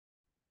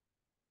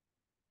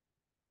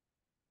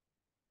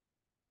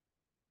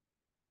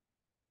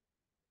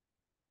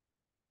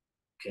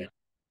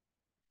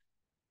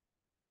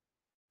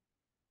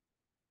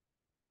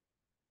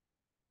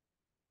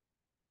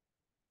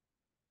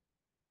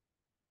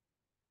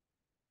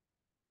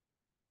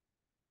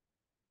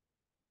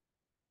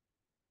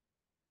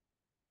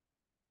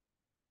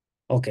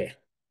Okay.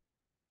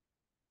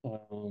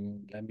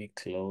 Let me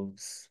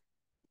close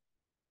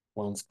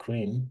one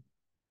screen.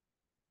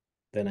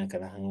 Then I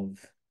can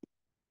have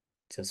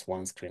just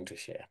one screen to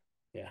share.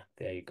 Yeah,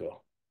 there you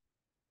go.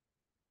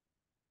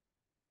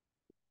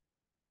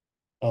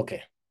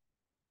 Okay.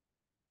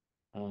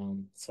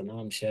 So now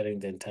I'm sharing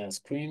the entire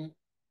screen,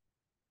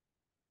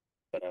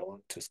 but I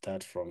want to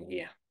start from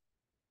here.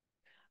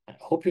 I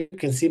hope you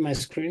can see my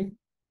screen.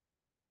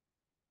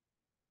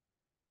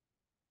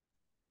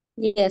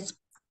 Yes.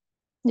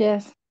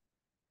 Yes.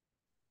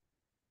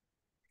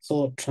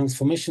 So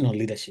transformational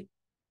leadership.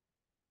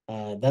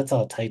 That's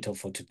our title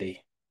for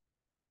today.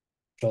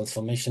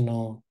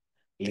 Transformational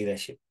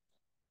leadership.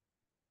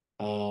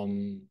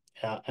 And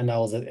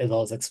as I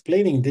was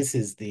explaining, this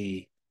is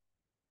the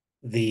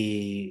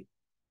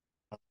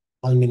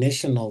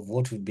culmination of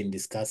what we've been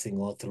discussing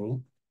all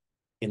through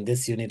in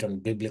this unit on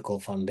biblical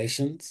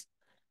foundations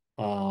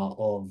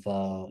of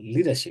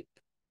leadership,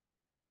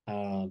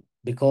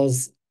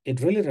 because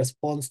it really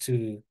responds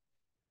to,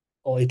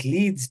 or it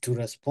leads to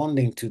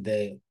responding to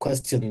the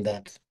question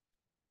that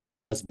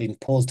has been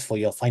posed for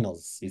your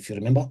finals. If you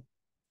remember,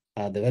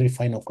 the very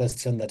final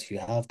question that you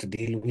have to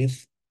deal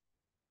with,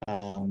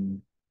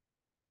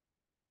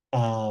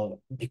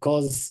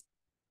 because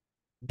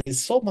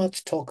there's so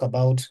much talk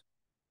about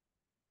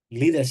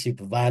leadership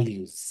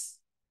values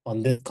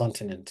on this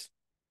continent.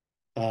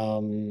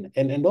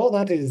 And all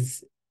that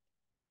is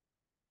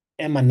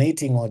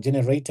emanating or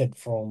generated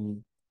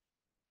from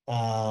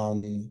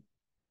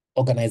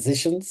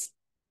organizations,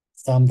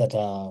 some that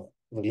are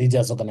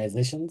religious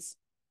organizations.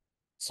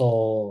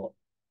 So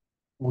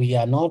we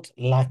are not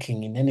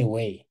lacking in any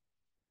way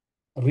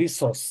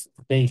resource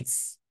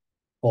base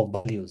for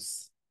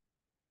values.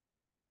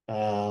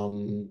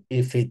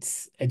 If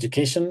it's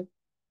education,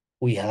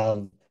 we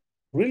have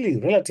really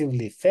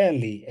relatively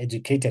fairly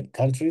educated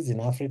countries in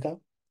Africa.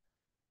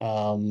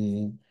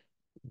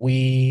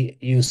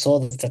 You saw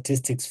the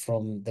statistics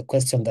from the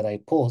question that I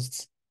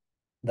posed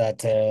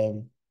that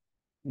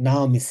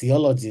now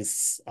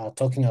missiologists are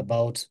talking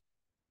about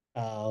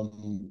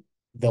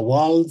the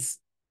world's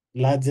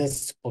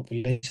largest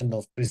population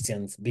of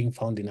Christians being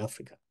found in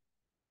Africa.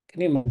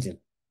 Can you imagine?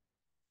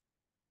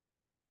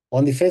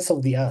 On the face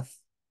of the earth,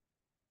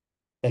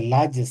 the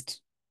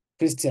largest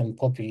Christian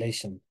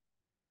population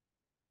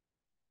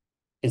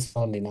is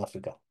found in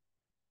Africa.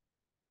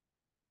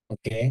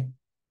 Okay.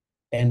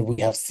 And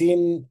we have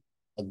seen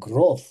a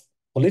growth,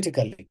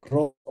 politically,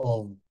 growth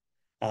of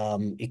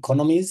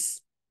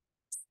economies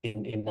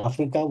in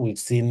Africa. We've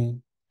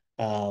seen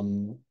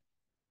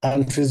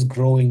countries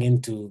growing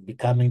into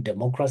becoming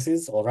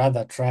democracies, or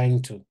rather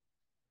trying to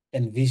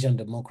envision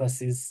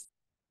democracies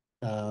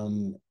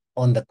on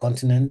the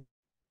continent.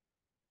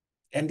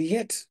 And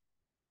yet,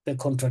 the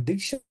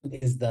contradiction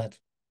is that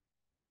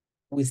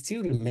we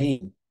still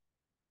remain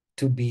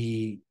to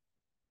be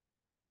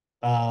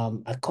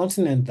a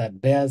continent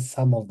that bears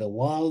some of the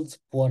world's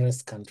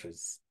poorest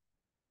countries.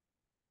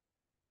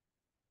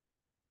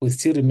 We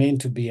still remain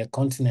to be a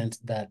continent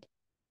that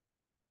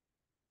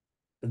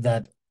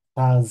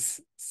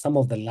has some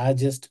of the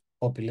largest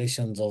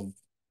populations of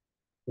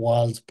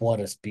world's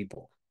poorest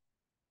people,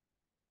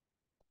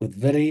 with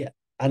very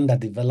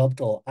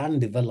underdeveloped or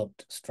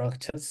undeveloped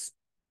structures,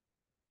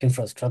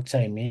 infrastructure,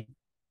 I mean.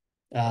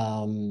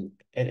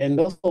 And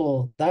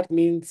also that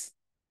means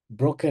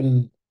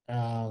broken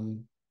uh,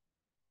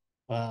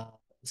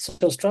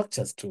 social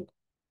structures too.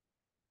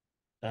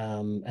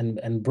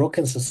 And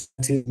broken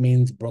society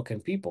means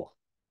broken people.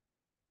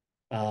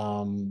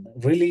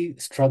 Really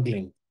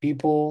struggling.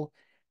 People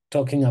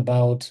talking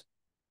about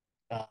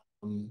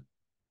um,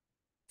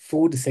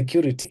 food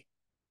security,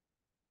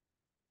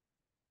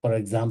 for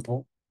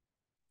example,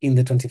 in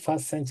the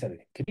 21st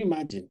century. Can you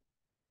imagine?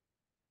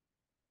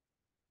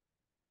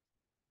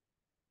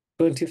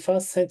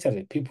 21st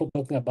century, people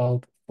talking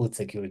about food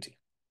security.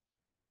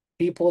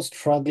 People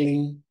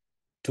struggling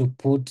to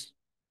put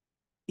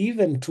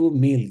even 2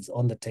 meals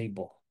on the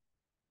table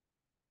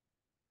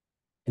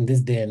in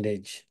this day and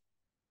age.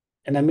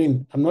 And I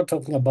mean, I'm not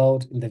talking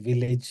about in the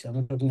village. I'm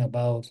not talking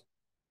about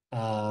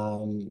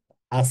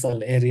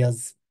asal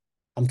areas.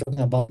 I'm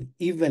talking about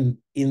even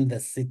in the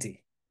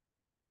city,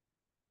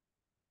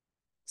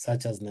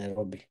 such as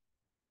Nairobi.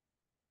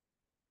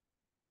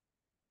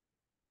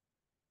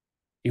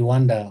 You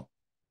wonder,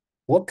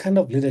 what kind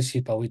of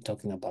leadership are we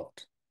talking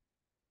about?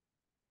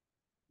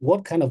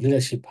 What kind of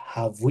leadership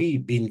have we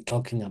been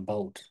talking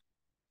about,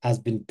 has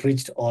been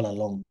preached all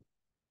along?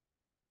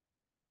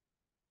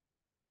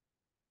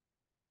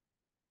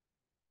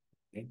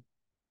 Okay.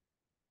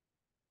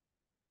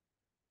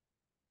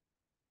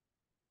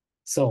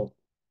 So,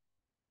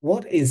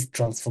 what is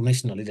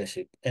transformational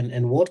leadership,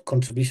 and what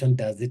contribution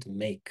does it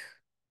make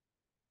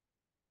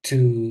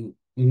to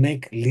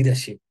make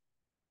leadership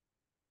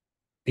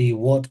be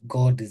what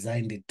God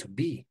designed it to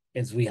be,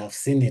 as we have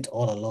seen it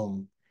all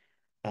along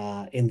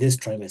in this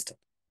trimester?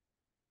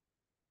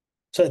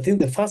 So I think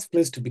the first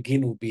place to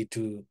begin would be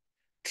to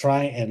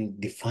try and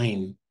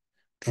define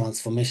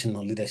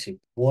transformational leadership,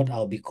 what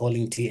I'll be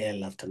calling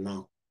TL after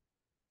now.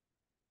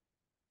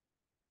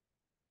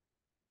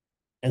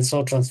 And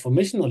so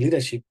transformational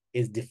leadership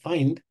is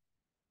defined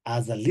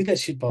as a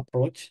leadership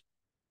approach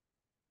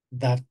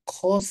that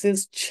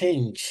causes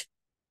change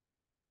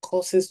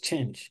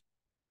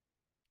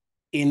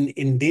in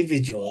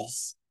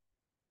individuals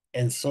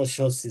and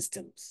social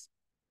systems,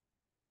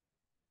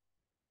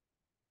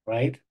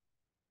 right?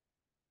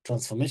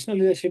 Transformational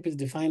leadership is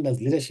defined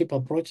as leadership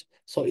approach.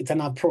 So it's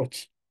an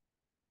approach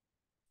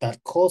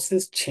that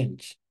causes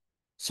change.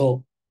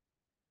 So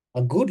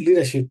a good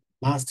leadership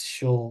must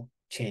show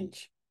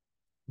change,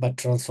 but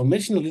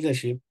transformational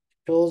leadership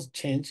shows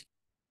change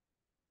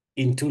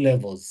in two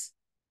levels.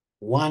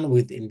 One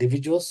with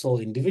individuals, so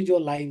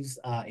individual lives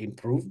are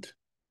improved,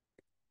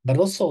 but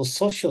also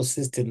social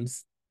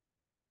systems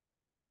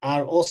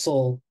are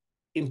also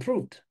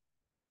improved,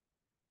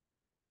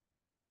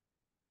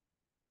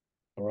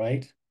 all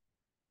right?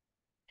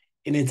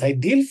 In its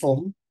ideal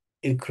form,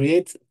 it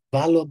creates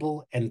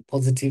valuable and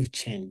positive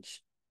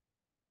change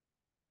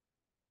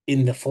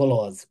in the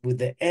followers with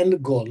the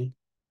end goal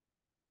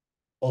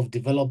of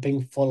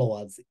developing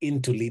followers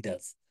into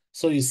leaders.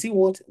 So you see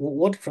what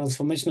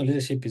transformational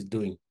leadership is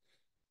doing.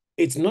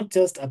 It's not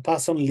just a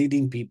person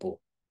leading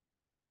people.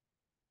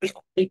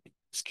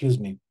 Excuse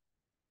me.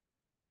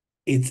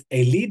 It's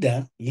a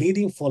leader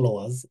leading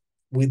followers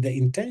with the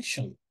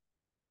intention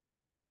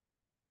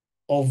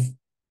of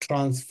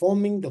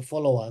transforming the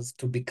followers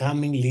to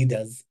becoming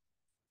leaders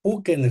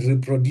who can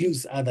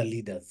reproduce other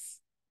leaders.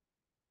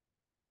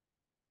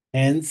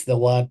 Hence the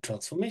word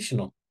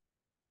transformational.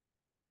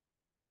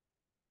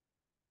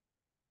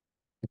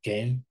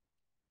 Okay,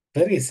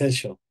 very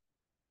essential.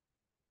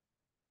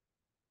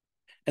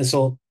 And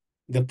so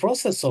the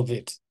process of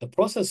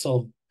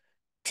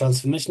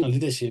transformational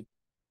leadership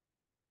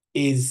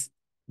is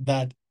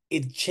that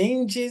it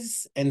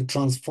changes and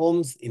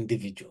transforms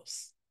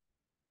individuals.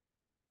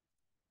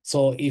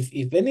 So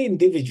if any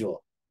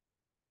individual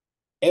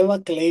ever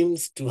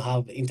claims to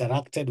have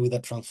interacted with a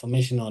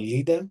transformational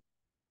leader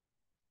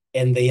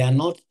and they are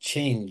not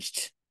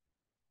changed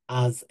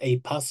as a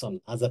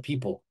person, as a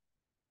people,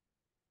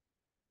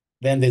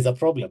 then there's a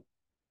problem.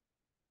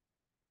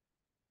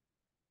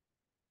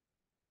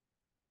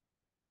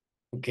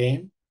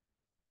 Okay?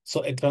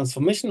 So a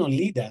transformational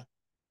leader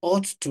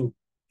ought to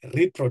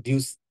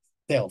reproduce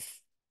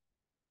self,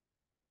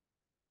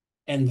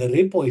 and the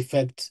ripple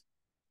effect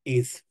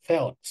is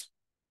felt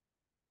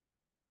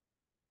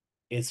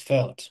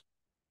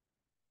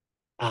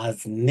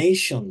as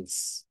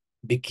nations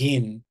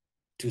begin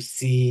to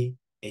see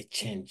a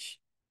change.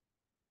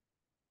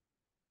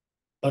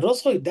 But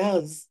also it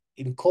does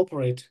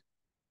incorporate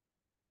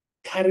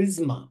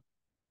charisma.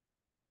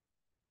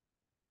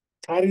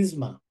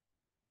 Charisma.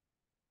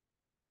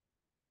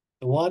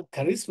 The word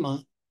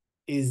charisma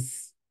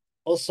is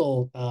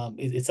also,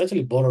 it's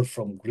actually borrowed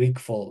from Greek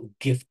for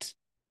gift.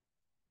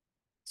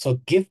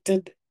 So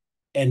gifted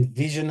and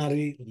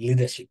visionary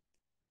leadership.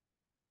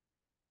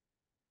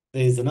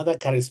 There is another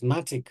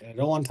charismatic. I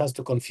don't want us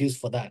to confuse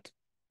for that.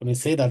 When we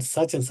say that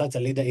such and such a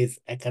leader is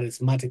a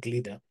charismatic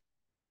leader,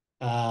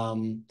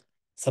 um,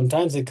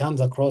 sometimes it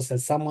comes across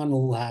as someone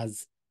who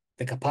has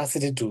the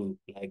capacity to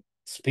like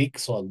speak,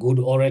 so a good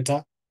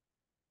orator.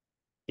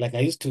 Like I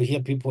used to hear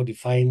people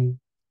define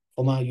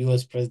former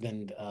US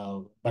President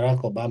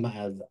Barack Obama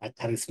as a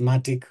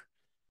charismatic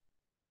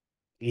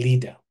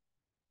leader.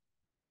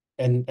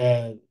 And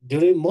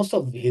during most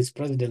of his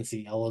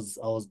presidency, I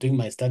was doing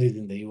my studies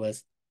in the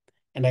US,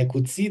 and I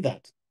could see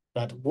that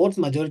what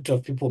majority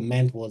of people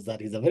meant was that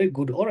he's a very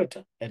good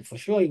orator, and for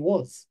sure he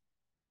was.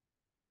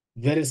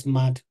 Very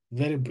smart,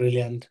 very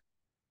brilliant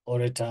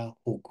orator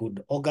who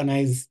could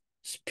organize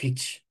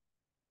speech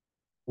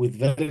with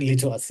very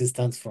little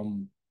assistance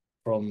from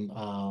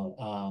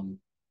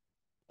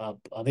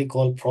are they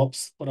called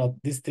props? What are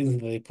these things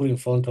that they put in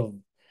front of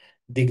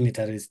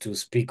dignitaries to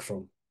speak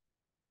from?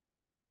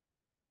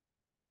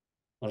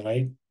 All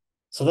right.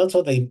 So that's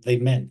what they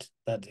meant,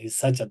 that he's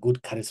such a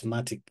good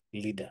charismatic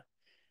leader.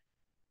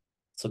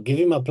 So give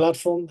him a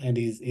platform and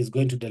he's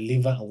going to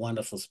deliver a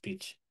wonderful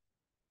speech.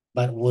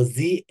 But was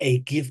he a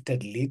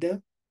gifted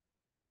leader?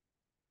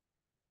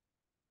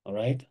 All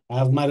right. I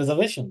have my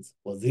reservations.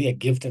 Was he a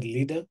gifted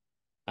leader?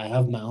 I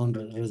have my own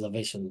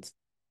reservations.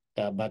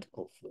 But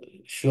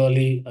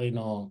surely,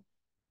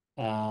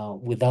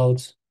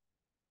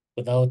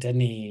 without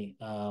any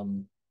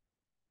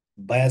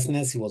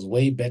biasness, he was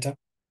way better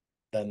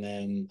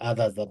than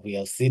others that we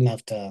have seen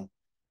after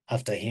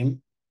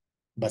him.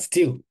 But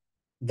still,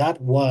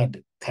 that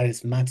word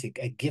charismatic,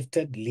 a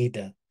gifted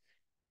leader,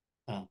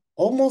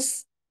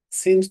 almost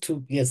seems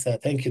to, yes,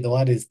 thank you. The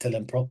word is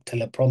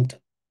teleprompter.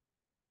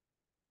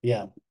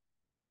 Yeah.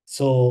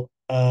 So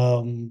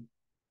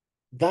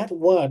that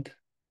word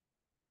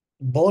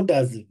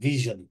borders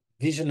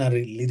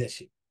visionary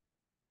leadership.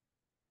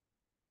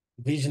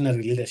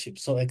 Visionary leadership.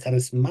 So a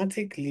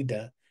charismatic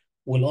leader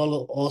will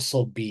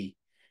also be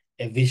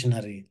a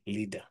visionary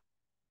leader.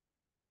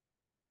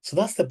 So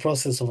that's the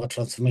process of a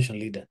transformation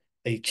leader.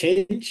 They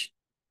change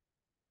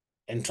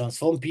and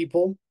transform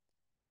people,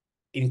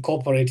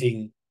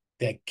 incorporating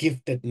their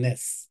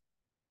giftedness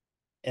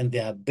and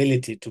their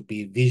ability to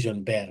be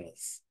vision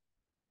bearers.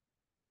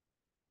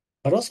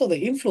 But also the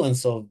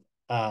influence of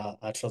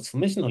a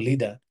transformational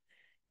leader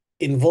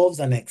involves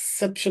an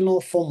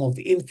exceptional form of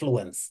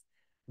influence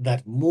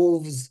that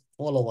moves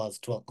followers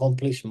to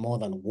accomplish more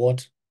than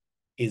what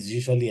is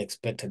usually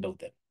expected of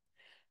them.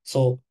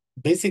 So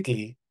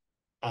basically,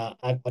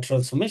 a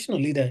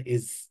transformational leader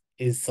is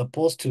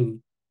supposed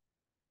to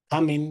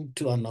come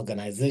into an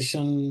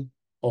organization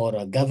or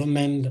a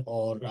government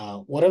or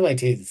whatever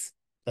it is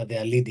that they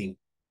are leading.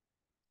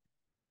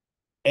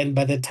 And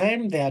by the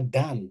time they are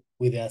done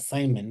with the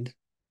assignment,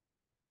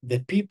 the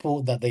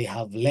people that they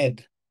have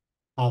led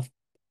have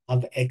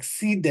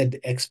exceeded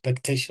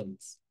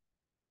expectations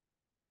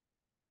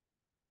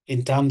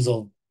in terms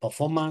of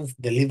performance,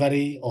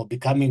 delivery, or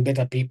becoming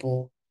better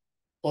people,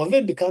 or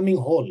even becoming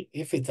whole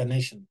if it's a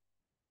nation.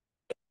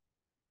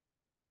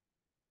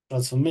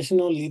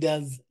 Transformational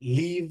leaders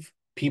leave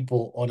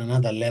people on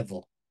another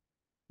level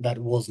that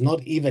was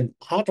not even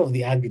part of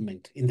the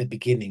argument in the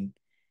beginning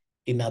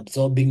in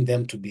absorbing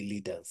them to be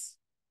leaders.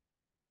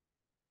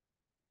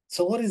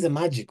 So what is the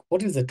magic?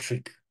 What is the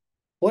trick?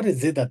 What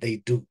is it that they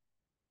do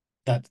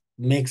that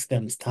makes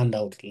them stand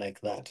out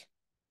like that?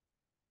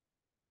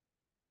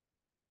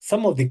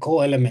 Some of the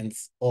core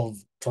elements of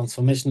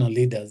transformational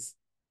leaders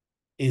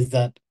is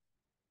that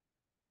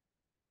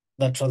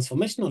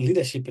transformational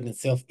leadership in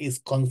itself is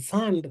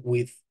concerned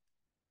with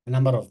a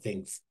number of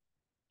things.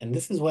 And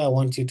this is where I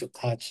want you to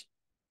catch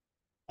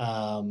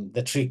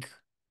the trick.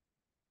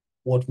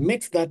 What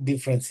makes that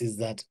difference is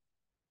that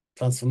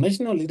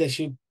transformational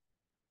leadership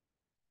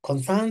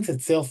concerns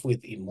itself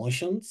with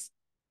emotions.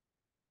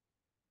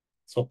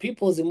 So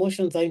people's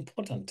emotions are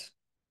important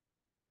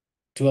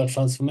to a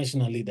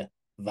transformational leader.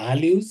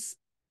 Values,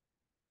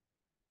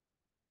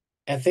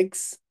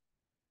 ethics,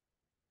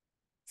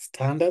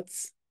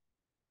 standards,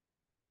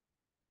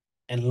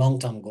 and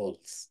long-term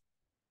goals.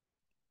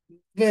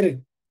 Very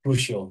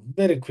crucial,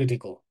 very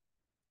critical.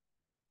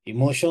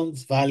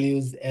 Emotions,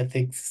 values,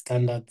 ethics,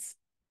 standards,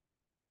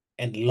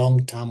 and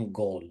long-term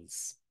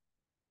goals.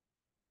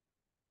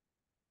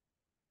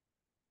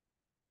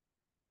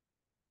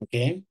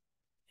 Okay?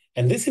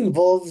 And this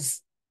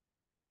involves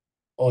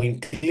or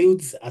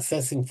includes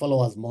assessing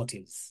followers'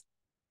 motives.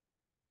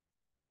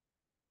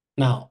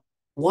 Now,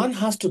 one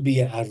has to be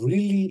a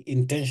really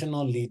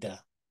intentional leader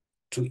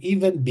to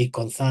even be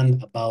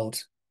concerned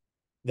about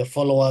the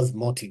followers'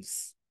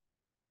 motives,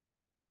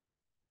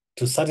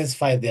 to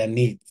satisfy their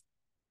needs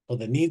or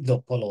the needs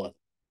of followers,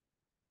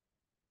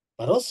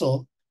 but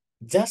also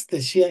just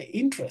the sheer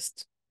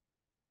interest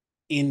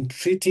in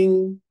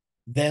treating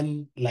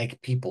them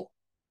like people.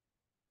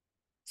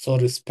 So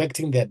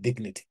respecting their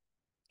dignity.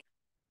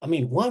 I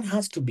mean, one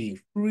has to be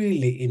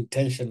really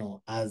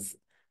intentional as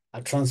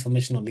a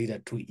transformational leader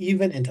to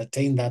even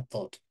entertain that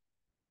thought.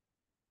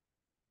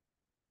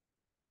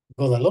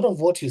 Because a lot of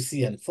what you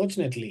see,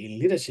 unfortunately, in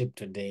leadership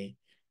today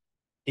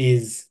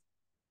is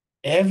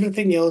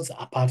everything else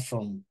apart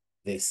from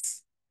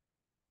this.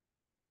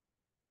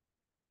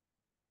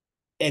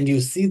 And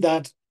you see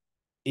that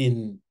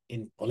in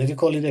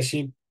political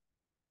leadership,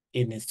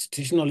 in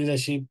institutional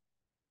leadership,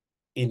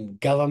 in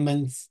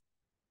governments,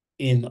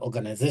 in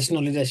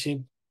organizational leadership,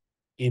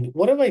 in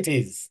whatever it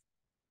is.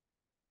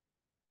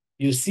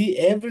 You see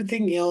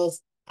everything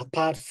else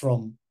apart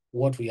from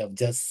what we have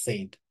just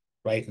said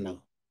right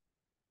now.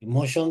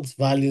 Emotions,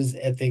 values,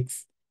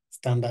 ethics,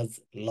 standards,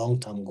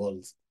 long-term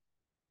goals.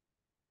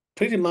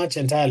 Pretty much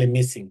entirely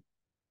missing,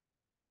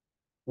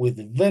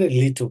 with very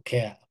little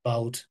care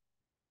about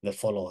the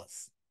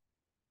followers.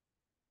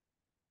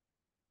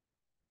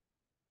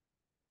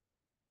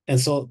 And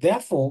so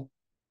therefore,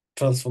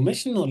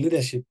 transformational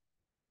leadership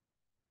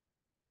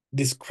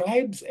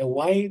describes a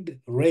wide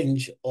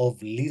range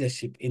of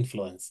leadership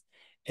influence.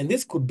 And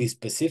this could be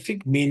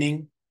specific,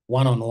 meaning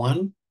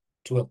one-on-one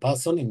to a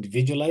person,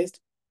 individualized,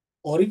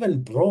 or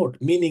even broad,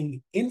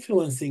 meaning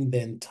influencing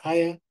the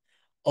entire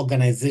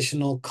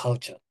organizational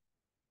culture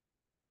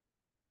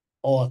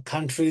or a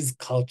country's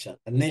culture,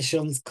 a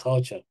nation's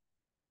culture,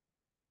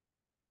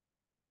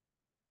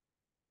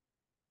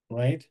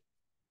 right?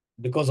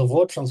 Because of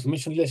what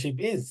transformation leadership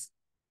is.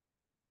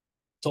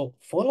 So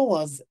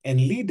followers and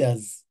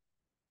leaders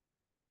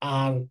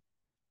are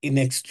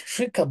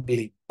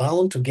inextricably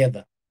bound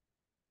together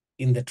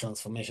in the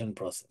transformation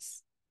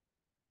process.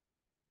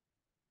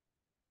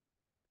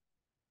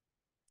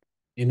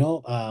 You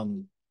know,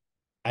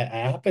 I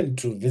happened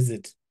to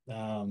visit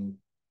Canada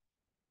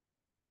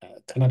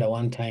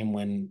one time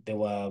when they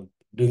were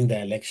doing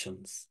the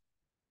elections.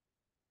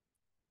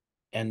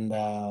 And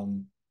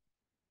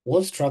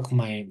what struck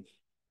my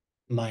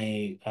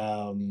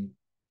mind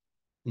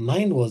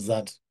was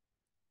that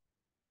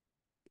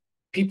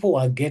people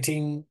were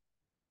getting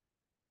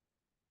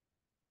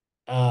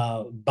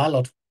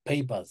ballot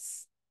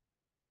papers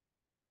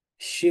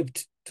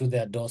shipped to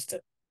their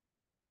doorstep.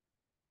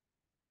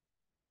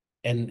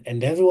 And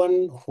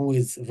everyone who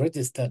is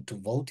registered to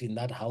vote in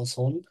that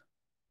household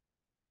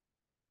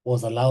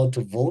was allowed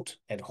to vote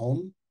at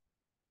home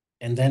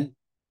and then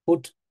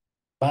put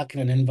back in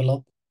an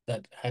envelope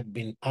that had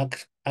been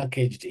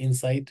packaged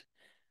inside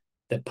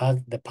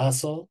the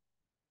parcel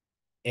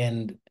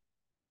and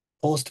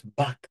post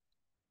back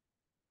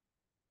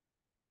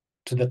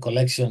to the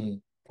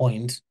collection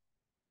point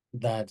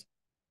that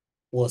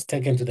was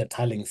taken to the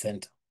tallying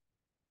center.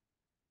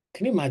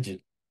 Can you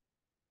imagine?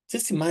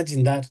 Just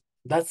imagine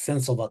that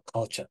sense of a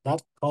culture,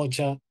 that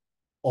culture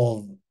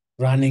of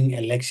running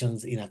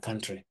elections in a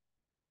country.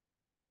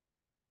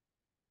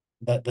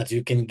 That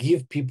you can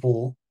give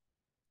people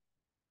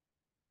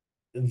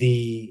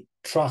the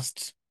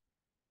trust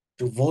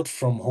to vote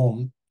from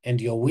home,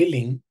 and you're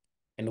willing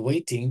and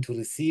waiting to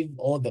receive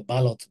all the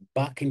ballots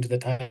back into the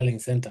tallying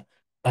center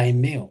by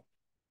mail.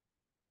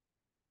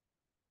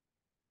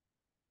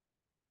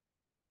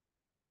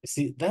 You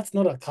see, that's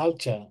not a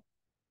culture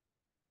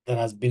that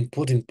has been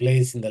put in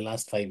place in the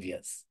last 5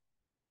 years.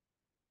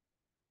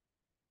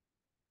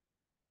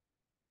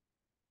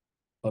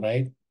 All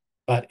right?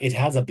 But it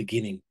has a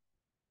beginning.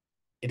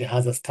 It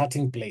has a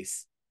starting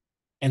place.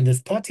 And the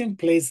starting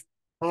place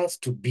has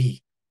to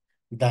be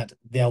that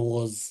there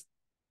was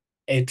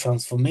a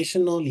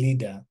transformational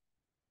leader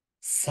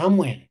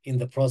somewhere in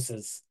the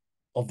process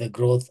of the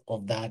growth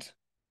of that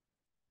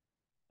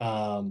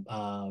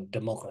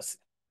democracy.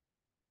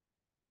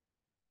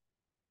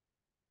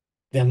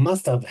 There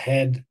must have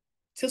had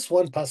just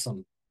one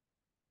person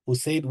who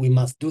said we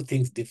must do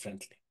things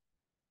differently.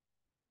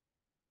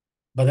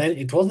 But then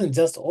it wasn't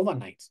just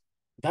overnight.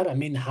 That, I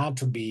mean, had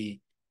to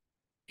be,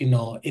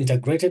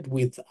 integrated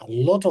with a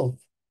lot of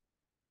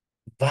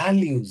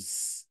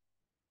values,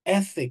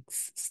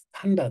 ethics,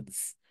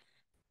 standards,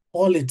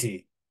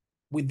 quality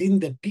within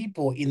the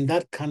people in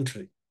that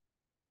country.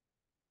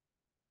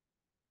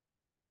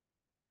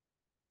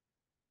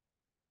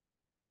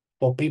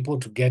 For people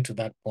to get to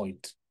that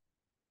point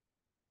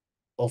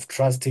of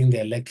trusting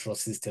the electoral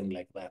system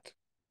like that.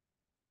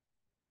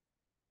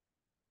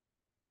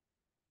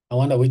 I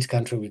wonder which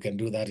country we can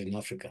do that in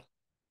Africa.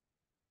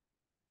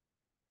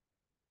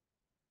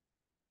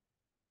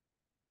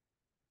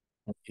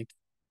 Right?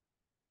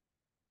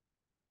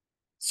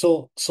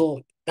 So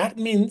that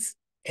means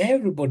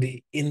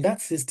everybody in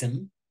that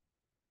system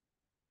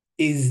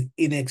is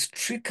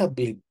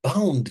inextricably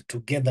bound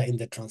together in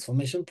the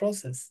transformation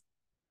process.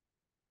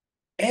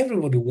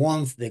 Everybody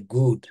wants the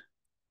good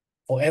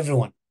for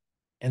everyone,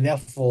 and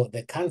therefore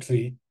the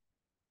country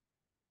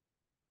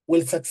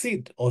will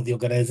succeed, or the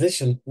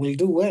organization will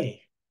do well.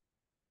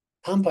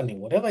 Company,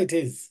 whatever it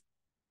is,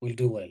 will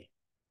do well.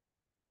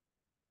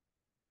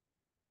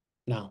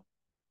 Now,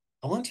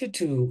 I want you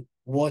to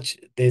watch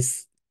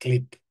this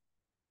clip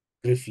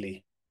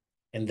briefly,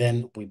 and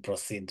then we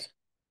proceed.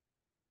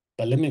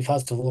 But let me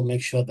first of all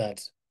make sure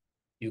that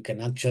you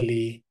can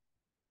actually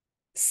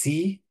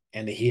see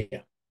and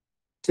hear.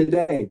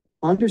 Today,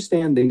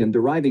 understanding and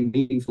deriving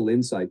meaningful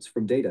insights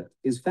from data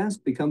is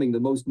fast becoming the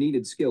most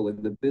needed skill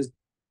in the business.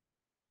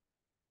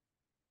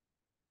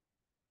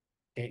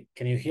 Okay,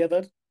 can you hear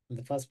that in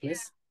the first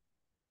place?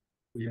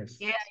 Yes.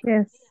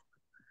 Yes.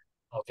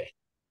 Okay.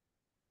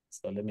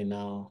 So let me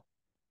now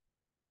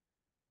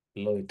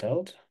blow it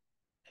out.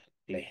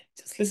 Play.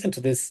 Just listen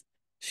to this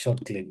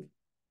short clip.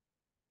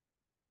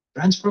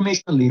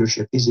 Transformational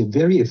leadership is a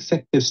very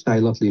effective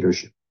style of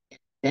leadership.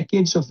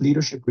 Decades of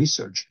leadership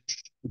research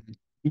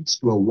leads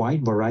to a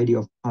wide variety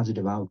of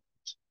positive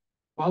outcomes.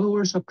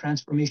 Followers of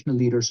transformational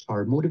leaders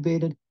are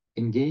motivated,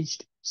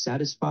 engaged,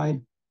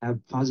 satisfied, have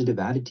positive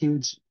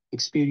attitudes,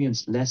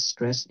 experience less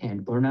stress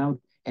and burnout,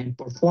 and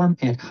perform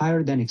at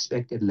higher than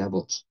expected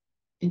levels.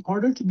 In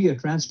order to be a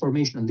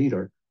transformational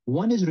leader,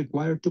 one is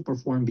required to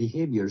perform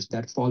behaviors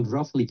that fall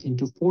roughly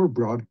into four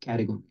broad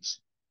categories.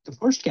 The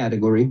first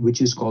category,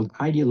 which is called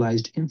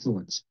idealized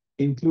influence,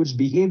 includes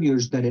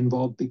behaviors that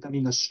involve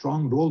becoming a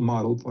strong role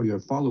model for your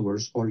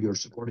followers or your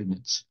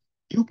subordinates.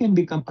 You can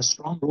become a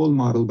strong role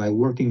model by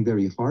working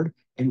very hard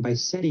and by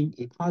setting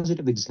a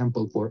positive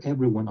example for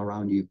everyone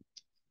around you.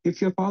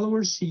 If your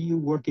followers see you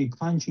working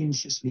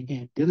conscientiously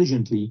and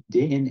diligently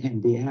day in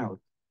and day out,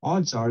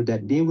 odds are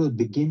that they will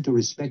begin to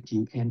respect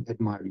you and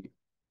admire you.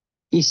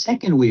 A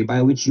second way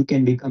by which you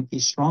can become a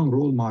strong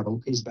role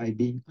model is by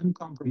being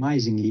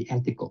uncompromisingly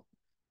ethical.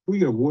 Through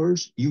your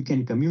words, you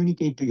can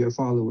communicate to your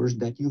followers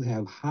that you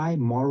have high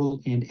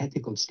moral and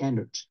ethical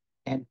standards.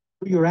 And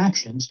through your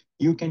actions,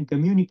 you can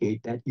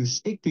communicate that you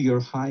stick to your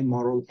high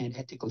moral and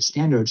ethical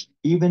standards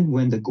even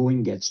when the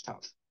going gets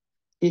tough.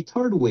 A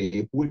third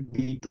way would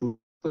be to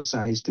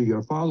emphasize to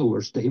your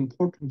followers the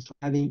importance of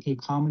having a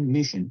common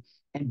mission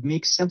and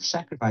make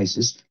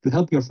self-sacrifices to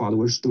help your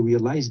followers to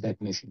realize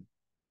that mission.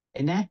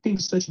 Enacting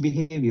such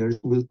behaviors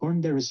will earn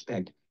their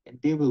respect, and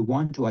they will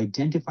want to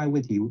identify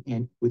with you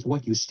and with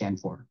what you stand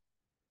for.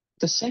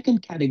 The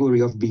second category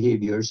of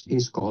behaviors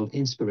is called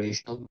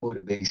inspirational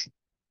motivation.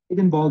 It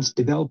involves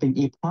developing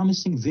a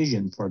promising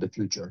vision for the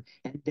future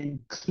and then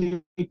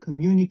clearly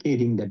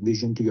communicating that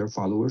vision to your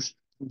followers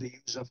through the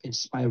use of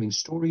inspiring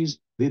stories,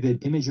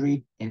 vivid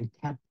imagery, and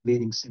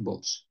captivating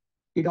symbols.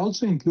 It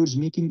also includes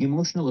making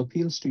emotional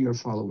appeals to your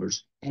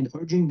followers and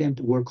urging them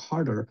to work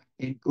harder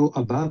and go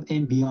above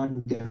and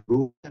beyond their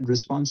roles and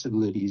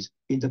responsibilities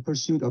in the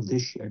pursuit of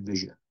this shared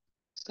vision.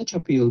 Such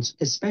appeals,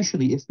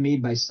 especially if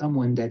made by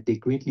someone that they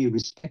greatly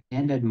respect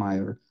and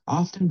admire,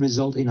 often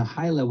result in a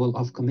high level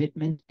of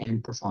commitment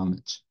and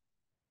performance.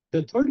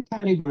 The third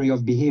category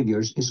of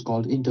behaviors is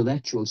called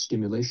intellectual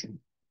stimulation.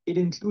 It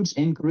includes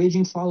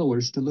encouraging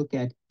followers to look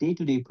at day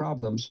to day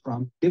problems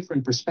from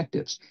different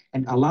perspectives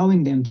and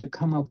allowing them to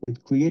come up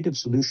with creative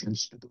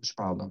solutions to those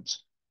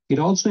problems. It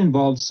also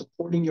involves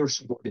supporting your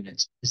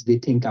subordinates as they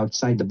think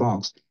outside the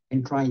box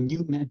and try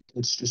new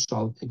methods to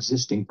solve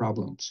existing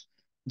problems.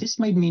 This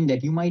might mean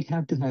that you might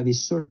have to have a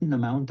certain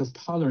amount of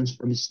tolerance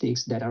for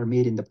mistakes that are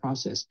made in the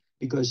process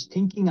because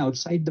thinking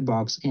outside the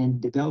box and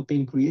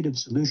developing creative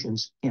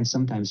solutions can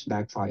sometimes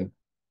backfire.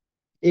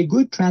 A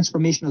good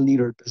transformational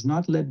leader does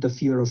not let the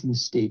fear of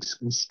mistakes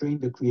constrain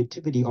the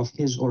creativity of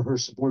his or her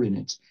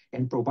subordinates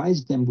and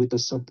provides them with a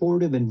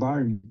supportive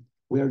environment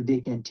where they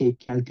can take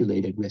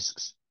calculated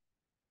risks.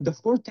 The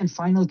fourth and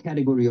final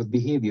category of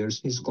behaviors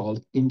is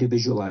called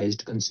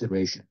individualized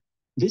consideration.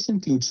 This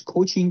includes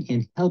coaching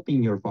and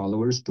helping your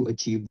followers to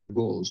achieve their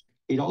goals.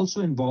 It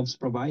also involves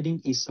providing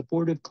a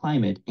supportive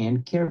climate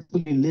and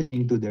carefully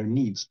listening to their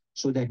needs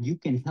so that you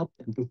can help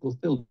them to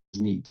fulfill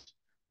those needs.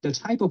 The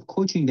type of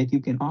coaching that you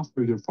can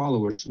offer your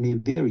followers may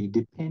vary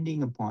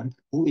depending upon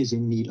who is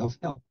in need of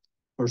help.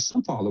 For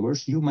some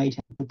followers, you might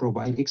have to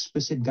provide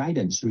explicit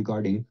guidance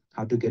regarding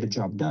how to get a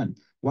job done,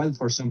 while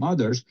for some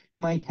others,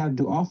 might have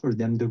to offer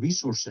them the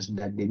resources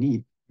that they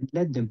need and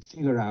let them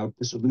figure out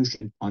the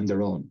solution on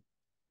their own.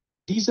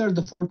 These are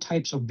the four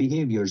types of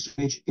behaviors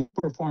which, if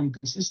performed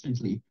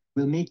consistently,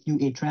 will make you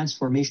a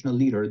transformational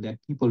leader that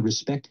people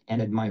respect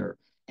and admire.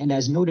 And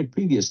as noted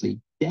previously,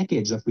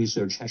 decades of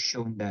research has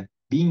shown that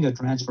being a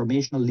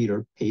transformational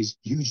leader pays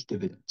huge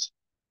dividends.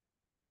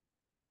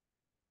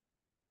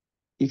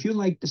 If you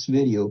like this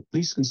video,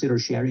 please consider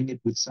sharing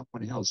it with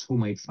someone else who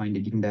might find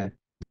it in that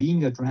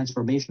being a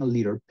transformational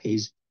leader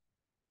pays.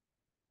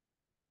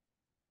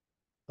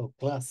 So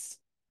class,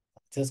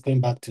 just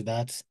going back to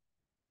that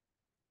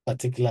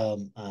particular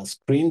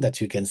screen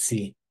that you can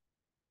see,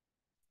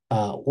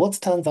 what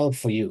stands out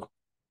for you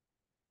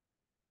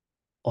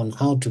on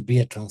how to be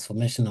a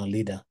transformational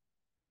leader?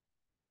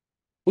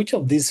 Which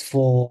of these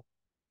four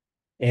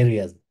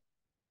areas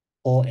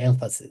or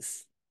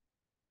emphasis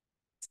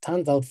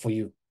stands out for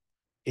you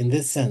in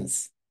this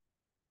sense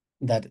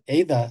that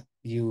either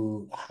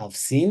you have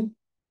seen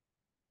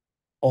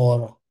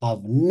or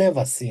have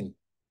never seen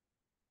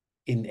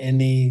in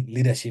any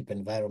leadership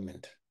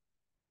environment?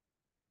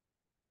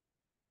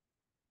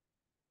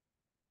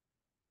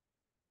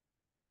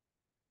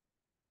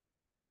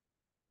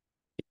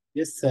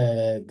 Yes,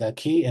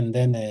 Gaki and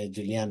then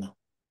Juliana.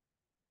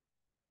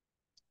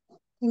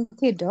 Thank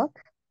you, Doc.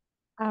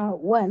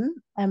 One,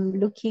 I'm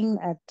looking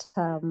at,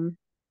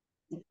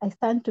 I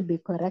stand to be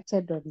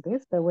corrected on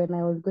this, but when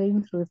I was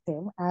going through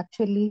them, I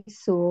actually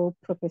saw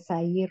Professor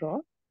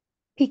Hiro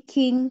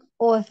picking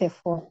author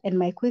for. And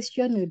my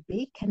question would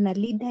be, can a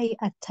leader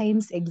at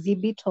times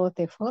exhibit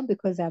author for?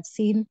 Because I've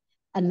seen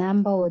a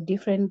number of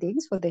different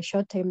things for the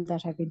short time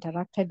that I've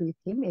interacted with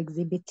him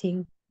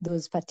exhibiting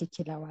those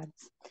particular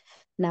ones.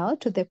 Now,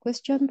 to the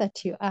question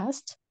that you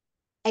asked,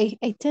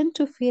 I tend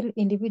to feel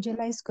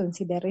individualized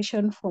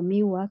consideration for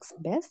me works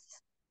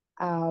best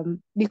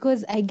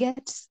because I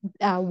get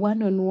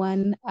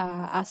one-on-one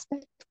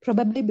aspect,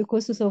 probably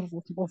because of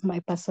my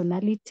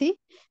personality.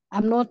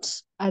 I'm not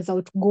as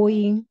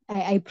outgoing.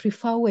 I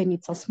prefer when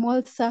it's a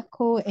small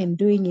circle and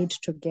doing it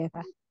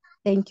together.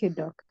 Thank you,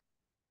 Doc.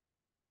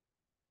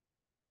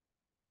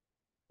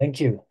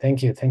 Thank you.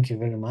 Thank you. Thank you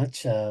very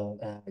much.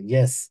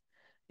 Yes,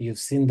 you've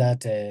seen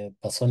that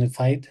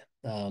personified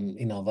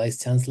in our Vice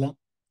Chancellor.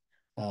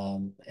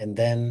 And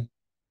then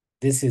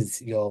this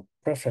is your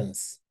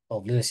preference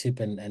of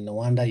leadership, and no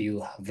wonder you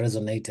have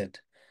resonated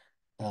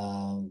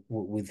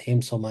with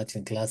him so much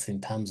in class in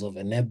terms of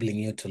enabling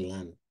you to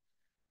learn.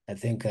 I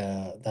think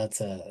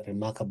that's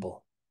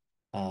remarkable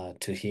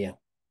to hear.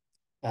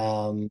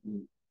 But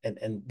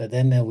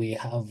then we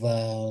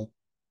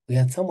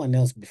had someone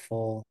else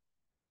before.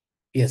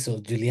 Yeah, so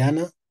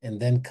Juliana and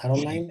then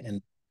Caroline,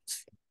 and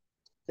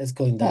let's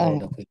go in that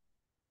order quick.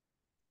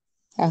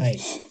 Okay. Hi.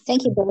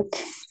 Thank you, Doc.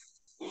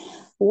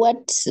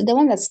 The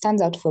one that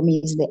stands out for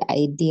me is the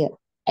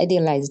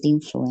idealized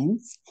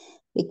influence,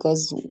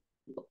 because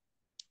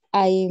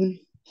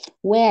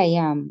where I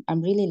am,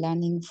 I'm really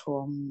learning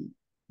from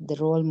the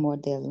role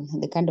model,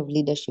 the kind of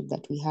leadership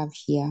that we have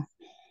here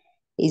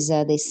is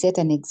they set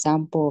an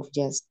example of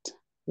just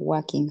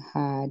working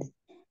hard,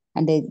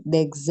 and the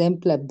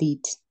exemplar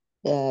bit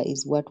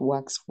is what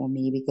works for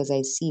me, because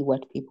I see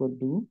what people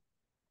do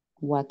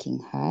working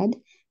hard,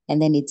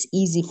 and then it's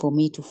easy for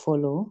me to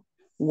follow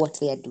what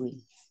they are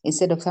doing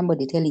instead of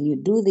somebody telling you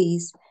do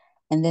this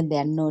and then they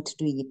are not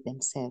doing it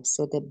themselves.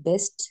 So the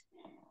best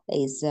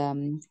is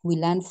we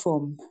learn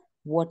from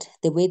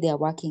the way they are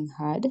working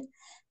hard,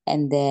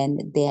 and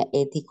then their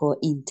ethical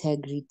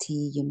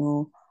integrity,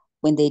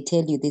 when they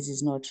tell you this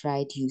is not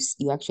right,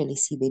 you actually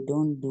see they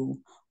don't do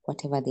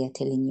whatever they are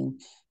telling you.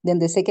 Then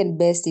the second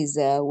best is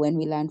when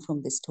we learn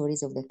from the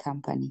stories of the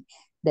company,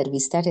 that we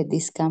started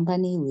this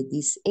company with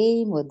this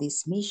aim or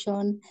this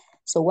mission.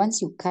 So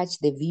once you catch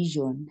the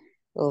vision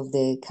of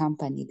the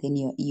company, then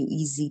you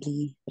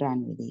easily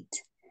run with it.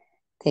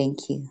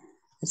 Thank you.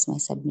 That's my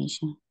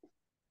submission.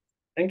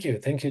 Thank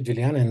you,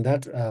 Juliana, and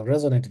that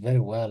resonated very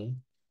well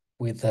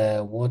with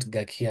what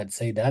Gaki had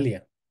said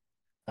earlier.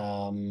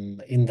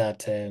 In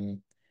that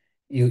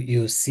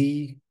you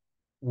see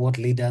what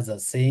leaders are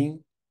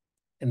saying,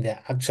 and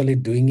they're actually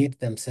doing it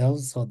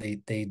themselves. So they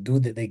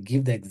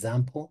give the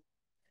example,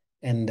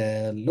 and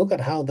look at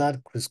how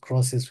that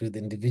crisscrosses with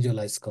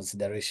individualized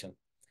consideration,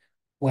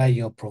 where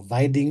you're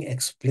providing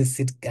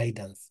explicit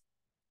guidance.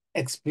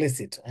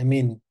 Explicit, I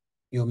mean,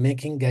 you're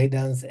making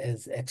guidance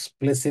as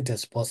explicit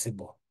as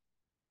possible.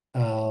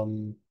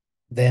 Then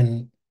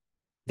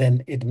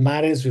it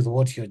matters with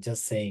what you're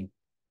just saying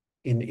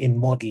in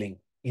modeling,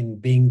 in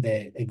being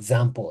the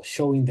example,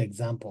 showing the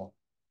example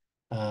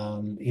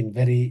in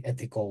very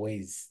ethical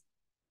ways.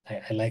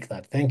 I like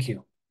that. Thank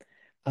you.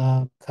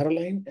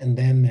 Caroline, and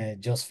then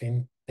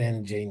Josephine,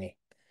 then Janie.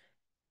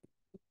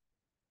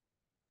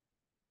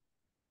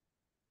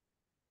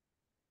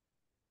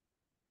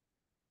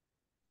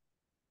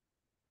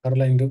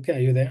 Caroline Duque, are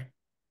you there?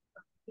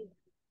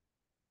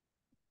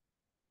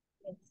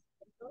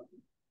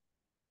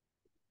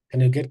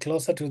 Can you get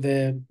closer to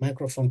the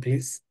microphone,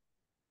 please?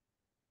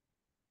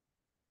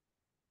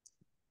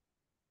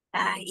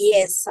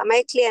 Yes. Am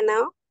I clear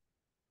now?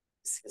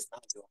 Yes, now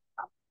you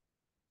are.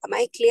 Am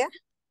I clear?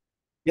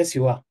 Yes,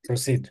 you are.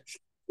 Proceed.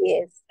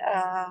 Yes.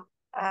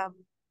 I'm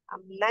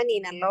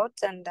learning a lot,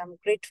 and I'm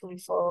grateful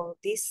for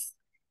this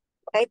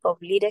type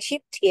of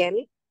leadership,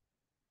 TL.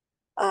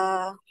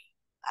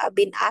 I've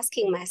been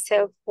asking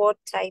myself, what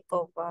type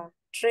of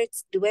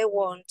traits do I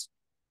want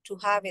to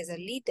have as a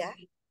leader?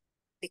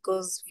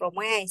 Because from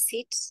where I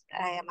sit,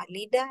 I am a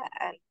leader,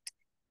 and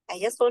I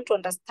just want to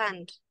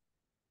understand,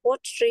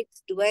 what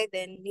traits do I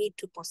then need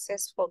to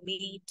possess for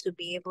me to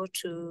be able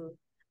to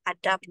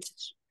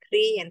adapt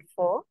 3 and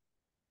 4?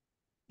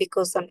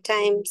 Because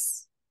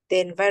sometimes the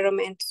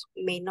environment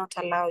may not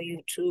allow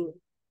you to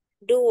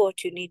do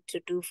what you need to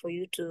do for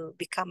you to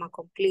become a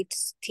complete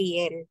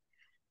TL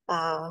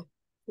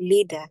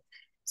leader.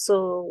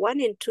 So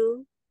 1 and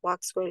 2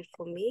 works well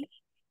for me,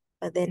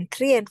 but then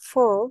 3 and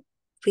 4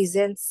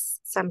 presents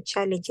some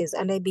challenges,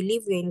 and I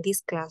believe we're in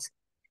this class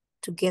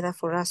together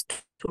for us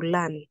to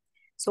learn.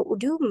 So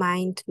would you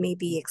mind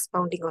maybe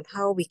expounding on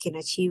how we can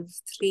achieve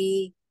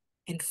 3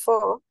 and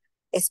 4,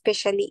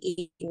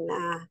 especially in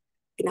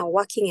a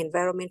working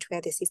environment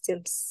where the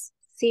systems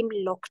seem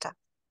locked up?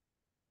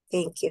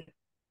 Thank you.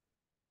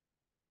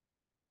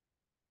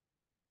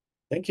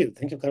 Thank you,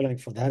 Caroline,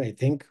 for that. I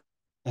think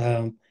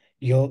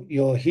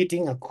you're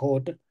hitting a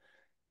chord,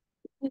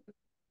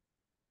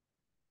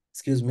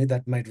 excuse me,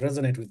 that might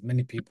resonate with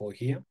many people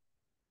here.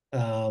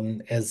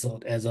 As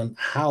on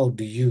how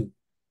do you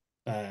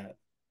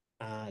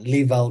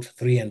live out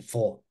 3 and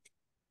 4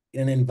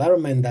 in an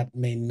environment that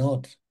may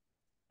not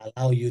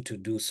allow you to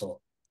do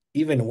so,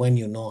 even when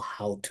you know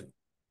how to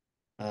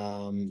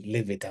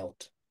live it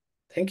out.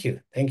 Thank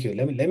you.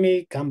 Let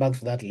me come back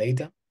to that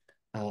later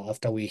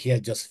after we hear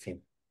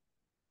Josephine.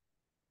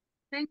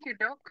 Thank you,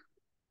 Doc.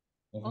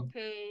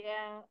 Okay,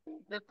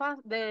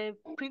 the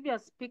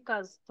previous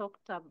speakers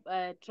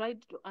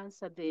tried to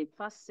answer the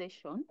first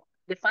session,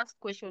 the first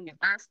question you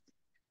asked.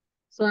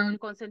 So I'll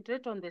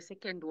concentrate on the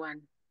second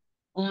one,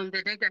 on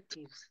the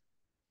negatives.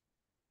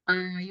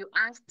 You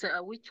asked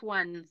which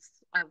ones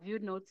have you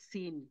not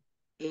seen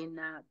in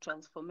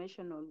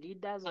transformational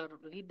leaders or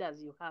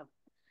leaders you have.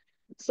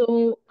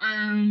 So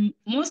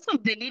most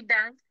of the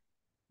leaders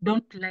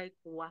don't like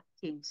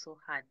working so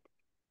hard.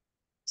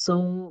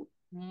 So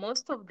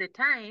most of the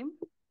time,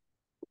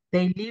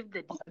 they leave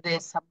the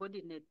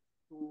subordinate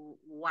to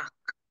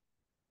work.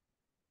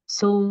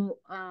 So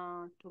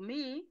to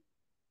me,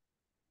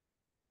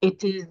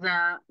 it is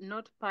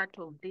not part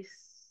of this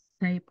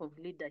type of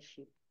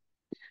leadership.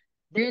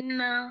 Then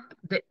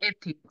the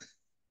ethics.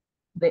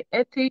 The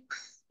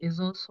ethics is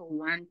also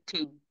one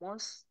thing.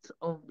 Most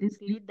of these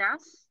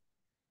leaders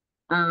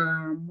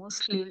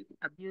mostly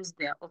abuse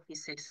their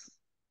offices.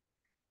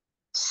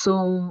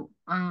 So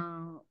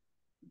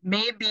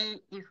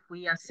maybe if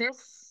we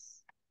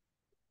assess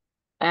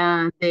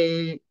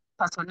the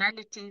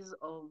personalities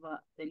of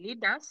the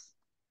leaders,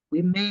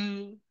 we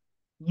may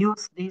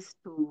use this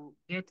to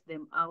get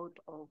them out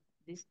of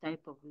this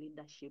type of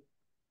leadership.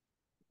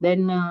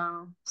 Then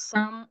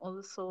some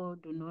also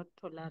do not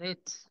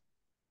tolerate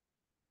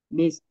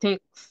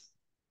mistakes.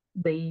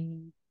 They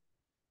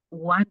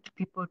want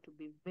people to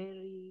be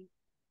very,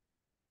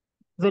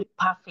 very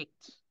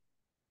perfect.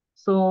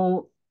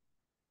 So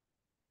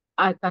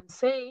I can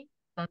say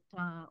that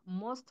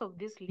most of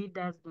these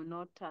leaders do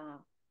not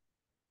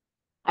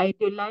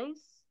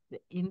idolize the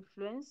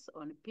influence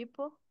on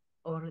people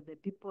or the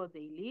people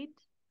they lead.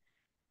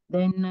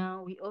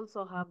 Then we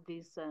also have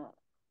this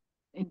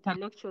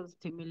intellectual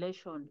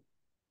stimulation.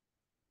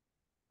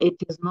 it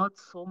is not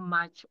so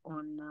much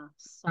on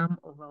some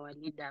of our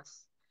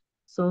leaders.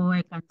 So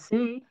I can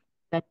say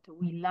that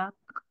we lack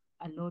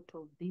a lot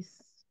of this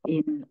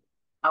in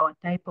our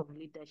type of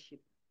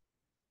leadership.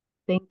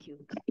 Thank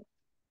you.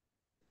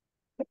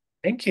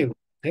 Thank you.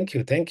 Thank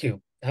you. Thank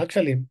you.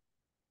 Actually,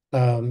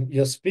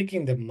 you're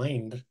speaking the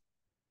mind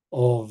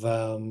of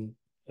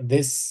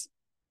this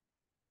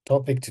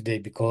topic today,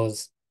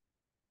 because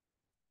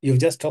you've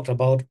just talked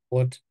about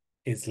what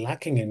is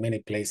lacking in many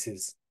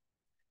places,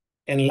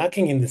 and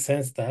lacking in the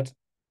sense that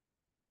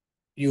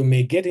you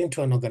may get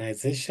into an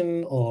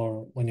organization,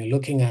 or when you're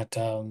looking at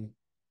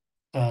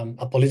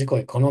a political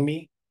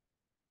economy,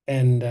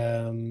 and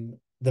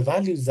the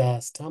values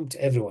are stamped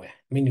everywhere.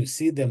 I mean, you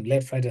see them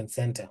left, right, and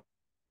center,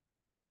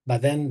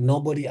 but then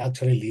nobody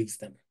actually lives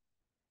them.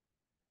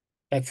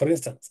 Like, for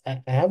instance,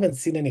 I haven't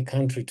seen any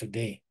country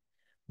today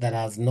that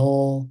has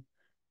no,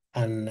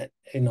 what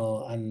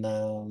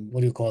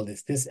do you call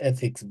this? This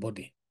ethics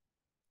body,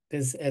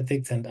 this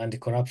ethics and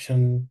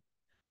anti-corruption.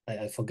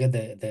 I forget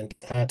the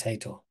entire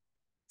title.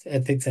 It's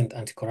ethics and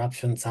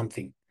anti-corruption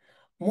something.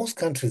 Most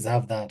countries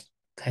have that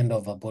kind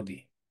of a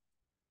body,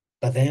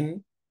 but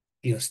then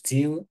you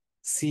still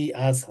see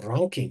us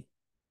ranking,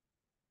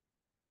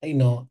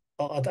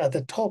 at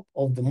the top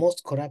of the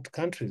most corrupt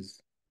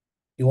countries.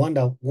 You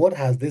wonder, what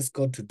has this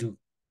got to do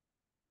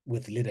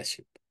with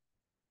leadership?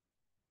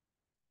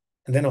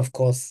 And then, of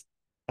course,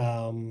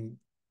 you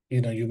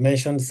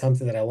mentioned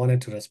something that I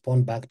wanted to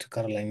respond back to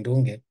Caroline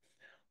Dunge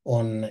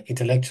on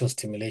intellectual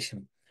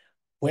stimulation,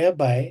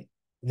 whereby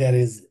there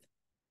is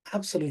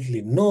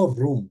absolutely no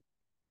room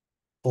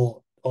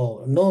for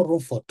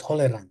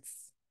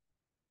tolerance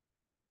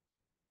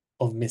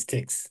of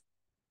mistakes.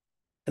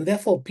 And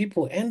therefore,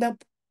 people end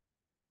up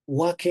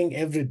working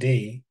every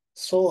day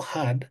so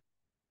hard,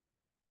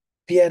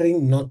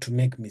 fearing not to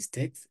make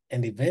mistakes,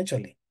 and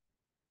eventually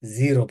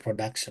zero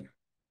production.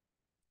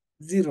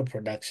 Zero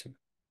production.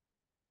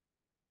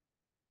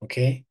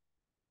 Okay?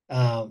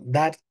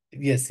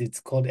 Yes, it's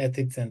called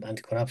Ethics and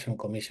Anti-Corruption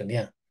Commission.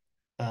 Yeah.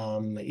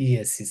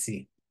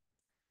 ESCC.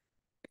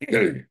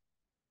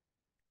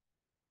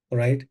 All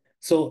right.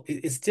 So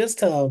it's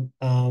just a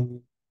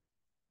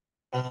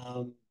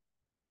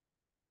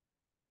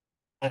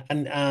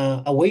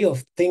way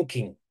of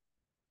thinking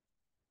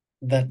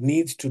that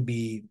needs to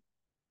be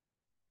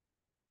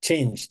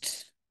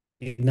changed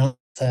in our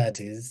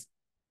societies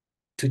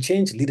to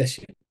change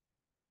leadership,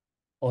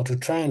 or to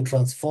try and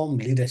transform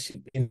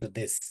leadership into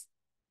this.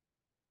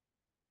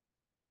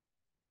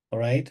 All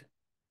right.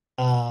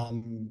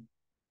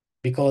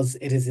 Because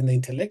it is in the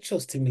intellectual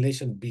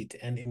stimulation bit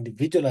and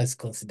individualized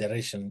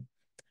consideration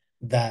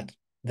that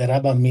the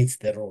rubber meets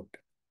the road.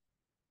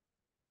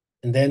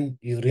 And then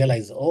you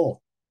realize,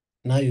 oh,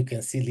 now you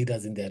can see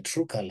leaders in their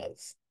true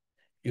colors.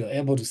 You're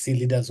able to see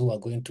leaders who are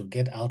going to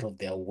get out of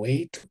their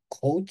way to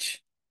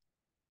coach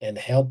and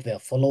help their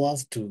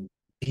followers to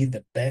be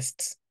the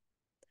best,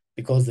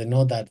 because they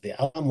know that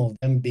the outcome of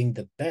them being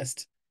the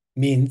best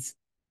means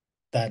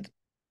that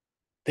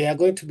they are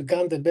going to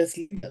become the best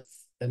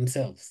leaders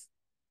themselves.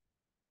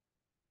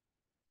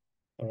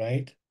 All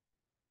right?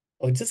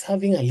 Or just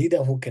having a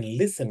leader who can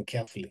listen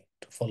carefully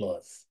to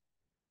followers.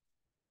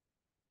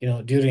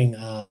 During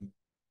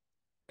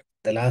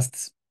the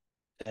last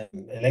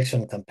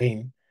election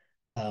campaign,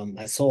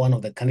 I saw one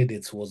of the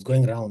candidates who was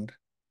going around,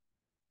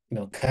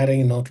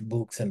 carrying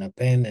notebooks and a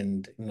pen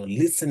and,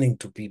 listening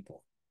to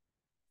people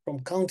from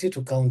county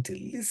to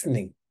county,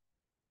 listening.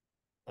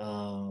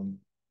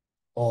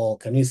 Or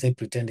can we say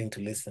pretending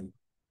to listen?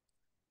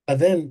 But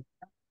then,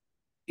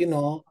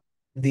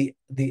 the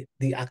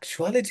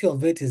actuality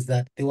of it is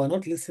that they were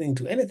not listening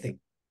to anything.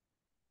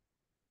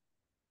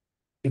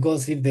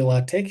 Because if they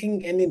were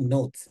taking any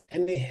notes,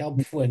 any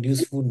helpful and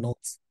useful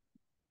notes,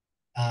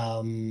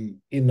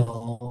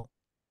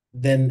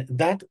 then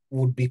that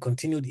would be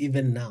continued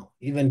even now,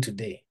 even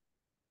today.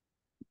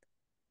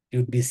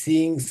 You'd be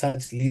seeing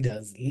such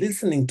leaders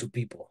listening to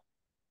people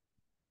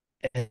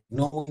and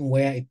knowing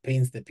where it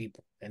pains the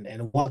people,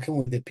 and working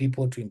with the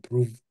people to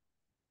improve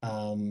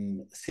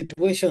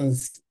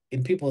situations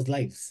in people's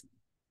lives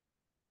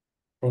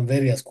from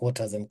various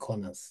quarters and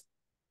corners.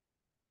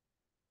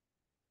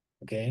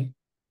 Okay?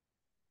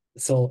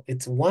 So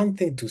it's one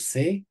thing to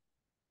say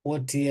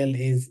what TL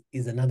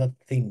is another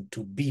thing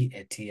to be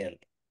a TL.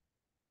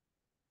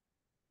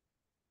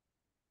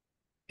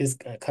 Is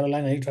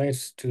Caroline, are you trying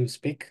to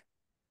speak?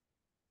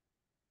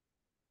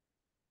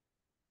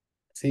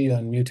 See, you're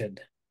unmuted.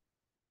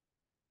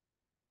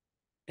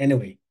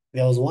 Anyway,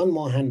 there was one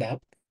more hand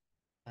up.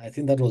 I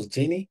think that was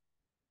Jenny.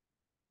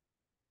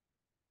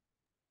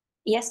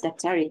 Yes,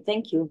 Dr.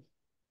 Thank you.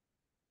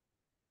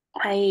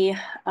 I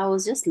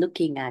was just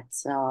looking at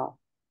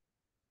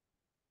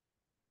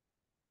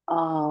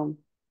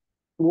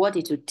what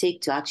it would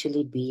take to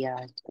actually be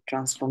a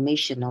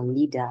transformational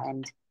leader,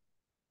 and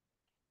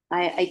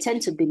I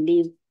tend to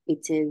believe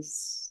it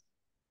is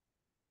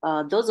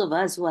those of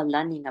us who are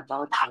learning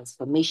about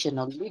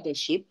transformational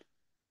leadership,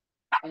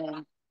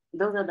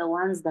 those are the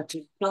ones that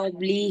will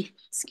probably,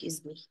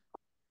 excuse me,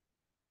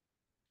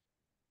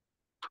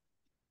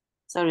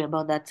 Sorry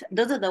about that.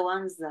 Those are the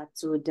ones that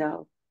would,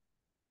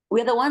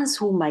 we're the ones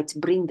who might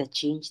bring the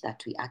change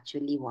that we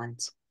actually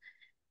want.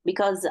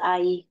 Because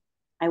I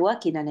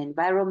work in an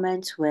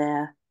environment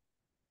where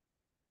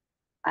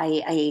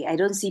I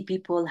don't see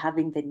people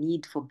having the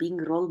need for being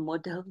role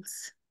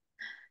models.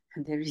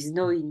 There is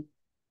no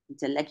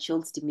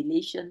intellectual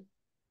stimulation.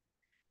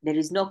 There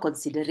is no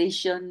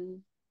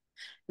consideration.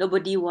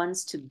 Nobody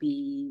wants to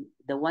be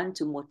the one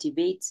to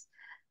motivate.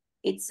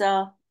 It's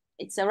a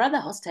rather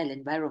hostile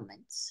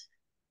environment,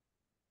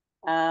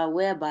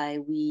 whereby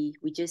we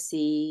just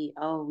say,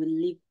 oh,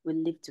 we'll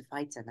live to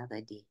fight another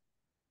day.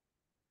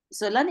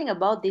 So learning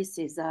about this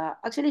is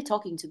actually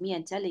talking to me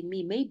and telling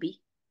me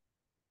maybe,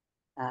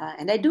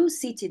 and I do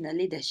sit in a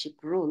leadership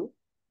role,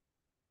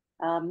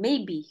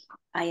 maybe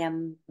I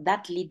am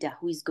that leader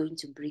who is going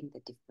to bring the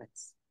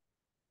difference.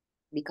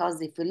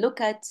 Because if we look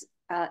at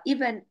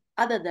even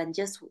other than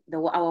just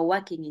our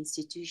working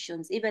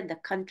institutions, even the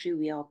country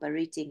we are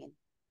operating in,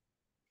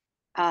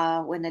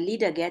 when a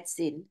leader gets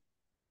in,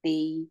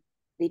 they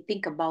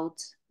think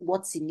about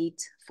what's in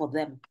it for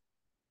them,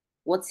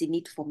 what's in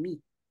it for me,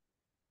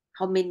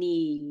 how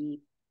many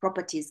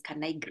properties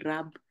can I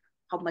grab,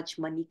 how much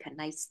money can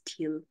I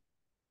steal.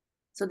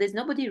 So there's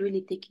nobody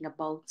really thinking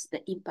about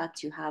the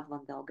impact you have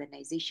on the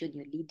organization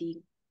you're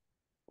leading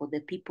or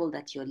the people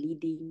that you're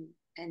leading.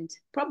 And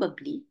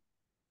probably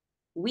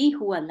we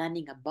who are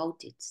learning about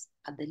it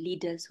are the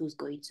leaders who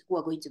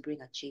are going to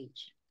bring a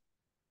change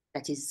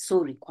that is so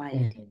required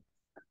in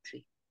the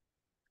country.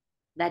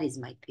 That is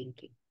my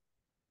thinking.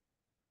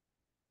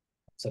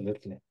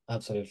 Absolutely,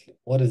 absolutely.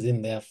 What is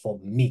in there for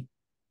me?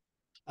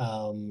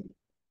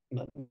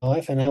 My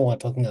wife and I were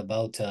talking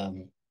about a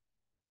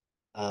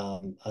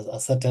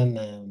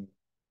certain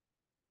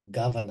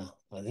governor.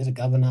 Was it a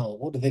governor, or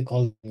what do they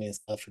call them in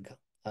South Africa?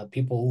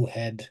 People who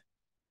had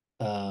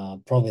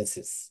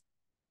provinces,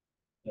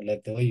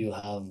 like the way you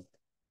have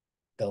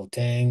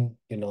Gauteng,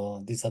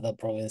 these other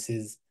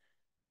provinces.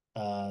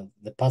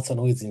 The person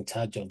who is in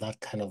charge of that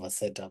kind of a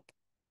setup.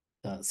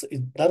 So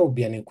that would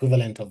be an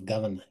equivalent of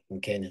governor in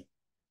Kenya.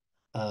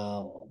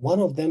 One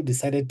of them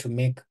decided to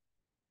make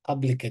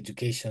public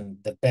education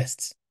the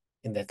best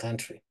in the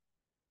country.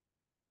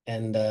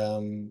 And,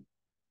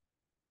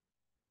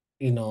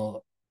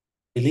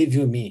 believe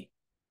you me,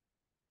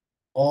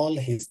 all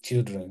his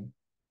children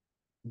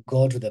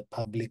go to the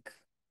public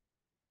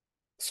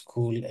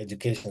school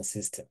education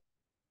system,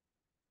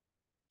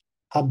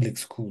 public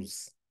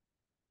schools,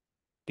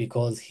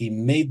 because he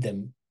made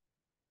them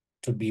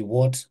to be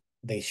what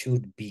they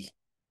should be,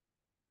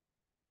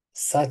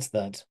 such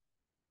that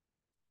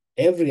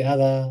every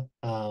other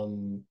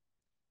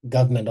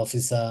government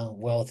officer,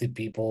 wealthy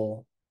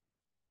people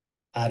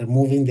are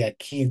removing their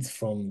kids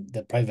from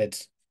the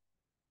private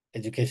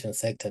education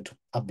sector to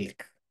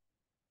public.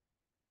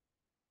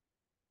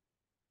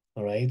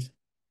 All right?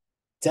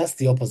 Just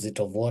the opposite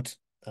of what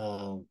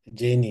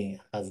Jenny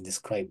has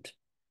described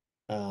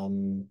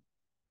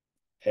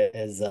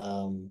as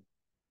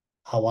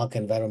how work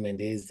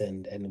environment is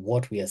and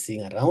what we are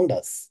seeing around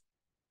us,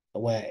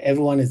 where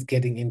everyone is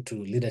getting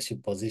into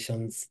leadership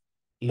positions,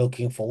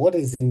 looking for what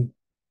is in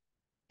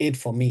it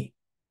for me.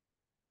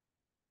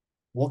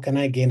 What can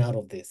I gain out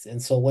of this? And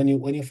so when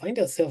you find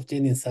yourself,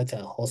 Jenny, in such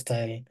a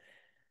hostile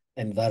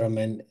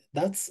environment,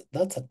 that's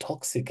a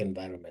toxic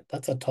environment.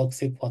 That's a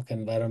toxic work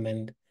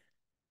environment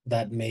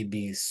that may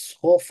be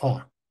so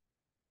far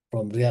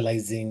from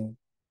realizing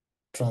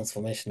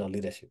transformational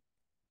leadership.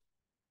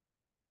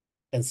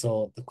 And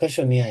so the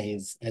question here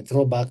is, I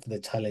throw back to the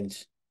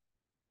challenge.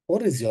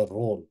 What is your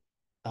role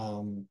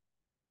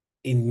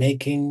in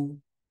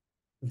making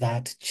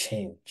that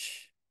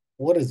change?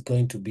 What is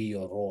going to be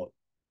your role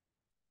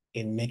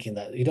in making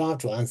that? You don't have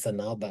to answer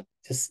now, but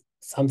just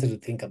something to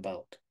think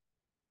about.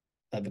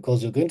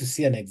 Because you're going to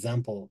see an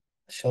example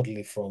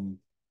shortly from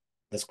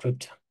the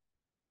scripture.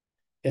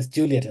 Yes,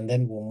 Juliet, and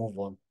then we'll move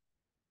on.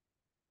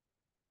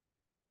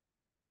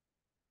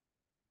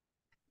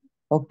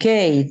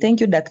 Okay, thank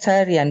you,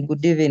 Daktari, and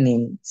good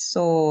evening.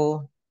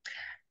 So,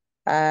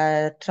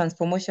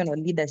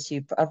 transformational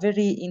leadership, a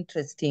very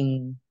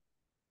interesting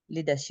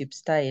leadership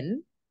style.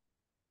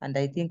 And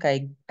I think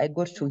I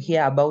got to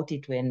hear about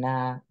it when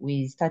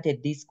we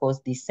started this course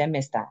this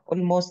semester.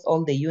 Almost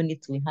all the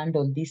units we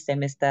handled this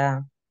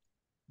semester,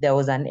 there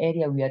was an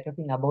area we are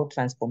talking about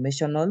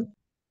transformational.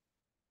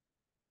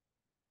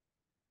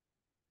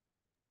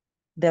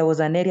 There was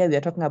an area we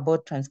are talking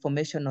about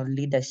transformational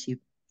leadership.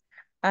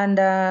 And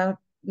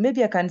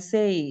maybe I can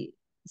say,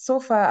 so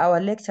far our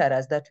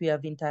lecturers that we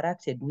have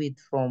interacted with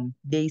from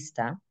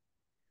Daystar,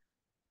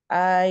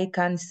 I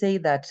can say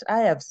that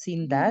I have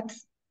seen that.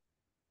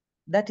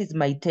 That is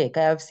my take.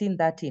 I have seen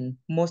that in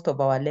most of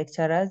our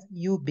lecturers,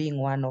 you being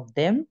one of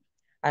them,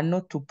 and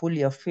not to pull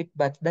your feet,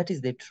 but that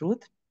is the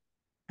truth.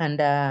 And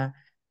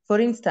for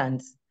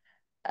instance,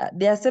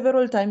 there are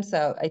several times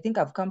I think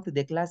I've come to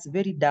the class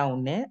very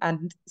down,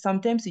 and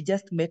sometimes you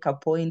just make a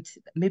point,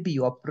 maybe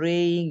you are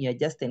praying, you're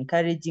just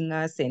encouraging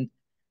us, and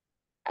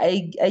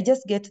I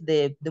just get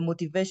the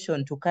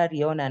motivation to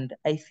carry on, and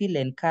I feel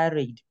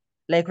encouraged.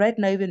 Like right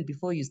now, even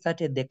before you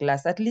started the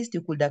class, at least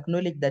you could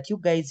acknowledge that you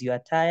guys, you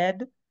are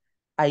tired.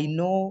 I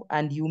know,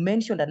 and you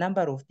mentioned a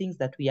number of things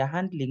that we are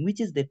handling,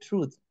 which is the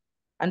truth.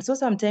 And so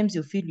sometimes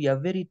you feel you are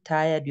very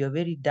tired, you are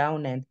very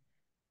down, and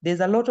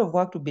there's a lot of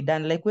work to be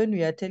done. Like when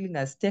you are telling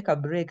us, take a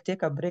break,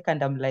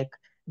 and I'm like,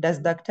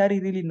 does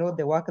Daktari really know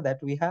the work that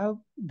we have?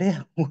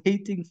 They're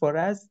waiting for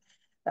us,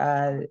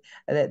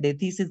 the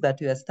thesis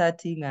that we are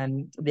starting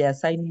and the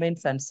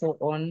assignments and so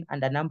on,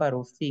 and a number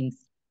of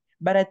things.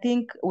 But I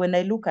think when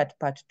I look at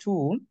part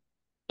 2,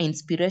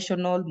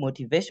 inspirational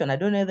motivation, I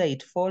don't know whether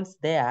it falls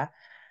there,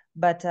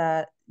 but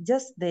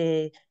just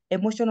the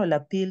emotional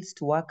appeals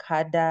to work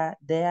harder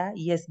there.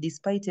 Yes,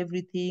 despite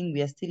everything,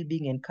 we are still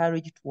being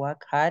encouraged to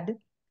work hard,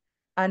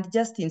 and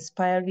just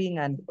inspiring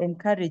and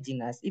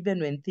encouraging us, even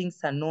when things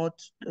are not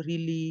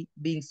really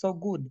being so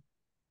good.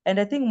 And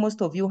I think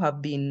most of you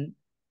have been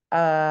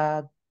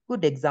a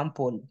good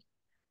example.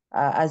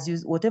 As you,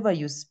 whatever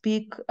you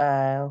speak,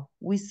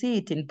 we see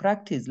it in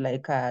practice.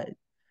 Like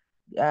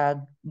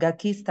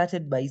Gaki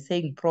started by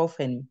saying prof,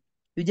 and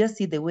you just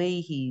see the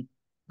way he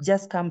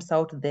just comes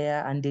out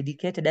there and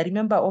dedicated. I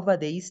remember over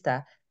the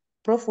Easter,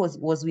 prof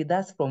was with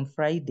us from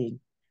Friday.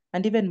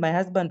 And even my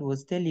husband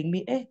was telling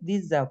me,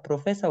 this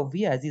professor of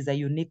yours is a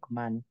unique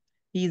man.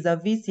 He is a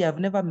VC. I've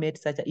never met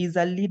such a, he's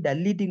a leader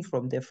leading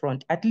from the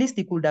front. At least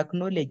he could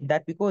acknowledge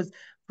that, because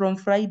from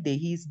Friday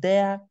he's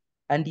there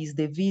and he's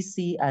the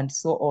VC and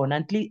so on,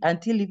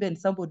 until even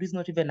somebody who's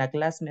not even a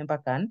class member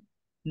can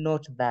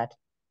note that.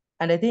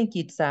 And I think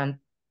it's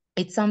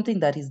something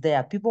that is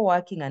there. People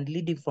working and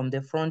leading from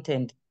the front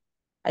end.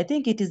 I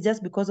think it is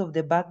just because of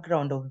the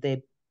background of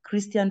the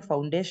Christian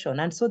foundation.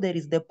 And so there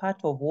is the part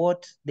of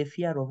what the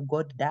fear of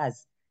God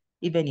does,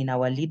 even in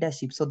our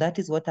leadership. So that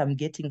is what I'm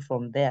getting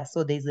from there.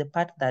 So there's a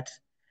part that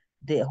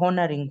the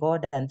honoring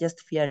God and just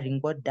fearing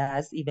God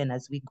does, even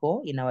as we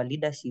go in our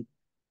leadership.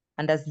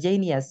 And as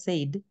Janie has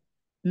said,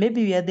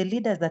 maybe we are the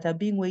leaders that are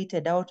being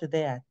waited out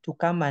there to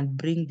come and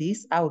bring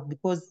this out,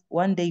 because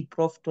one day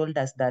Prof told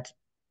us that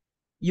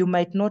you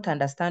might not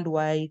understand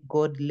why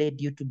God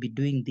led you to be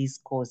doing this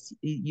course.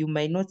 You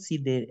might not see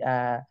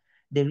the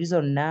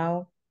reason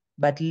now,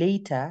 but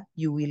later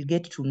you will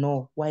get to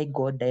know why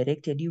God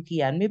directed you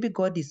here. And maybe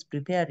God is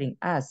preparing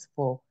us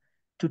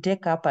to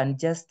take up and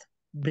just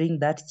bring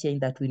that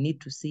change that we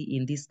need to see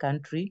in this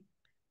country,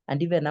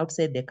 and even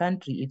outside the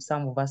country, if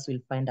some of us will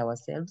find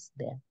ourselves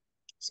there.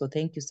 So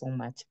thank you so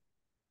much.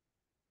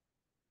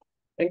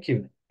 Thank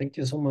you. Thank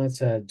you so much,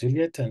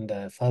 Juliet. And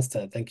first,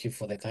 thank you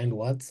for the kind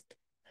words.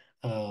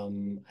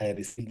 I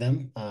received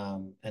them.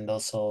 And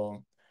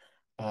also,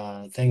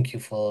 thank you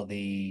for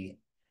the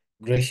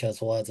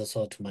gracious words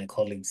also to my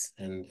colleagues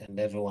and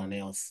everyone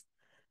else.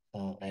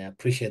 I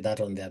appreciate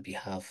that on their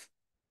behalf.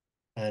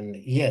 And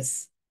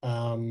yes,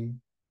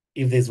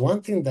 if there's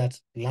one thing that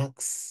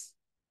lacks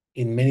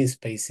in many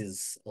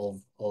spaces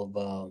of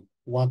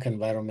work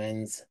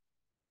environments,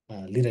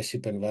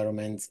 leadership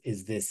environments,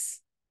 is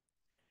this.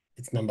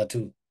 It's number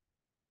 2.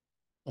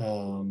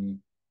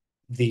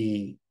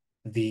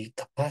 The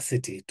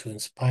capacity to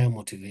inspire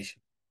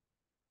motivation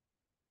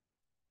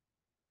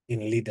in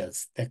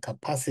leaders, the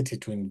capacity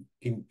to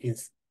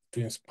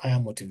inspire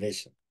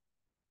motivation.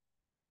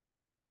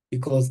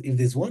 Because if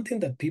there's one thing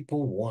that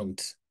people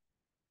want,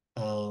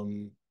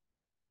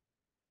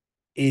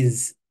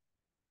 is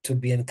to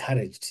be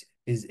encouraged,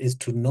 is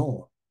to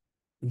know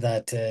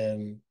that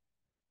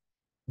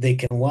they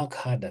can work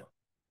harder.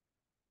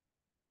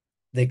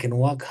 They can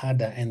work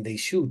harder, and they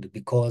should,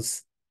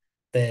 because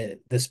the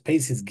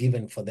space is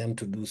given for them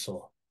to do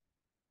so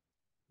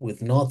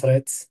with no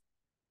threats,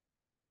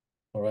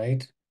 all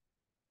right?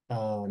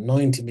 No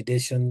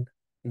intimidation,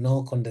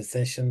 no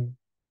condescension.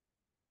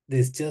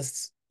 There's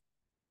just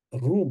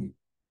room,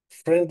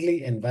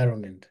 friendly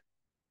environment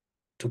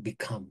to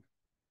become.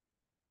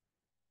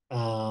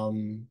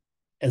 And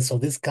so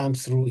this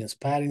comes through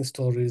inspiring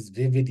stories,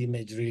 vivid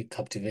imagery,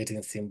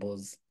 captivating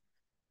symbols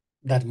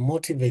that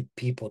motivate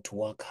people to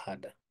work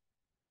harder.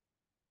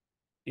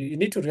 You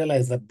need to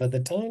realize that by the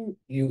time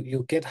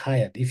you get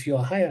hired, if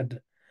you're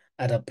hired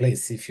at a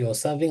place, if you're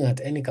serving at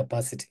any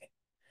capacity,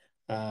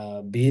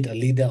 be it a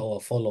leader or a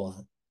follower,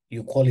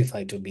 you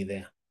qualify to be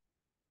there.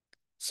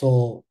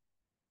 So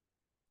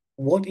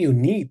what you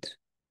need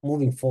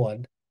moving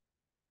forward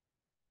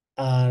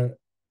are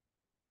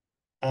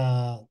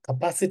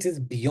capacities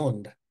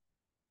beyond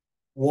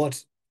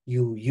what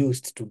you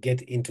used to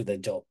get into the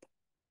job.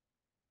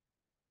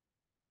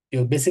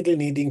 You're basically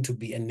needing to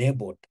be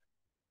enabled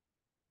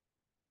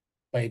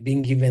by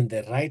being given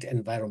the right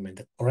environment,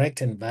 the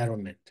correct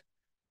environment,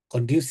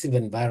 conducive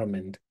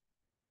environment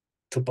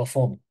to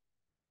perform,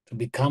 to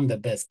become the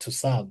best, to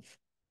serve,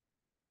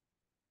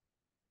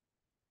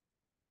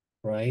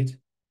 right?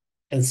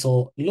 And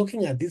so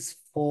looking at these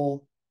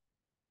four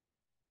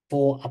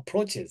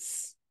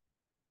approaches,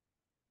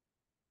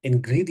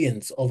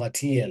 ingredients of a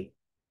TL,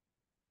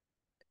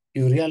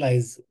 you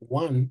realize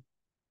 1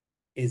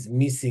 is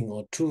missing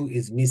or 2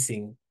 is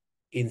missing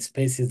in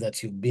spaces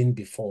that you've been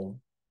before,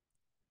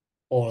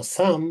 or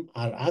some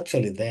are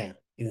actually there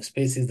in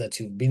spaces that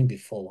you've been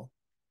before,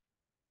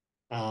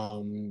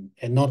 and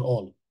not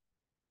all.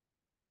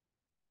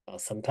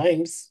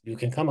 Sometimes you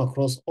can come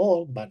across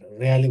all, but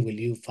rarely will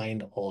you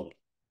find all.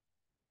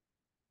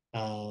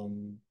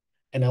 And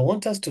I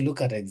want us to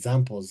look at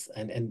examples,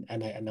 and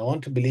I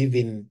want to believe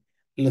in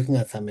looking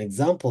at some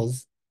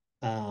examples.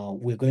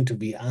 We're going to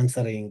be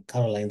answering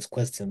Caroline's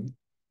question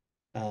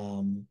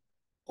on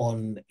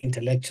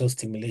intellectual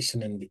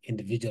stimulation and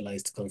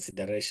individualized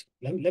consideration.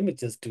 Let me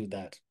just do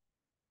that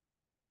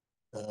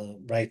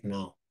right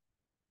now.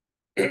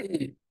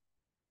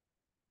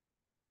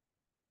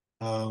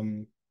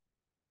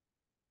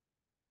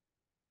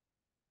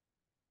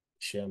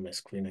 Share my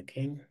screen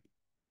again.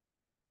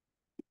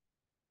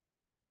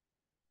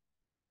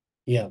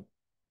 Yeah.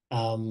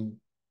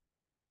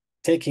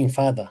 Taking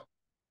further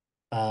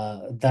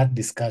that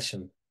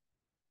discussion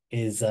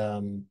is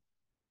the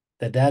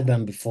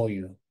diagram before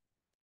you,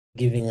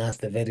 giving us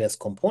the various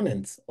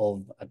components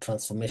of a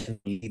transformational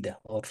leader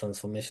or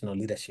transformational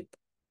leadership,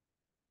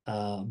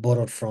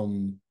 borrowed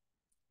from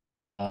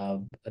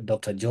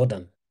Dr.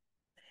 Jordan.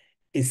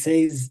 It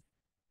says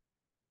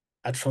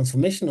a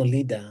transformational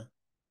leader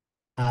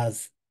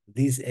has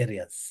these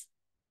areas: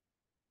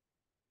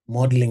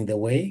 modeling the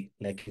way,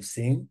 like you've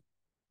seen,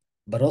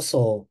 but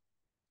also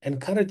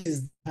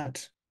encourages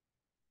that.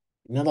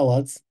 In other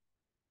words,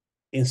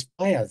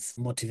 inspires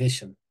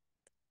motivation.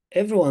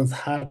 Everyone's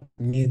heart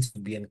needs to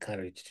be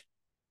encouraged,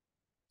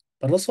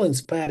 but also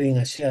inspiring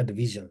a shared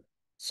vision.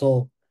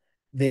 So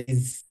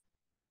there's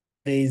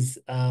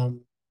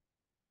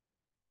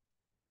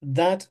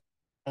that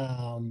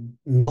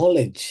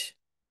knowledge,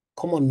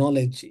 common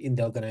knowledge in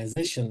the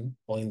organization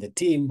or in the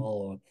team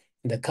or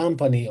in the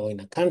company or in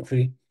a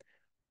country,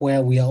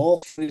 where we are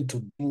all free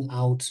to bring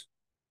out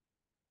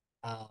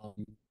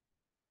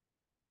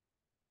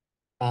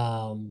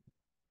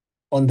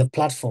on the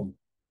platform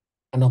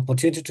an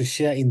opportunity to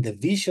share in the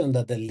vision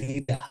that the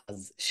leader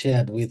has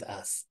shared with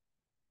us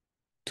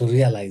to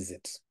realize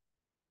it.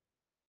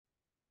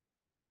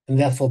 And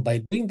therefore,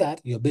 by doing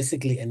that, you're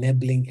basically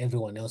enabling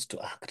everyone else to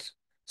act.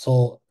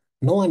 So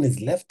no one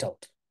is left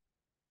out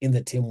in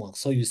the teamwork.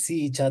 So you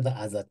see each other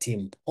as a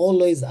team,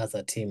 always as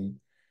a team.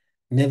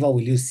 Never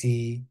will you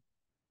see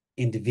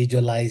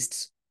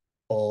individualized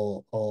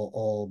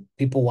or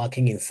people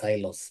working in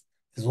silos.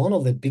 It's one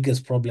of the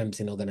biggest problems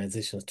in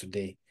organizations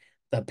today,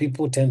 that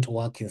people tend to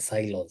work in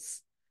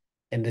silos.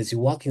 And as you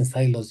work in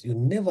silos, you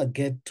never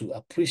get to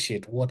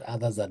appreciate what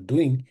others are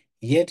doing,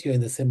 yet you're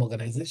in the same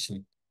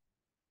organization.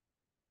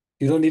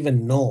 You don't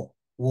even know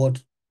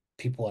what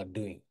people are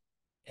doing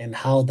and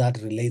how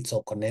that relates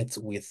or connects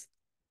with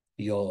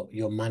your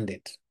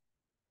mandate.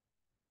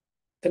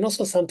 Then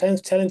also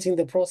sometimes challenging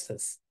the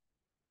process.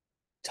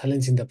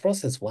 Challenging the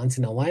process once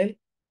in a while.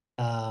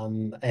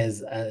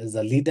 As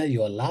a leader,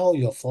 you allow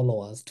your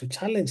followers to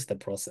challenge the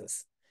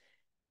process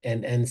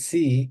and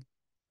see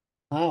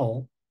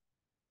how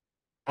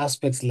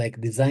aspects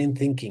like design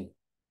thinking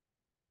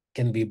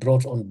can be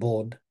brought on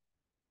board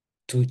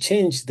to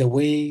change the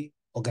way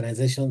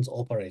organizations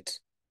operate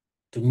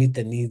to meet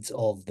the needs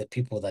of the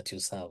people that you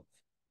serve.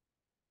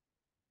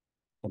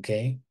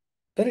 Okay,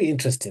 very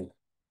interesting.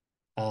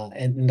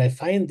 And I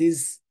find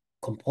these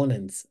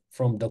components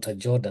from Dr.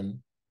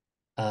 Jordan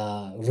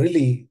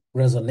really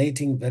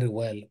resonating very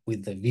well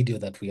with the video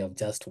that we have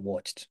just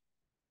watched.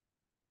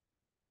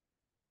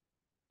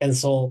 And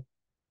so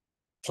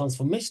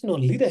transformational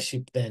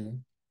leadership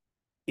then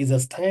is a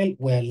style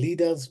where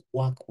leaders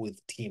work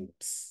with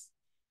teams.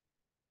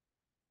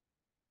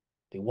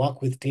 They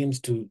work with teams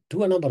to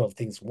do a number of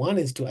things. One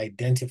is to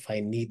identify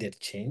needed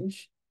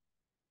change.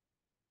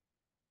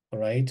 All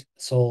right.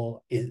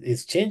 So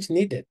is change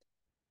needed?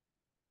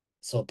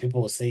 So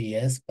people will say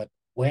yes, but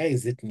where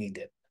is it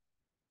needed?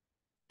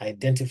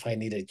 Identify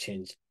needed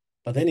change.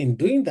 But then in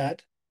doing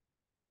that,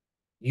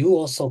 you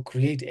also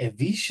create a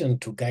vision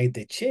to guide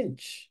the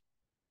change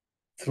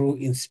through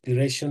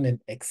inspiration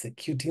and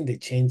executing the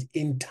change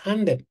in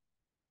tandem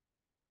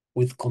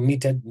with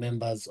committed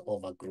members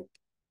of a group.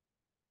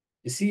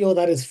 You see all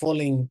that is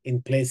falling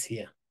in place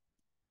here.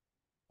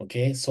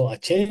 Okay, so a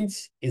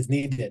change is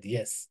needed,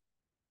 yes.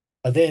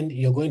 But then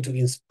you're going to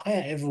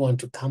inspire everyone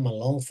to come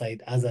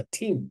alongside as a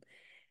team,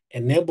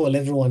 enable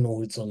everyone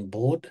who is on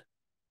board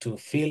to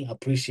feel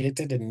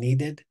appreciated and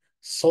needed,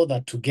 so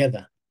that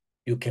together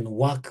you can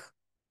work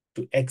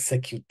to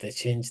execute the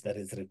change that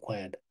is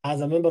required as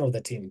a member of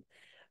the team.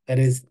 That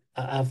is,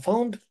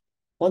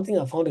 one thing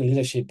I found in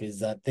leadership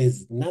is that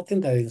there's nothing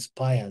that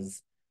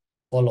inspires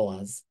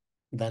followers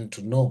than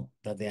to know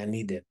that they are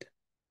needed,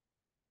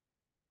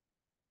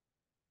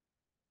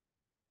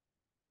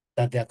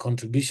 that their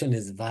contribution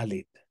is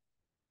valid.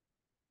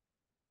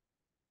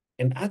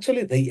 And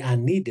actually they are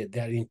needed, they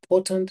are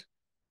important,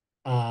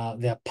 they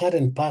are part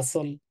and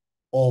parcel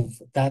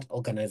of that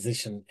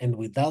organization. And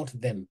without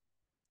them,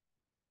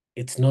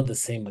 it's not the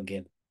same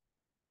again.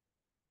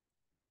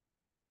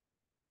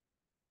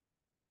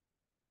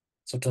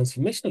 So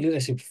transformational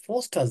leadership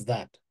fosters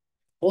that,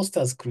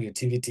 fosters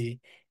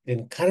creativity, it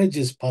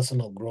encourages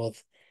personal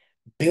growth,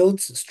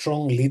 builds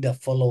strong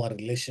leader-follower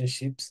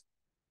relationships,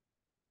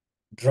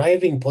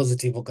 driving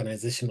positive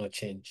organizational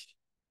change.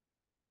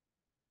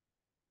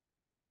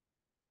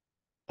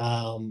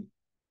 A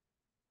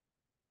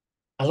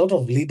lot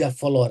of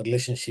leader-follower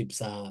relationships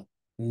are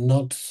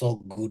not so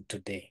good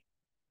today.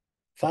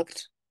 In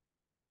fact,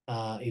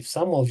 if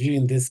some of you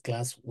in this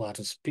class were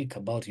to speak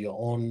about your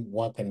own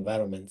work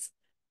environments,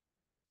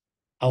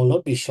 I will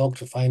not be shocked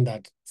to find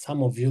that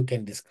some of you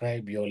can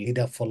describe your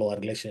leader-follower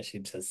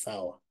relationships as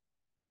sour.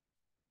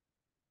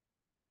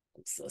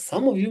 So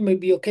some of you may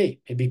be okay,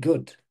 may be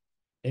good.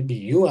 Maybe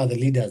you are the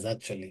leaders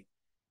actually.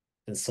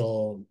 And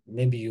so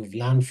maybe you've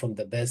learned from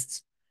the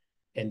best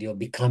and you're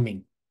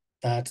becoming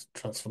that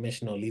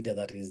transformational leader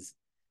that is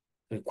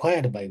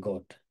required by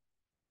God.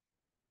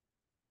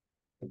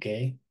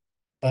 Okay?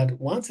 But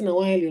once in a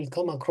while, you'll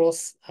come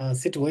across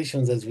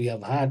situations as we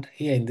have had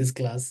here in this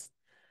class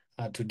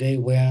today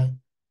where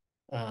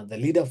the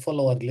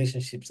leader-follower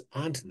relationships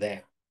aren't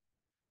there.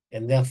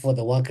 And therefore,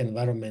 the work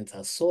environments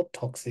are so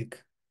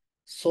toxic,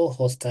 so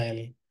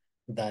hostile,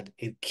 that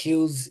it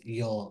kills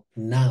your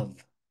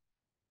nerve,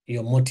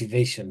 your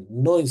motivation,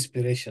 no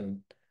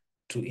inspiration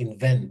to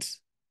invent,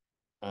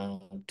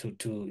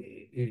 to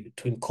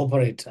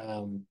incorporate,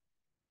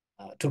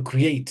 to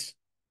create,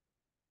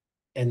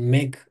 and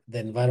make the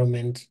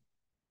environment,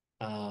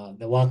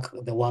 the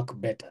work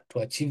better, to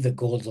achieve the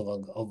goals of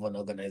an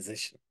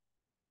organization.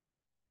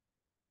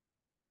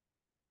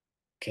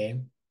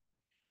 Okay,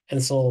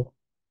 and so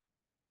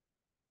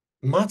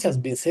much has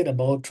been said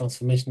about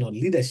transformational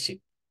leadership.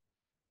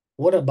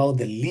 What about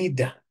the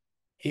leader,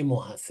 him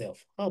or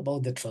herself? How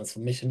about the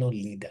transformational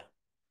leader?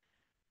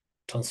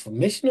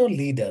 Transformational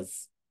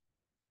leaders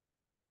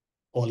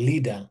or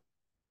leader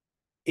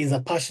is a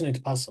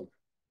passionate person.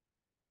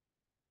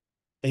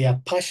 They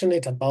are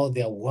passionate about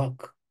their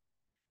work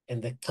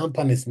and the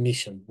company's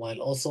mission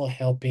while also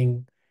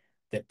helping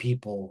the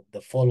people,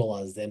 the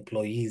followers, the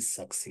employees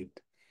succeed.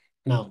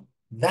 Now,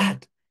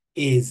 that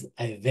is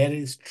a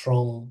very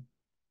strong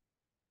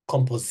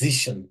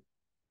composition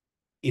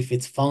if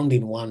it's found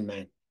in one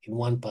man, in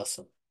one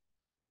person.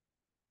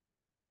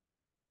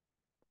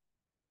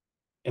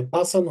 A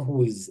person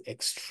who is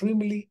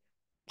extremely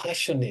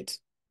passionate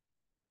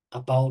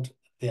about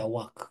their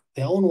work,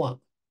 their own work,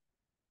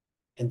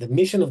 and the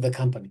mission of the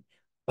company,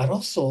 but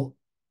also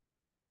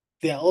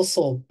they are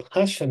also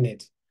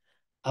passionate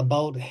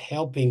about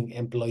helping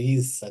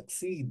employees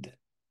succeed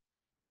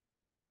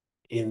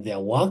in their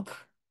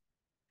work,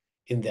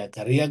 in their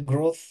career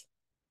growth.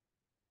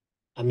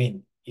 I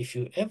mean, if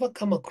you ever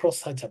come across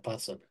such a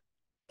person,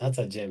 that's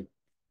a gem.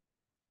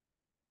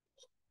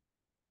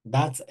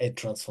 That's a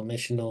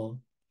transformational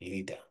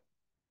leader.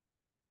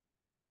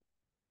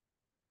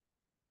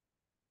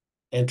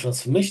 And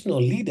transformational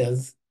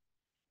leaders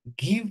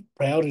give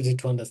priority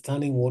to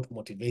understanding what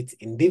motivates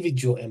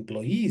individual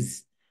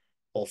employees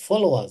or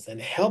followers and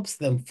helps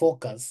them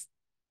focus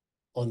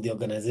on the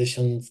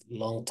organization's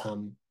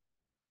long-term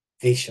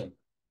vision.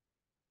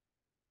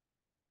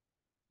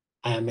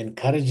 I am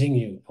encouraging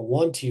you, I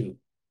want you,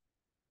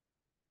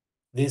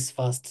 this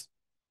first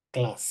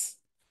class,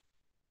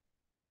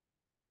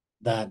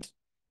 that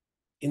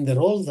in the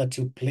roles that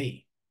you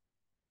play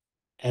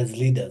as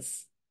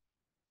leaders,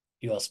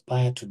 you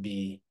aspire to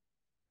be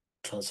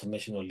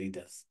transformational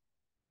leaders.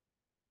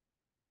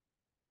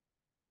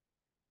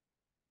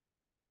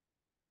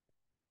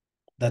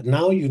 That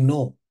now you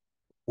know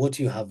what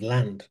you have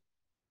learned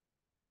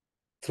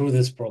through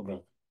this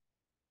program.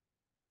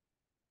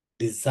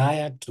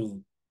 Desire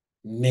to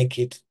make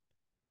it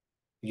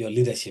your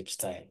leadership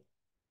style.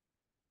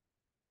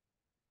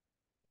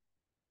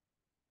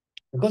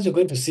 Because you're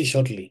going to see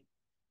shortly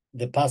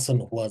the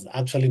person who has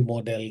actually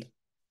modeled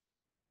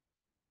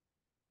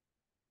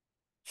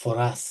for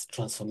us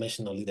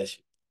transformational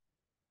leadership.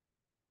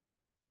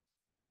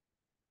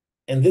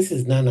 And this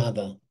is none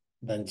other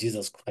than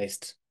Jesus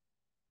Christ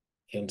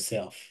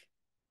himself.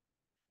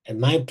 And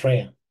my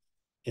prayer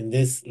in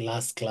this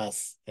last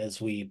class,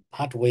 as we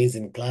part ways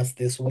in class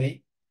this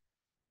way,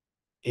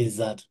 is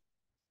that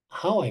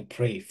how I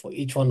pray for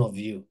each one of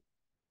you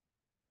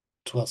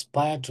to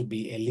aspire to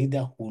be a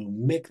leader who will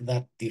make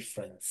that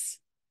difference.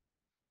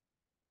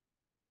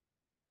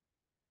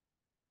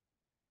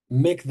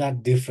 Make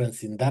that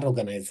difference in that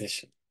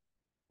organization.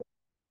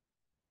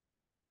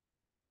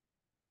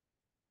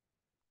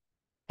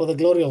 For the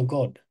glory of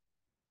God,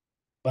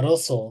 but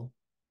also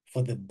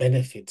for the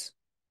benefit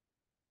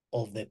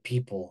of the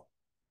people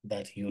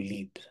that you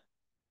lead.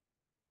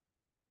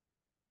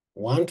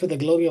 One, to the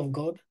glory of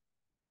God,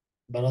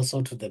 but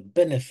also to the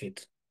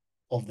benefit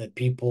of the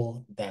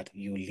people that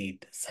you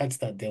lead, such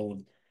that they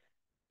would,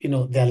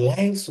 their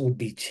lives will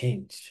be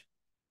changed.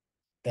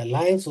 Their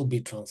lives will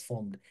be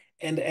transformed.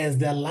 And as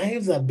their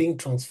lives are being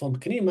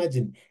transformed, can you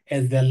imagine,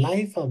 as their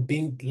lives are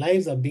being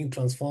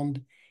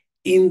transformed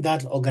in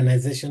that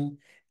organization,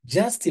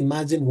 just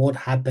imagine what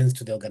happens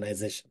to the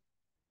organization.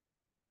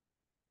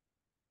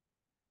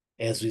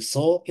 As we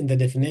saw in the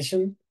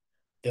definition,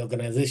 the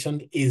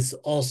organization is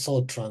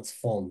also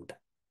transformed.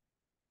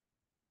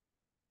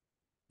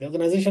 The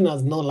organization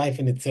has no life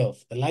in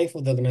itself. The life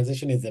of the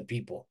organization is the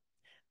people.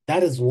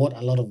 That is what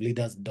a lot of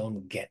leaders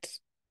don't get.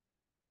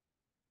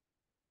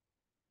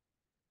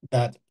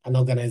 That an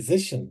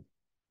organization,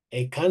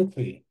 a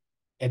country,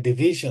 a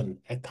division,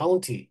 a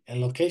county, a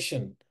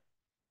location,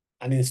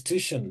 an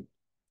institution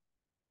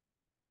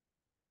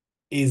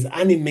is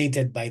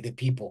animated by the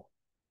people.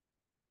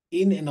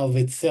 In and of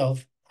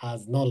itself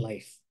has no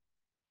life.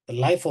 The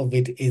life of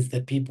it is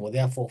the people.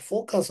 Therefore,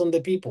 focus on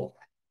the people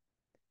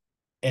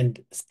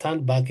and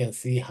stand back and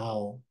see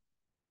how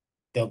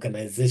the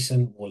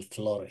organization will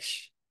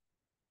flourish.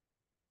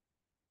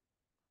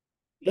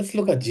 Let's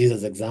look at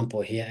Jesus' example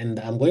here, and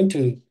I'm going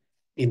to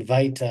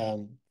invite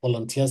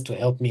volunteers to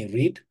help me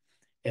read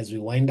as we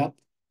wind up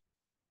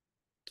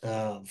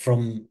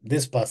from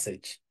this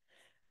passage.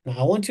 Now,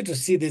 I want you to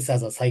see this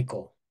as a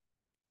cycle.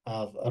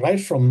 Right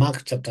from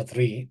Mark chapter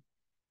 3,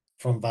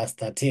 from verse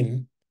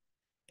 13,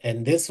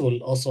 and this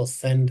will also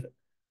send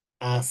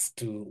us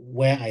to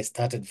where I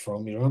started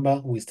from. You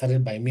remember, we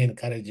started by me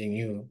encouraging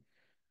you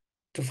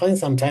to find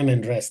some time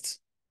and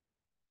rest.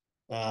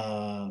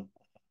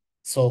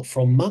 So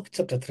from Mark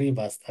chapter 3,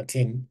 verse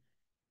 13,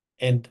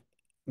 and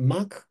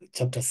Mark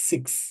chapter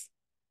 6,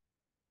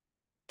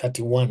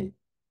 31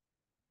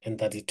 and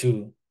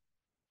 32,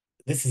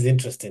 this is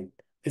interesting.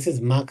 This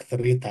is Mark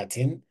 3,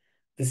 13.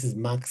 This is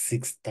Mark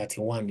 6,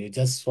 31. You're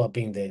just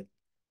swapping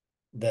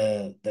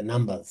the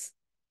numbers.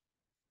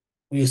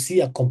 You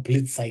see a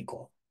complete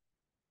cycle.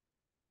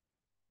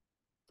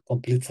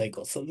 Complete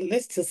cycle. So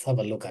let's just have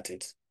a look at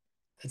it.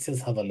 Let's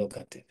just have a look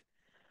at it.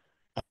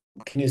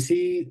 Can you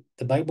see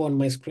the Bible on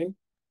my screen?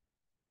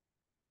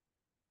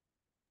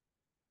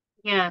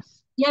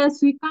 Yes.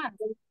 Yes, we can.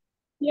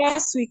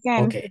 Yes, we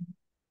can. Okay.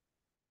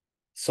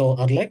 So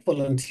I'd like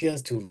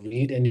volunteers to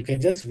read, and you can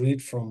just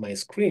read from my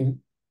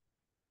screen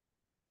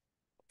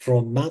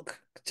from Mark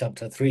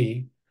chapter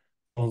 3,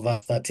 from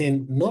verse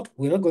 13.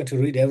 We're not going to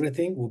read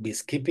everything. We'll be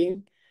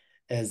skipping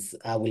as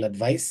I will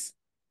advise.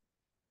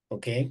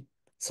 Okay.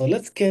 So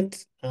let's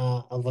get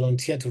a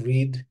volunteer to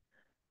read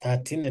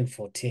 13 and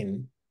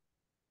 14.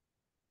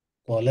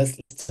 Well, let's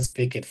just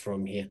pick it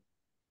from here.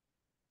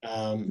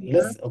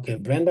 Okay,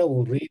 Brenda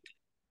will read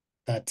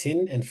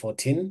 13 and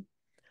 14.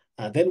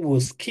 Then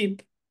we'll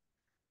skip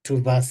to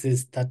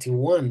verses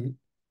 31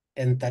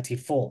 and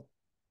 34.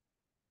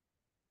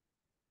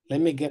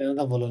 Let me get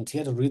another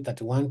volunteer to read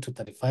 31 to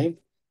 35.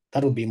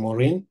 That would be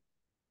Maureen,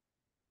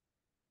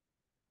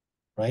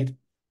 right?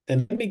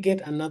 Then let me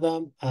get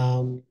another,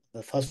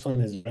 the first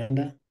one is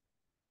Brenda.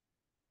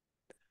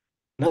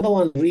 Another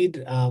one,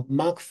 read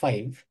Mark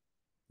 5,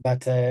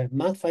 but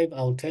Mark 5,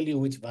 I'll tell you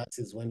which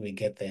verses when we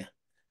get there.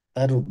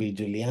 That would be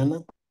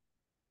Juliana.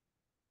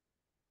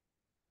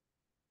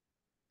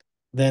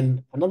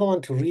 Then another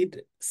one to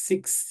read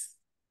 6.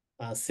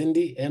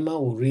 Cindy, Emma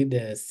will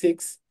read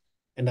 6,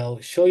 and I'll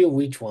show you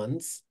which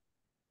ones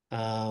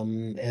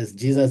as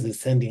Jesus is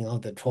sending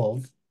out the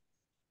 12.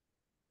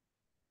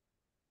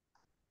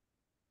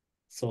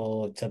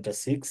 So chapter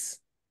 6.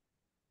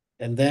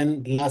 And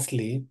then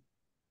lastly,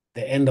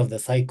 the end of the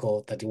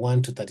cycle,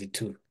 31 to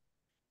 32.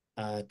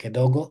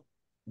 Kedogo,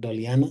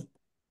 Doliana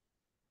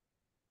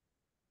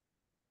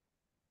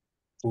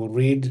will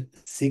read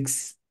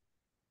 6,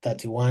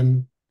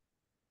 31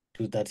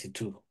 to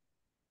 32.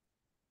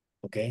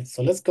 Okay,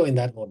 so let's go in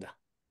that order.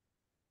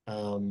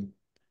 And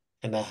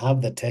I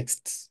have the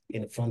text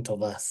in front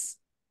of us.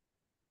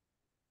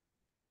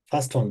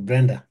 First one,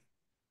 Brenda.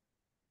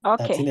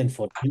 Okay. 13 and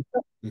 14.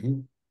 Mm-hmm.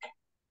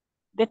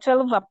 The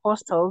 12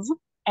 apostles,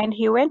 and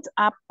he went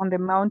up on the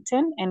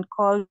mountain and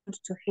called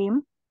to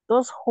him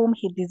those whom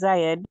he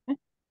desired,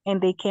 and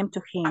they came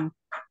to him.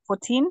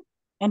 14,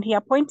 and he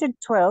appointed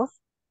 12,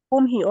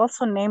 whom he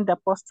also named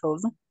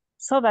apostles,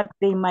 so that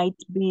they might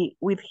be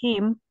with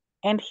him,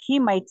 and he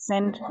might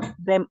send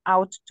them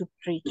out to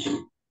preach.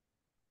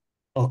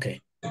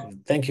 Okay,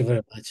 thank you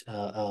very much,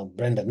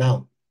 Brenda.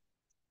 Now,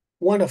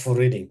 wonderful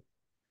reading.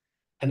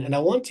 And I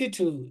want you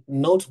to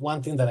note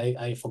one thing that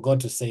I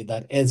forgot to say,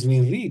 that as we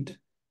read,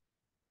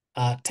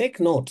 take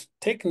note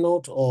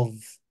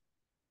of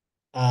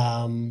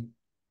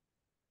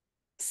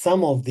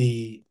some of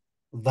the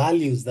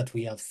values that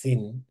we have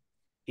seen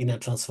in a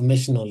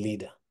transformational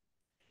leader.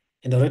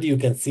 And already you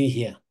can see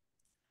here,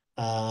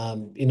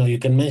 you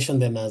can mention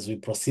them as we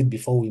proceed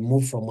before we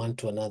move from one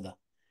to another.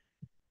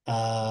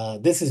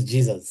 This is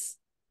Jesus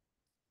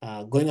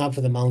going up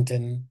to the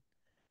mountain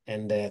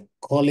and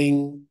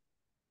calling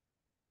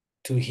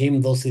to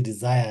him those he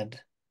desired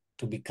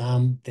to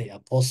become the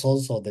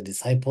apostles or the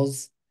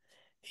disciples.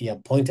 He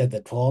appointed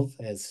the 12,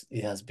 as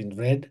it has been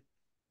read.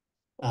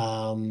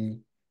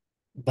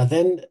 But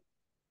then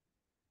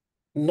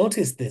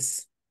notice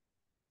this,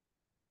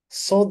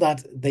 so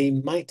that they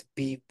might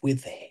be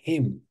with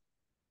him,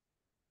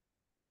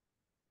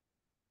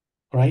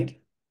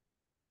 right?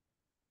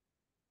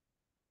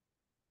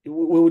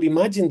 We would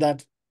imagine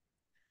that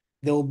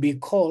they will be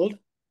called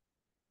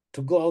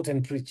to go out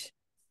and preach.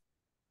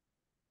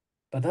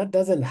 But that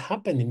doesn't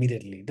happen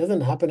immediately. It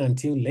doesn't happen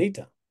until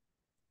later.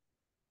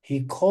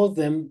 He called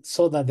them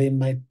so that they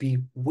might be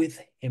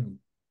with him.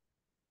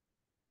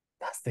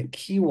 That's the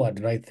key word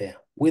right there,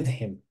 with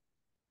him.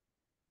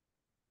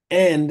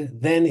 and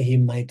then he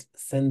might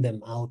send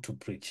them out to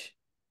preach.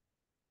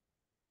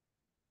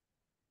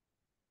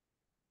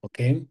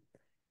 Okay?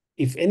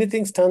 If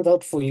anything stands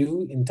out for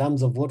you in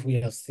terms of what we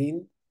have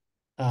seen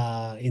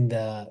in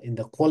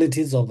the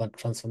qualities of a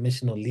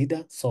transformational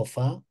leader so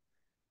far,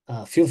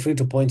 feel free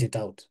to point it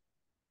out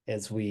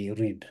as we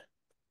read.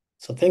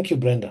 So thank you,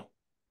 Brenda.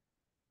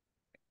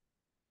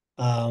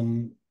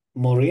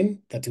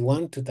 Maureen,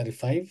 31 to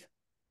 35.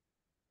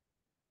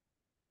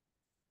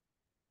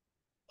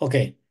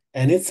 Okay,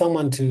 I need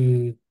someone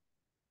to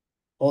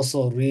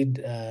also read.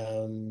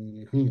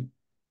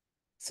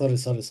 Sorry,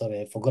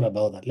 I forgot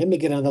about that. Let me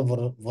get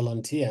another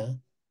volunteer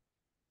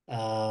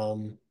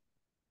to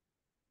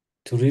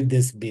read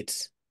this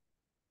bit.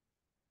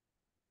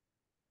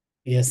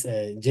 Yes,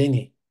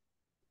 Jenny.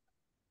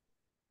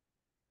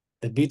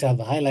 The bit I've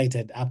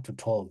highlighted up to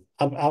 12,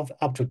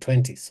 up to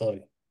 20,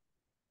 sorry.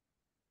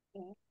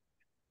 Okay.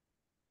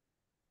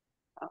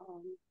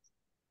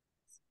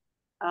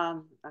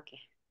 Okay.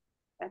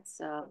 That's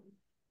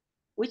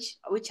which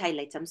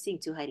highlights? I'm seeing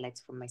two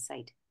highlights from my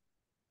side.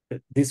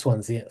 This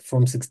one's here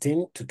from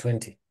 16 to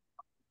 20.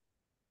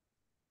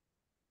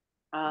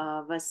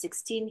 Verse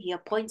 16, he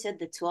appointed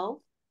the 12,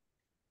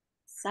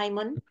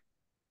 Simon,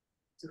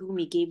 to whom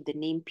he gave the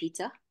name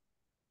Peter,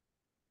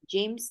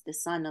 James, the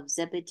son of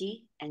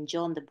Zebedee, and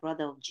John, the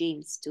brother of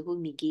James, to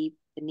whom he gave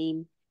the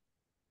name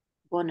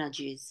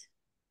Boanerges,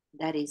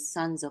 that is,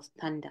 sons of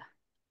thunder,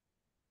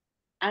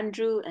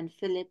 Andrew and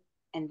Philip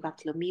and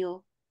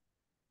Bartholomew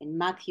and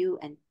Matthew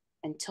and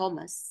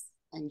Thomas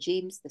and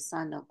James, the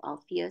son of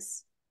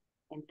Alphaeus,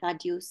 and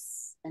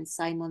Thaddeus and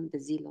Simon the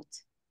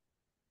Zealot,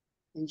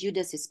 and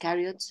Judas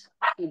Iscariot,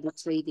 who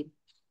betrayed him.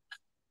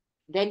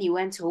 Then he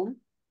went home,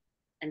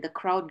 and the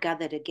crowd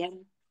gathered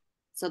again,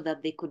 so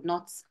that they could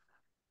not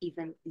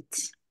even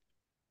eat.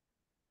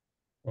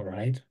 All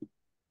right.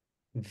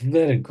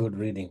 Very good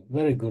reading.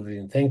 Very good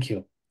reading. Thank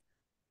you.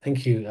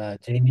 Thank you,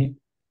 Jamie.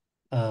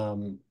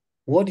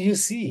 What do you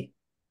see?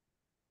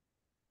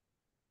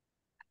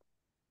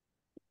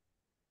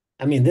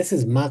 I mean, this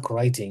is Mark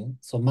writing,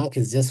 so Mark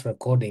is just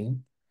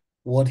recording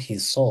what he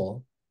saw,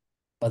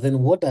 but then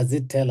what does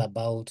it tell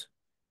about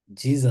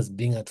Jesus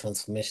being a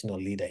transformational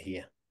leader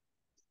here?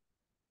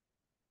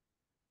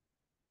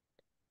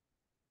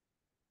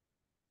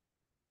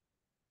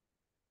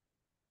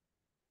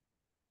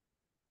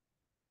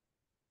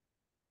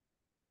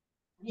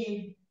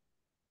 Mhm.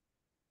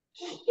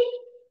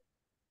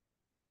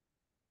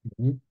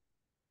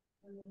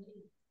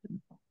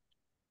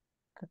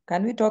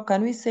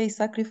 Can we say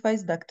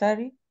sacrifice,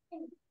 Daktari?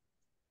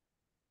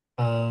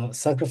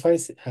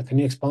 Sacrifice, can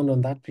you expound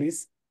on that,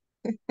 please?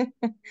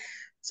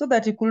 So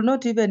that he could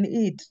not even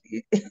eat.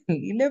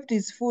 He left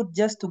his food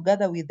just to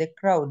gather with the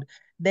crowd.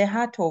 The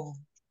heart of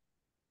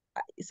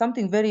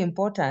something very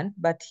important,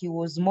 but he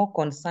was more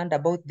concerned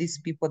about these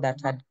people that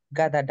had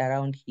gathered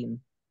around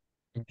him.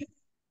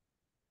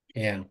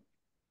 Yeah.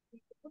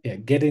 Yeah,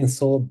 getting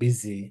so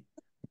busy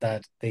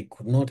that they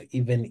could not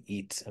even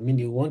eat. I mean,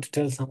 you want to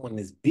tell someone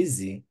is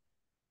busy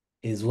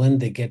is when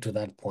they get to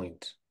that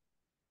point.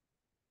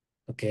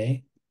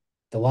 Okay?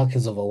 The work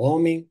is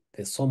overwhelming.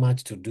 There's so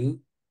much to do.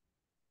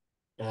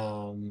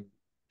 And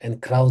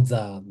crowds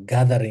are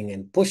gathering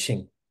and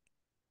pushing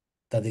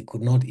that they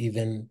could not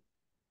even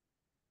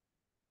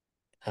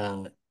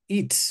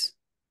eat.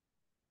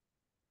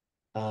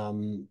 Are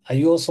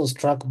you also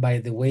struck by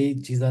the way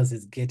Jesus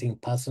is getting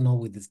personal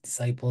with his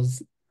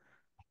disciples?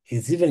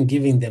 He's even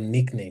giving them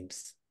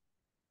nicknames.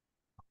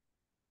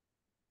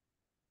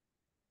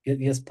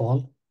 Yes,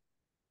 Paul?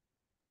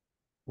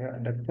 Yeah,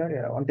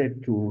 Daktari, I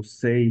wanted to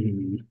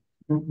say,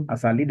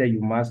 as a leader,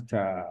 you must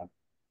get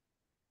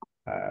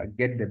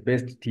the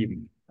best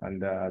team.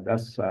 And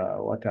that's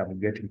what I'm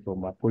getting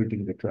from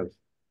appointing the 12.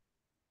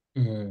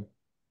 Mm.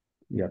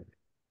 Yeah.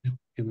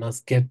 You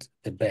must get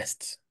the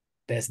best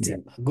Yeah.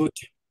 team. A good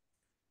team.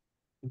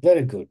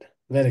 Very good.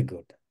 Very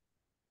good.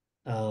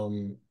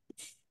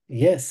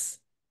 Yes.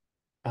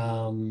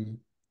 And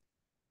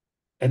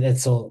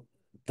so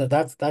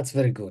that's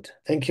very good.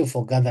 Thank you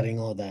for gathering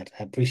all that.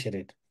 I appreciate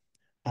it.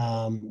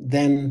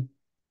 Then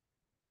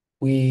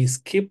we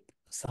skip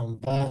some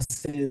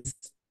verses,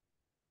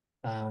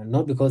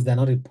 not because they're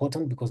not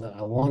important, because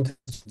I want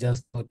to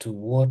just go to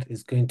what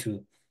is going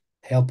to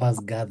help us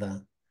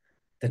gather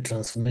the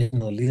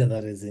transformational leader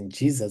that is in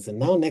Jesus. And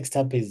now next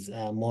up is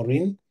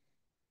Maureen,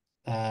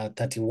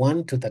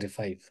 31 to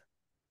 35.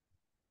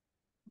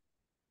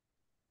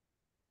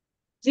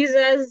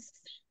 Jesus'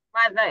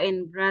 mother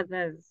and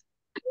brothers.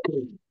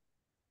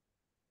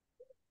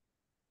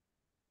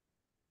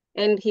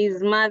 And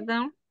his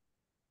mother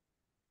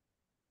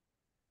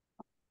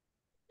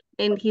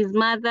and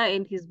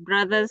his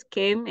brothers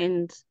came,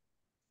 and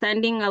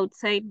standing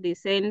outside, they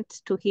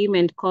sent to him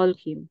and called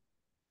him.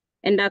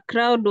 And a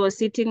crowd was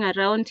sitting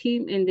around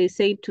him, and they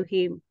said to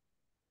him,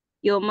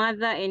 "Your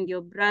mother and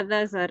your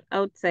brothers are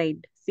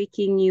outside,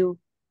 seeking you."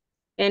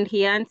 And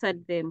he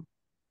answered them,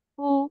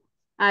 "Who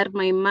are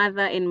my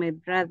mother and my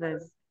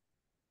brothers?"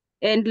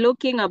 And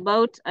looking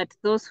about at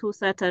those who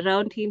sat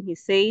around him, he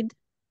said,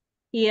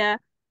 "Here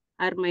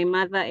are my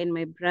mother and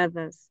my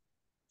brothers.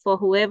 For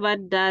whoever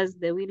does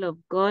the will of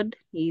God,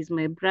 he is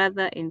my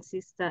brother and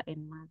sister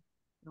and mother.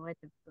 The word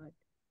of God.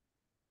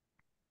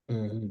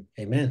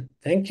 Amen.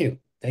 Thank you.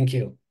 Thank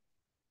you.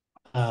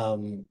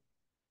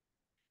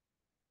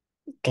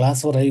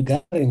 Class, what are you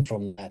gathering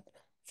from that?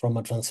 From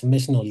a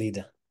transformational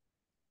leader?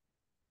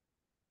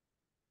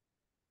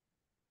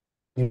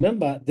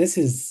 Remember, this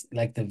is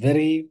like the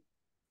very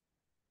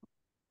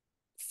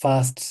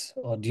first,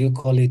 or do you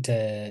call it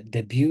a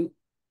debut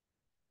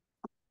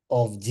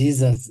of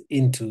Jesus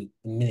into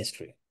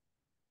ministry?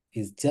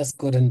 He's just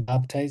gotten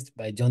baptized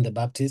by John the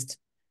Baptist.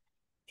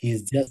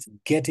 He's just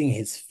getting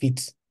his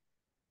feet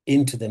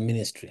into the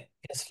ministry.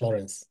 Yes,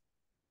 Florence.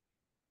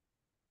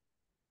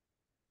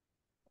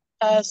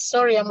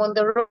 Sorry, I'm on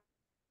the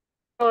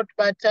road,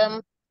 but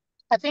I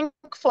think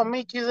for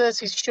me,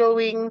 Jesus is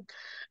showing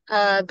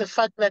the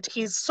fact that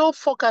he's so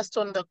focused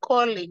on the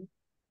calling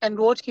and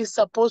what he's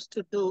supposed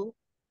to do,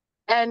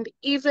 and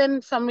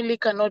even family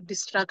cannot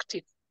distract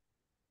him.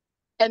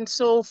 And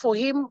so for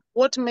him,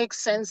 what makes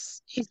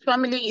sense, his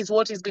family is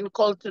what he's been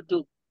called to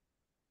do.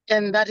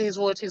 And that is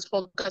what he's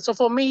focused. So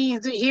for me,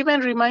 he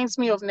even reminds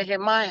me of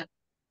Nehemiah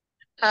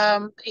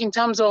in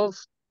terms of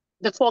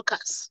the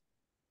focus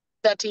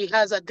that he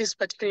has at this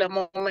particular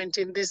moment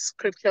in this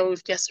scripture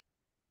we've just.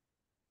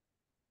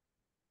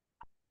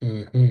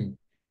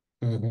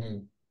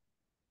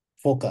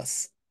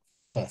 Focus.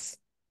 Focus.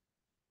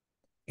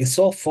 He's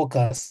so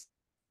focused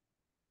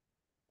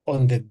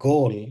on the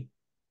goal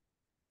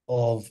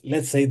of,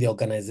 let's say, the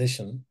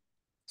organization,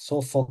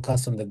 so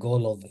focused on the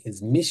goal of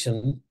his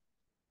mission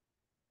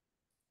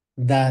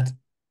that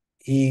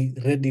he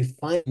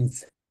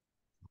redefines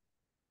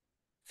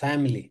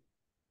family.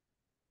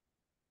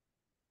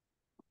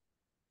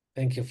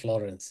 Thank you,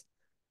 Florence.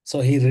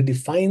 So he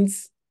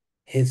redefines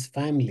his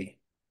family.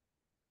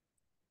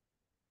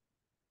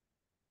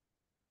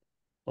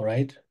 All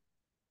right.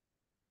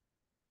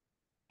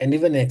 And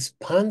even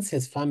expands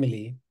his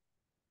family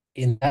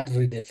in that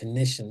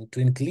redefinition to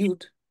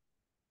include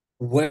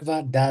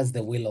whoever does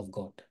the will of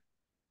God.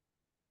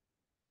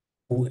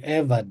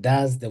 Whoever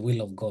does the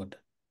will of God,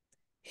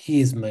 he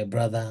is my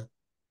brother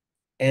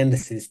and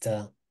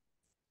sister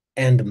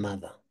and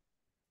mother.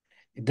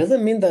 It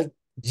doesn't mean that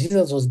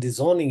Jesus was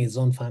disowning his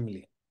own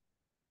family.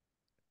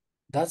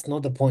 That's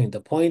not the point.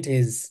 The point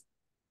is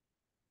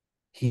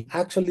he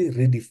actually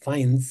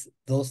redefines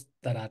those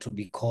that are to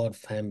be called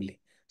family.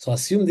 So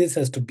assume this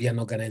has to be an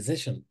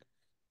organization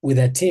with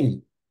a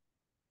team.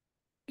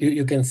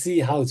 You can see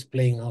how it's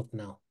playing out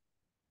now.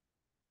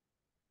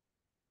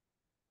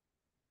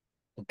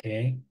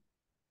 Okay.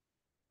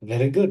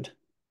 Very good.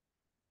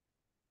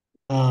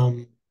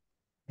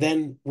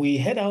 Then we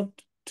head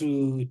out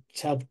to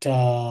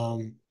chapter.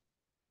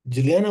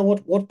 Juliana,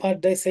 what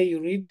part did I say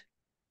you read?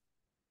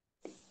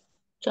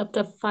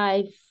 Chapter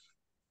 5.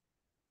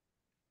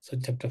 So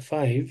chapter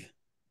 5.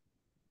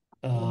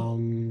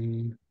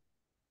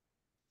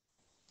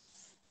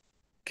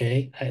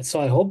 Okay,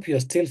 so I hope you're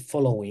still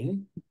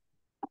following.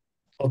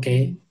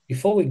 Okay,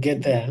 before we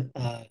get there,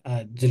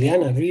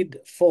 Juliana, read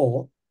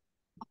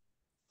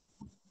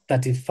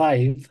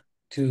 4:35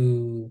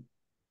 to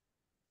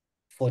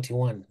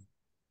 41.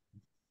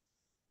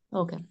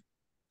 Okay.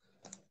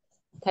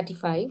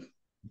 35.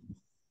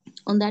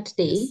 On that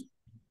day, Yes.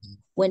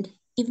 when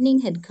evening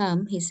had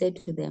come, he said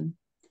to them,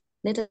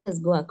 "Let us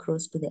go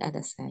across to the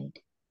other side."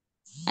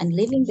 And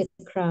leaving the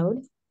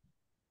crowd,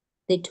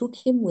 they took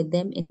him with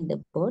them in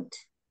the boat,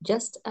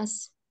 just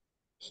as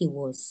he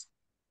was,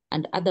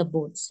 and other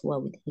boats were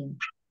with him.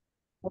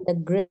 And a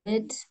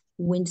great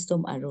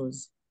windstorm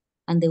arose,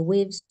 and the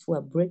waves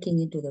were breaking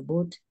into the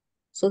boat,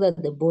 so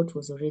that the boat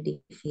was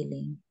already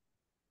filling.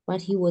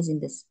 But he was in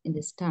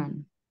the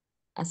stern,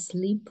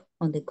 asleep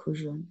on the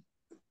cushion.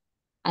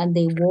 And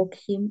they woke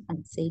him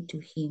and said to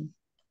him,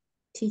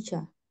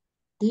 "Teacher,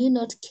 do you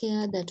not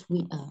care that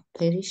we are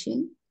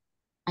perishing?"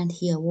 And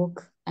he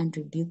awoke and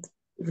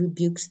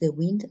rebuked the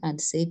wind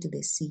and said to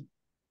the sea,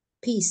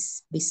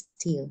 "Peace, be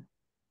still."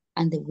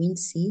 And the wind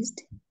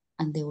ceased,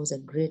 and there was a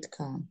great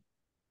calm.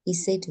 He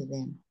said to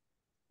them,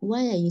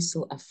 "Why are you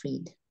so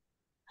afraid?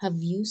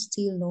 Have you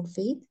still no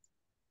faith?"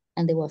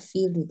 And they were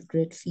filled with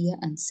great fear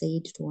and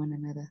said to one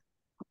another,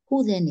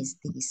 "Who then is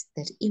this,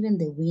 that even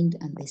the wind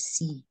and the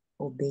sea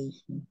obey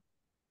him?"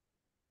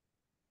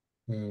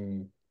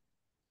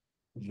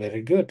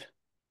 Very good,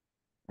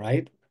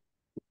 right?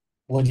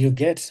 What do you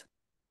get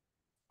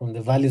from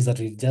the values that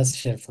we've just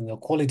shared, from the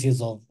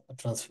qualities of a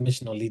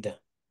transformational leader?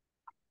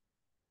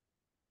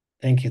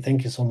 Thank you.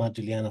 Thank you so much,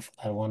 Juliana, for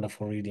that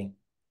wonderful reading.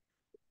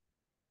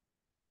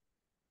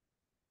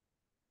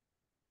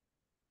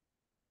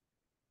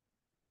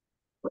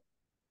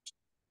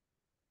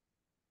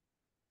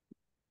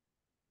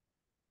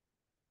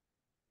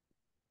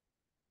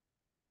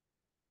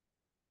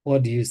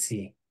 What do you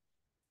see?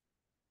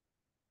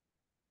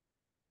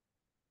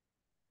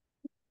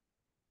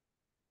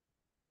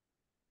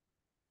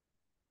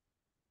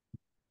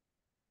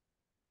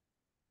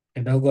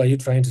 Edago, are you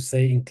trying to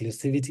say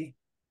inclusivity?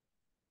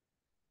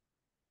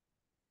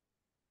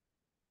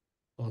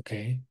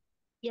 Okay.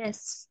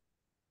 Yes.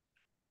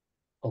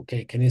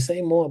 Okay, can you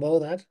say more about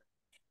that?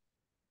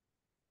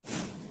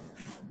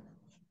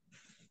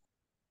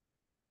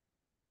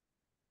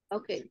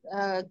 Okay.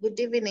 Good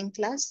evening,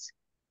 class.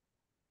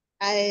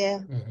 I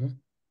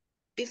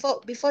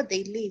before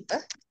they leave,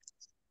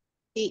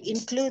 he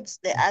includes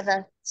the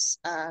others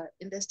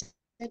in the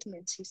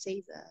statements. He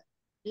says,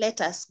 "Let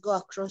us go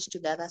across to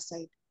the other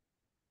side."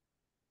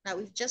 Now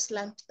we've just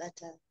learned that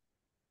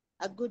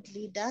a good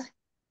leader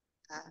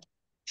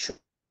should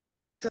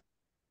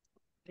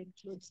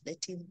includes the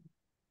team.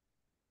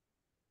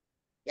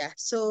 Yeah.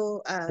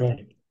 So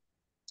Right.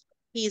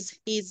 he's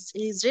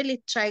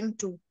really trying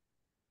to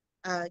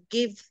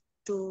give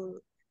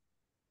to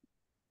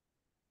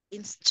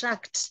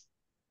instruct,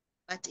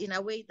 but in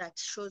a way that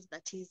shows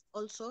that he's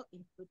also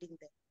including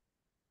them.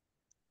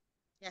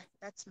 Yeah,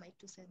 that's my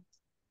 2 cents.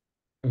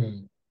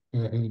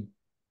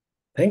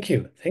 Thank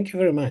you. Thank you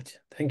very much.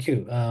 Thank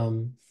you.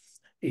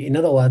 In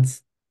other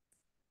words,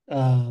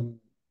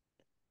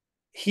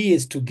 he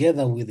is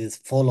together with his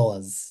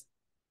followers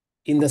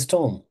in the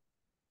storm.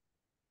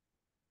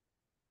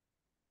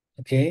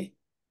 Okay?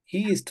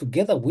 He is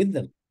together with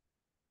them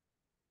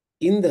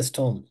in the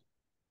storm.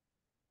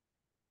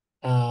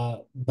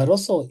 But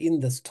also in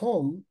the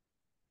storm,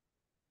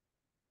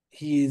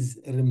 he is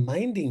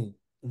reminding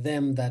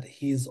them that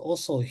he is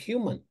also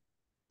human,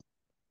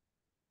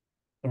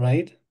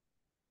 right?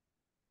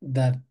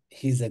 That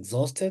he's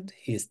exhausted,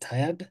 he's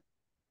tired.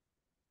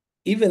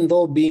 Even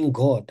though being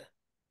God,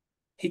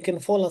 he can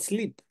fall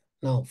asleep.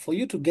 Now, for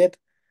you to get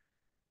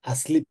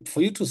asleep,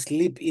 for you to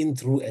sleep in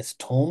through a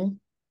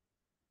storm,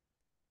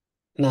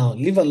 now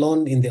leave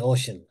alone in the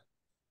ocean.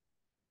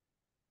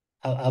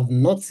 I've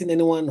not seen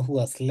anyone who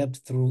has slept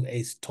through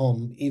a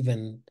storm,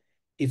 even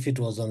if it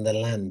was on the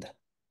land.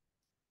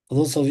 For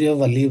those of you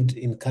who ever lived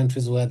in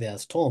countries where there are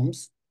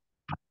storms,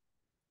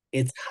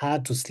 it's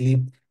hard to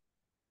sleep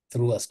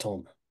through a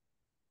storm,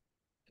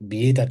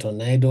 be it a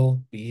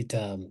tornado, be it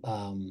a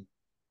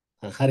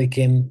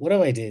hurricane,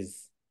 whatever it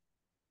is.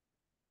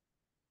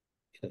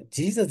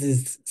 Jesus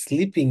is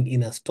sleeping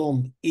in a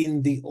storm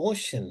in the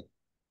ocean.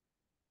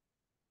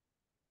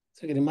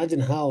 So you can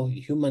imagine how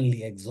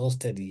humanly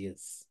exhausted he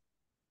is.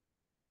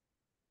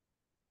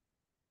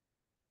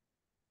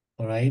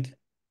 All right.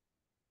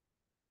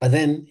 But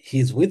then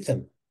he's with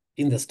them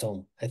in the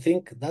storm. I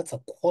think that's a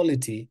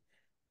quality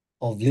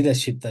of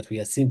leadership that we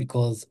are seeing,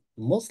 because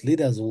most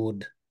leaders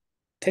would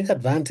take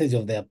advantage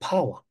of their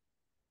power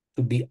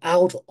to be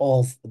out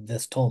of the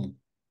storm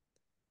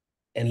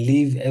and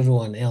leave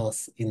everyone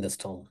else in the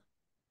storm.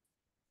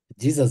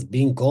 Jesus,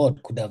 being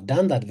God, could have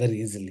done that very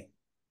easily.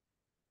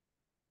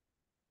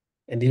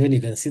 And even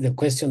you can see the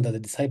question that the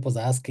disciples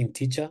are asking,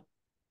 "Teacher,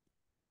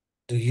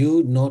 do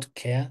you not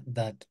care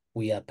that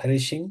we are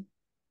perishing?"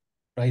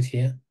 Right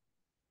here.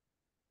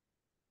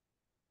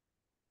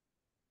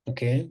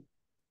 Okay.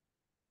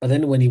 But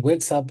then when he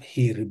wakes up,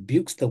 he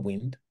rebukes the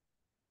wind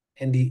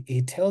and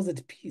he tells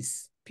it,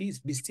 "Peace, peace,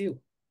 be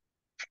still."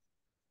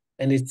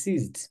 And it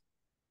ceased.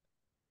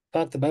 In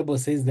fact, the Bible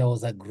says there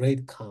was a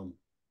great calm.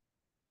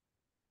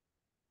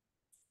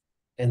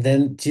 And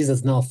then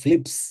Jesus now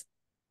flips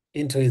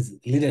into his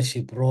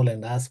leadership role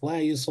and asks, "Why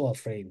are you so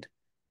afraid?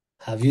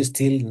 Have you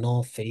still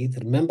no faith?"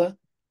 Remember,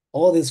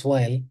 all this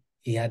while,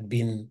 he had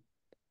been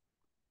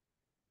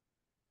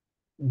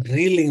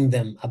drilling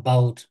them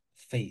about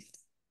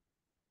faith.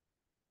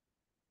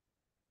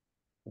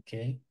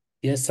 Okay.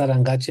 Yes,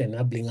 Sarangachi,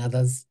 enabling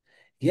others.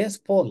 Yes,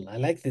 Paul, I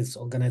like this.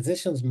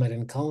 Organizations might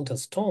encounter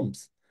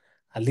storms.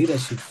 A leader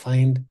should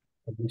find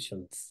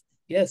solutions.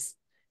 Yes.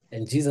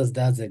 And Jesus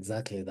does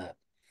exactly that.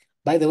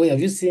 By the way,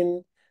 have you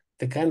seen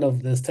the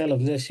style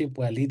of leadership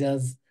where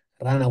leaders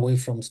run away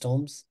from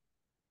storms,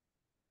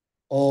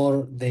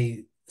 or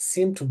they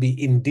seem to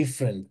be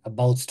indifferent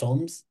about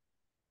storms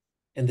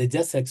and they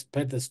just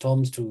expect the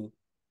storms to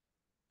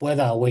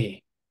weather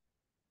away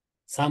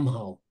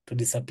somehow, to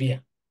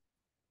disappear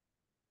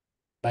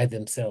by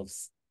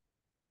themselves?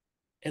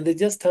 And they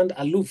just stand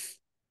aloof,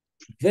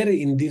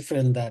 very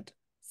indifferent that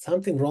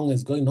something wrong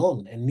is going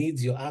on and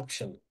needs your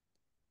action.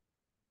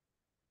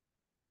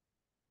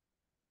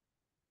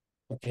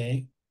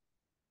 Okay.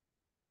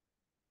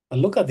 But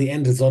look at the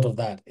end result of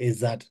that is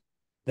that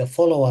the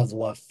followers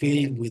were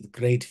filled with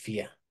great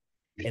fear,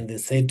 and they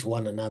said to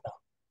one another,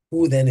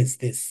 "Who then is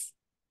this,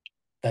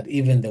 that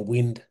even the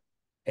wind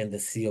and the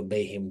sea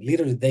obey him?"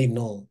 Little did they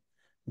know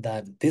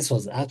that this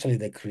was actually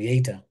the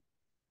creator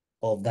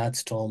of that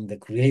storm, the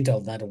creator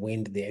of that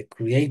wind, the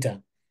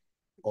creator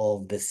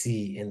of the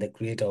sea, and the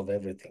creator of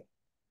everything.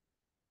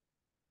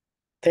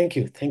 Thank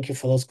you. Thank you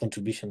for those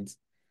contributions.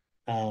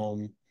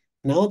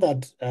 Now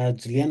that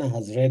Juliana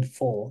has read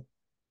 4,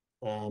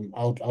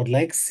 I would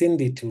like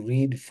Cindy to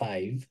read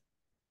 5.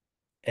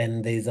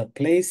 And there's a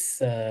place,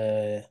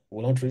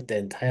 we'll not read the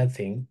entire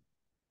thing.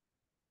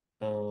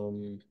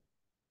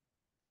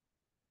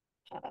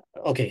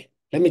 Okay,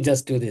 let me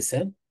just do this.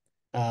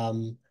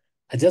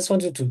 I just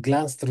wanted to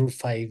glance through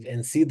 5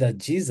 and see that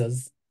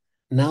Jesus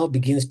now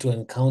begins to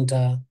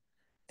encounter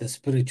the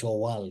spiritual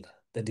world,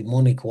 the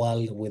demonic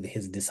world with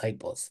his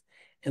disciples.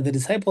 And the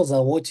disciples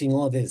are watching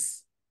all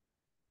this,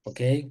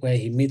 okay, where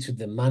he meets with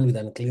the man with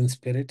unclean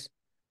spirit.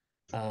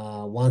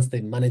 Once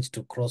they manage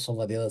to cross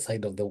over the other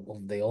side of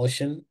the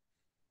ocean,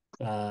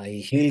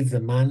 he heals the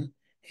man.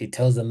 He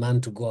tells the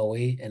man to go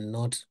away and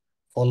not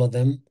follow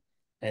them,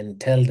 and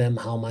tell them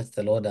how much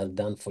the Lord has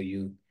done for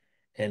you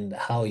and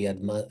how he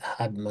had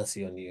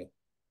mercy on you.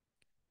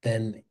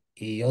 Then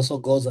he also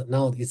goes,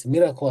 now it's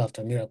miracle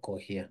after miracle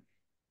here.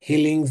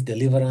 Healings,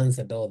 deliverance,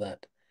 and all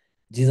that.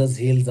 Jesus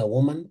heals a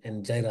woman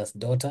and Jairus'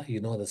 daughter.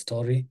 You know the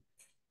story.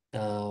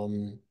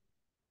 And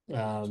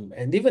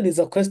even there's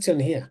a question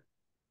here.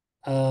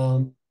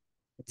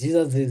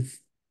 Jesus is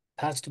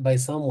touched by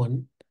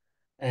someone,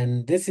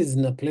 and this is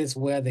in a place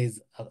where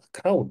there's a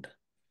crowd.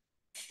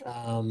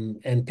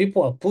 And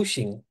people are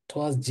pushing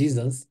towards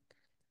Jesus.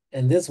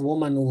 And this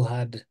woman who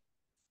had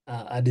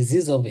a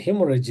disease of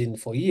hemorrhaging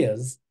for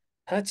years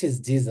touches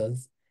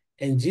Jesus,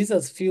 and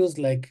Jesus feels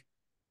like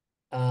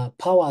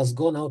power has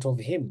gone out of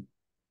him.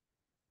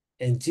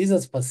 And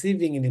Jesus,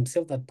 perceiving in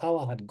himself that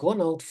power had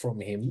gone out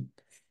from him,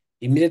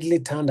 immediately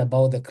turned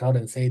about the crowd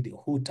and said,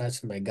 "Who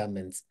touched my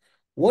garments?"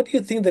 What do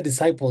you think the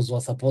disciples were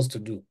supposed to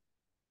do?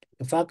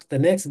 In fact, the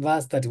next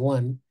verse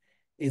 31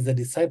 is the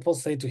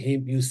disciples say to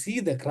him, "You see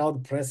the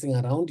crowd pressing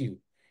around you,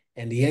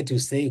 and yet you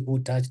say, 'Who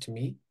touched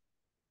me?'"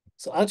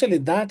 So actually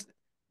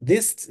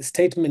this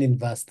statement in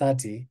verse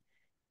 30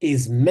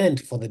 is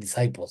meant for the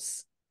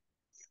disciples.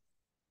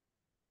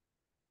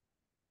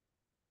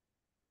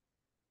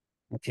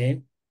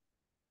 Okay.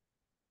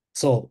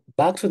 So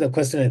back to the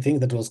question, I think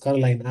that was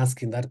Caroline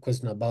asking that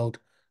question about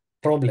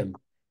problem,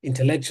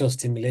 intellectual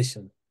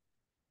stimulation,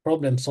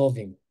 problem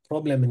solving,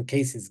 problem in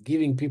cases,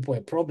 giving people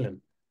a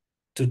problem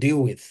to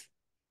deal with.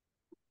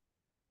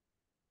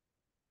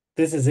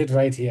 This is it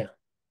right here.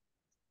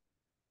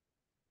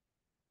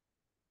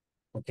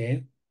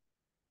 Okay.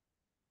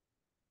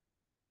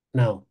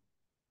 Now,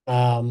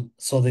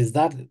 so there's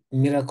that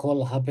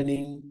miracle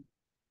happening.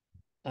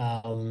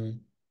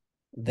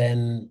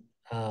 Then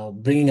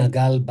bringing a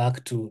girl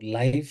back to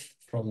life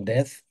from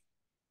death.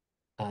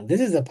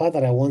 This is the part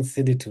that I want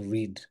Cindy to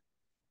read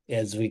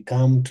as we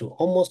come to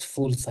almost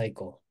full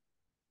cycle.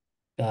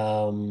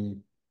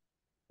 Um,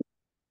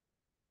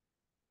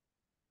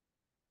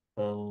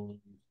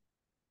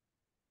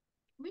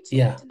 Which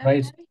yeah, part,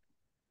 right.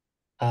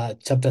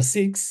 Daktari? Chapter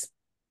 6,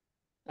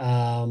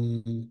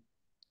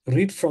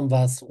 read from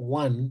verse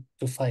 1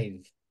 to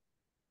 5.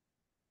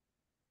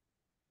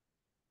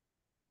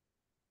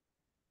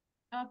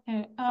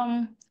 Okay.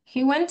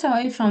 He went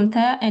away from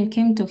there and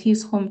came to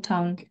his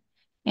hometown,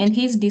 and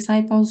his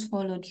disciples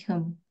followed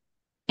him.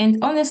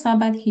 And on the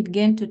Sabbath he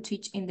began to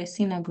teach in the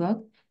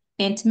synagogue,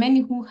 and many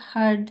who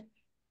heard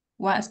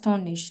were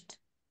astonished.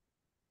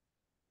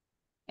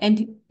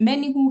 And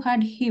many who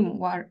heard him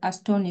were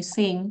astonished,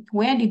 saying,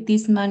 "Where did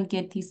this man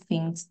get these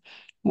things?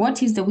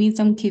 What is the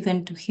wisdom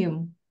given to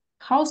him?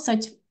 How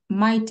such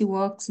mighty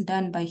works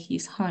done by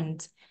his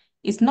hands?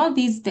 Is not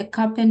this the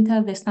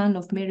carpenter, the son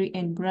of Mary,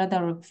 and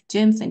brother of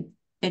James and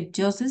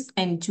Joseph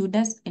and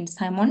Judas and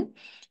Simon?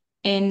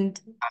 And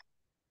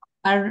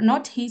are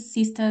not his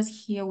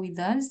sisters here with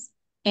us?"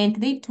 And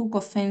they took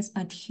offense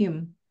at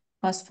him.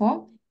 Verse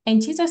 4,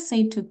 and Jesus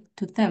said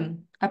to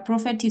them, "A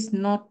prophet is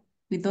not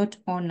without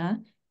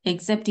honor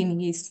except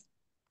in his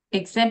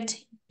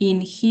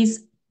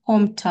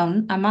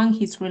hometown, among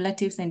his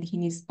relatives, and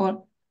in his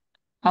own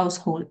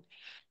household."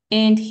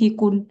 And he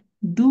could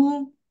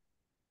do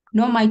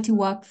no mighty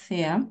work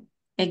there,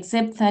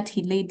 except that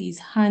he laid his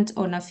hands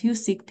on a few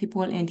sick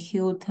people and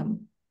healed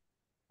them.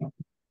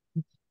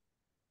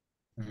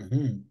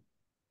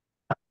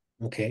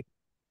 Okay,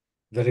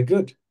 very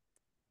good.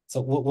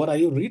 So what are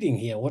you reading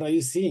here? What are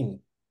you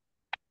seeing?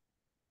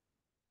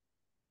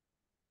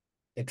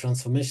 A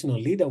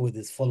transformational leader with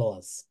his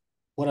followers.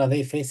 What are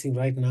they facing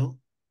right now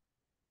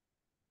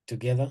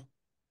together?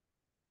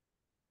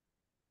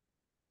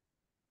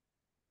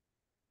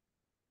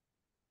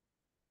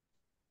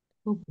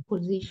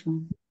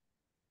 Opposition.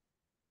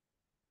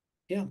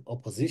 Yeah,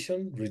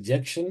 opposition,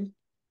 rejection,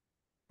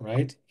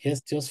 right?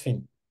 Yes,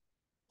 Josephine.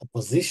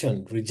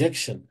 Opposition,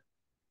 rejection.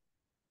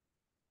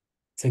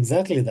 It's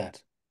exactly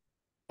that.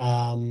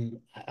 I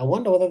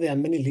wonder whether there are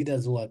many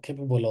leaders who are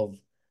capable of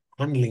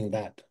handling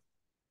that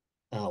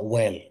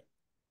well,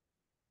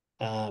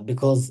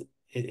 because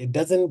it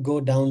doesn't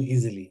go down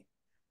easily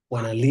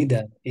when a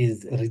leader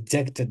is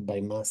rejected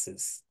by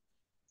masses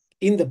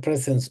in the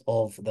presence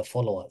of the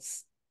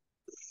followers.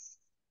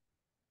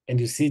 And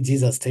you see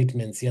Jesus'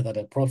 statements here that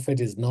a prophet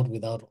is not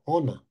without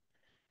honor,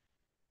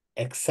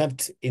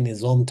 except in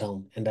his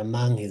hometown and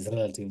among his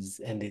relatives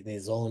and in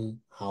his own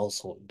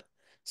household.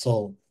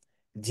 So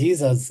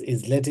Jesus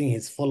is letting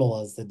his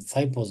followers, the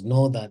disciples,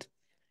 know that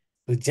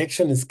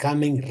rejection is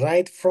coming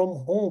right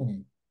from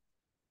home,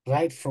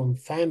 right from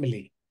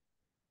family.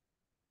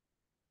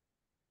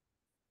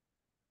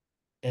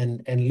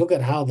 And look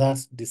at how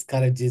that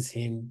discourages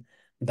him,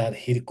 that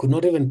he could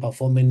not even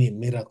perform any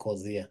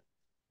miracles here,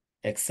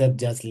 except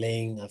just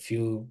laying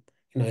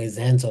his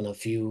hands on a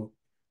few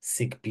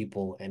sick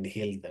people and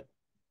heal them.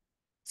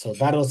 So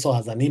that also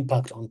has an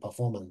impact on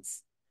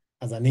performance,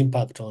 has an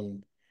impact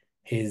on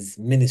his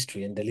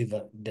ministry and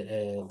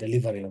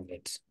delivery of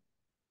it.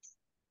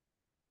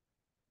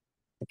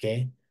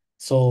 Okay,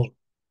 so,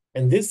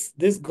 and this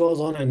goes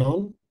on and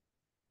on,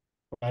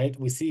 right?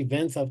 We see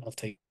events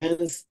after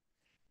events.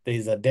 There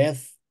is a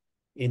death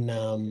in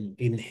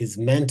his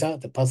mentor,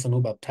 the person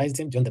who baptized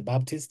him, John the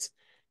Baptist,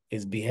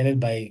 is beheaded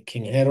by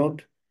King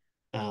Herod.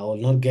 I will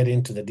not get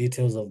into the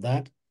details of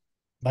that,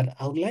 but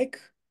I would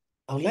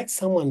like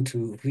someone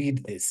to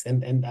read this,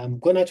 and I'm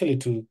going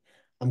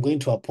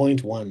to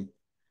appoint one.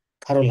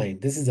 Caroline,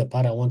 this is the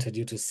part I wanted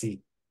you to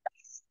see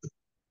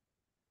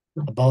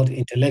about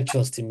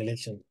intellectual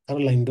stimulation.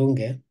 Caroline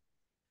Dunge,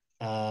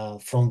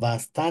 from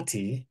verse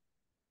 30,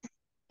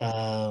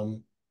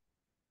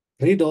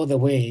 read all the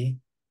way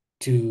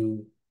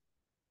to,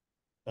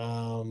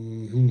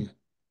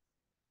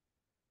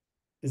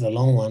 it's a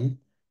long one,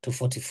 to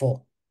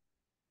 44.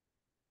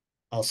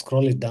 I'll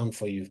scroll it down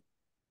for you.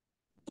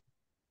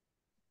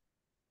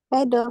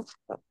 Head of.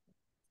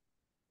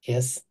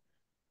 Yes.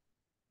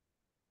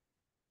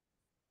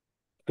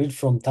 Read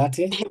from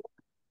 30.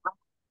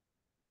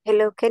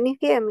 Hello, can you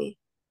hear me?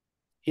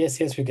 Yes,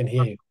 we can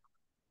hear you.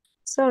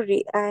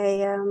 Sorry,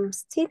 I am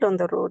still on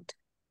the road.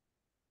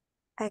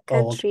 I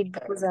can't okay. read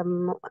because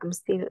I'm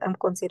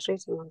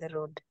concentrating on the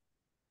road.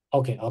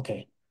 Okay.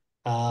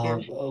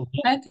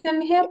 I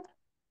can help.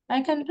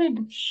 I can read.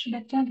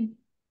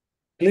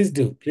 Please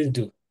do.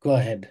 Go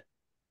ahead.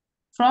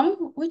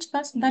 From which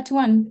verse? That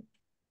one.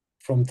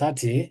 From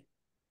 30.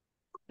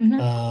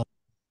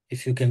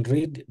 If you can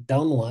read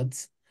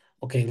downwards.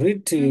 Okay,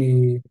 read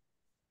to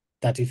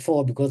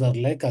 34, because I'd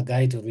like a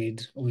guy to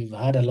read. We've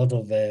had a lot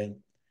of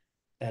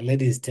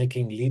ladies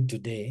taking lead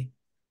today.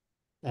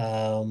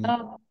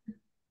 We'll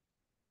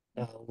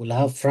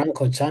have Frank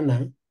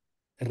Ochana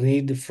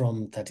read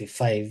from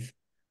 35.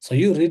 So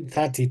you read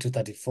 30 to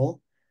 34,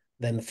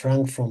 then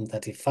Frank from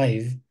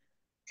 35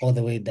 all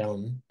the way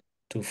down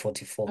to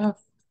 44. Oh,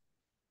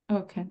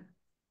 okay.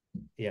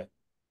 Yeah.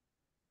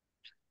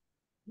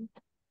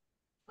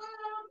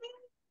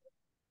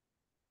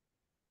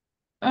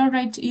 All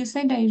right. You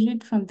said I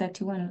read from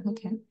 31.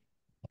 Okay.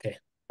 Okay,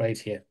 right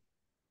here.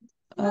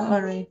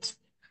 All right.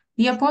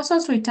 The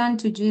apostles returned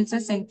to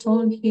Jesus and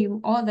told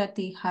him all that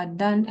they had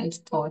done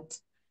and taught.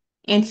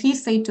 And he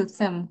said to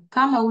them,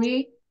 "Come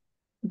away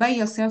by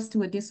yourselves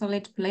to a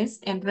desolate place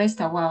and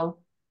rest a while."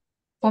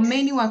 For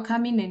many were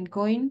coming and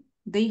going.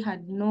 They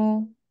had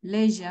no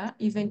leisure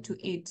even to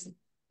eat.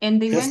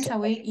 And they went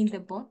away in the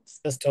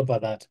boats. Let's stop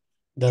at that.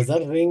 Does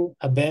that ring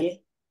a bell?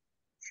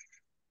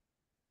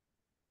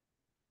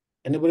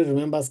 Anybody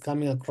remembers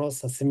coming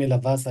across a similar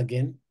verse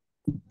again?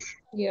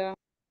 Yeah.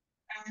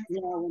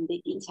 Yeah, when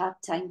they didn't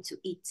have time to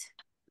eat.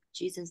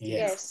 Jesus did.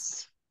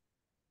 Yes.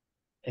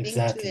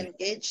 Exactly. Being too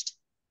engaged.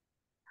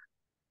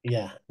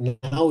 Yeah.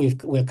 Now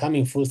we're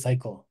coming full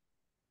cycle.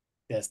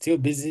 They're still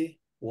busy,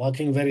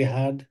 working very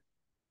hard,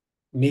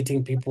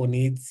 meeting people's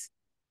needs,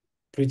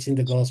 preaching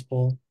the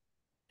gospel.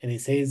 And he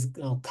says,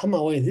 "Oh, come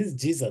away." This is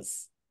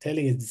Jesus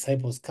telling his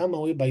disciples, "Come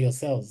away by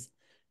yourselves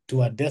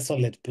to a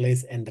desolate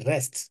place and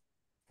rest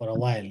for a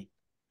while."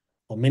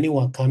 For many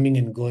were coming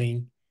and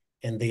going,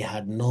 and they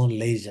had no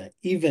leisure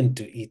even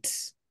to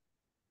eat.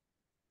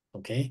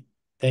 Okay,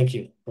 thank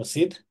you.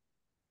 Proceed.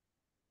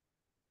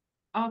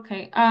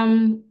 Okay.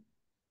 And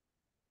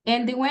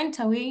they went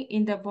away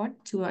in the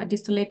boat to a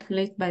desolate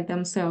place by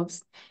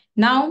themselves.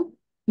 Now,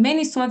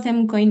 many saw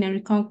them going and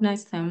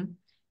recognized them,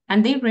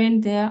 and they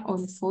ran there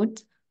on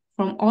foot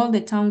from all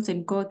the towns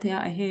and got there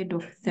ahead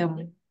of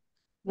them.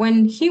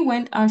 When he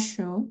went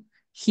ashore,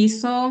 he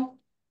saw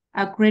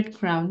a great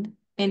crowd,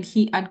 and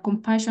he had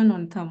compassion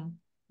on them,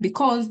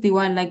 because they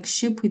were like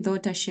sheep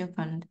without a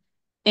shepherd.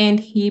 And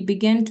he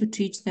began to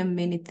teach them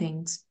many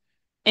things.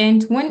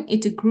 And when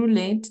it grew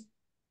late,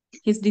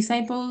 his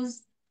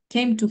disciples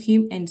came to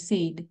him and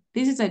said,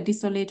 "This is a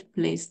desolate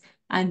place,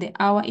 and the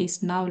hour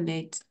is now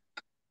late."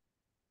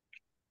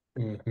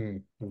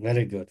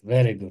 Very good,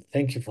 very good.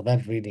 Thank you for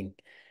that reading.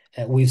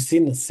 We've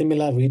seen a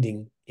similar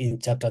reading in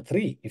chapter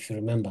 3, if you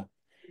remember.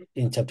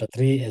 In chapter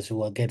 3, as we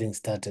were getting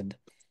started.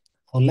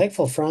 I would like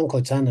for Frank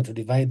Ochana to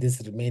divide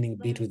this remaining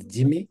bit with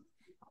Jimmy.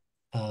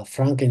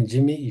 Frank and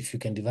Jimmy, if you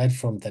can divide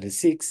from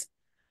 36,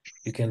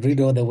 you can read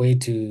all the way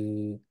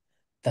to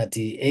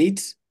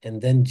 38,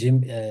 and then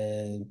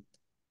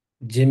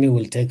Jimmy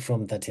will take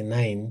from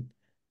 39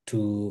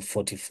 to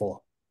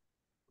 44.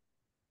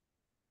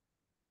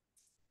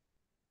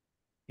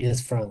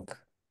 Yes, Frank.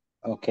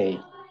 Okay.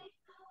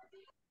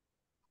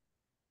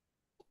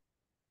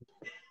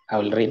 I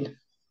will read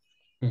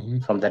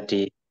from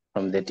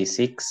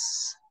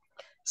 36.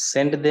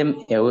 Send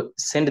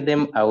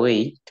them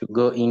away to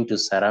go into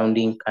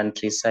surrounding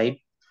countryside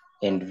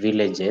and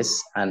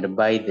villages and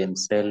buy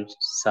themselves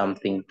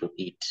something to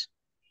eat.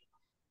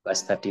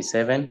 Verse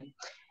 37.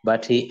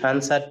 But he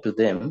answered to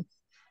them,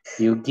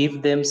 "You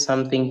give them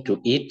something to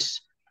eat."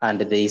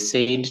 And they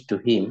said to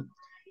him,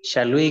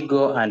 "Shall we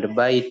go and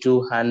buy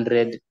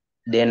 200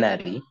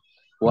 denarii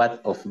worth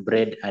of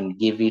bread and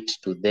give it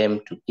to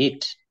them to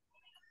eat?"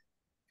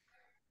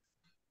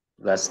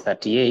 Verse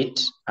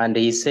 38, and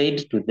he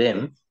said to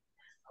them,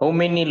 how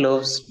many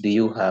loaves do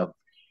you have?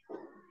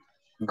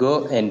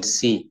 Go and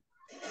see.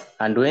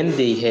 And when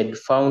they had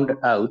found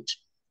out,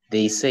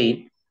 they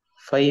said,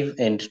 5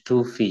 and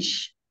 2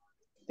 fish.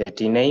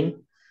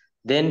 39,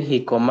 then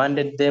he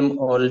commanded them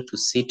all to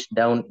sit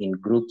down in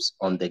groups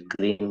on the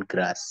green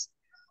grass.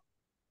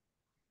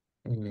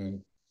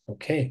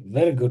 Okay,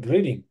 very good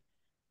reading.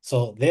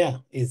 So there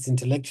is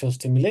intellectual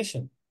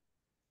stimulation,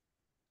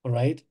 all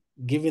right,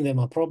 giving them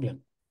a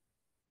problem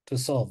to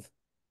solve.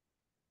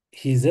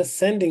 He's just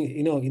sending,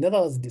 in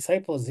other words,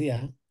 disciples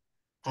here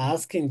are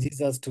asking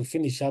Jesus to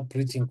finish up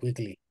preaching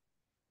quickly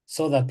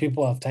so that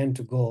people have time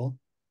to go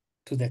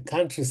to the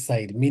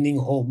countryside, meaning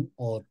home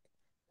or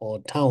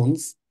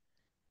towns,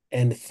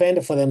 and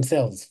fend for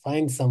themselves,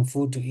 find some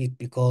food to eat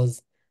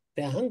because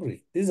they're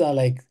hungry. These are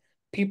like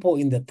people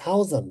in the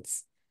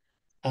thousands.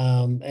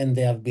 And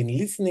they have been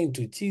listening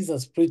to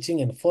Jesus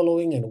preaching and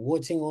following and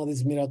watching all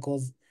these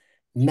miracles.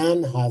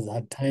 None has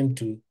had time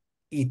to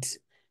eat.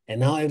 And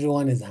now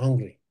everyone is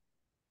hungry.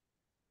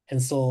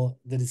 And so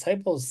the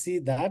disciples see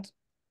that,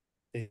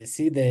 they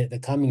see the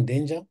coming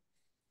danger,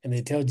 and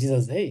they tell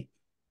Jesus, hey,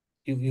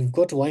 you've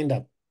got to wind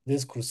up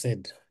this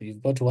crusade.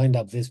 You've got to wind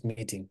up this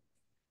meeting.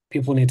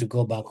 People need to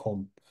go back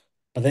home.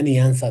 But then he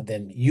answered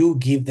them, you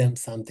give them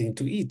something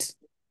to eat.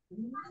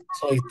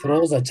 So he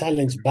throws a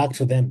challenge back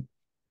to them.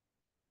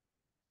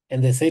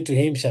 And they say to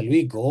him, shall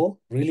we go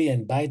really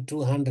and buy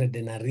 200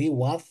 denarii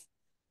worth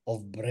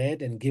of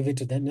bread and give it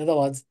to them? In other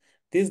words,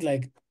 this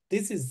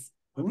is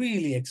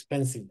really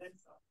expensive.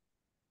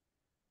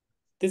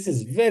 This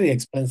is very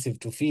expensive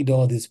to feed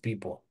all these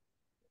people.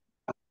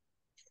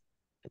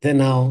 Then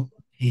now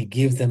he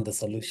gives them the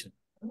solution.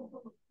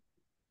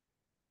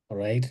 All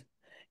right.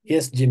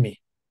 Yes,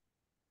 Jimmy.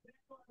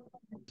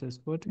 Verse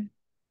 40.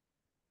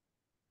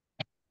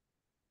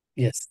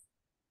 Yes.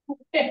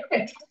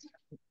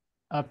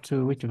 Up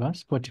to which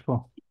verse?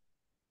 44.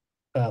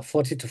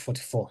 40 to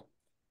 44.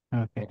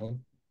 Okay.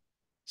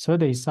 So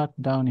they sat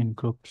down in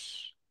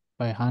groups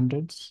by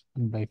hundreds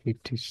and by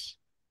fifties.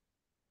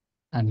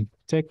 And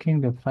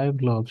taking the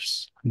 5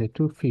 loaves and the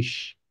 2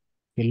 fish,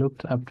 he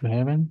looked up to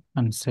heaven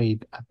and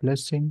said a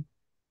blessing.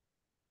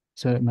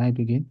 So may I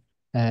begin?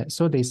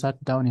 So they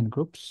sat down in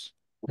groups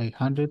by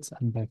hundreds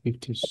and by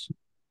fifties.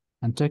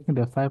 And taking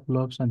the 5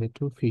 loaves and the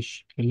 2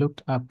 fish, he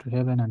looked up to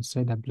heaven and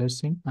said a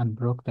blessing and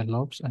broke the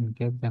loaves and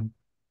gave them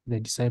to the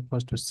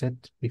disciples to set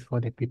before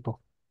the people.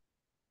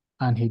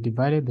 And he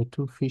divided the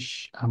 2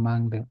 fish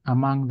among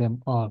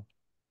them all.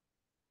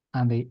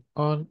 And they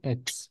all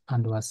ate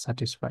and were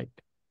satisfied.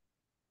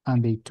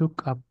 And they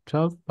took up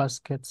 12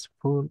 baskets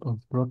full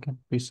of broken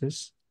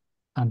pieces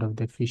and of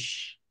the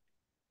fish.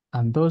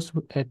 And those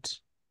who ate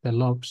the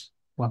loaves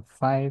were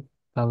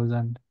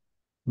 5,000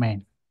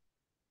 men.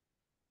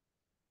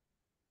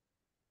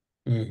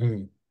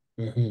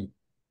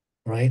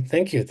 Right.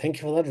 Thank you. Thank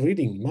you for that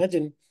reading.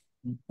 Imagine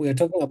we are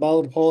talking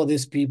about all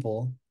these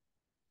people.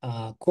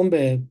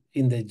 Kumbe,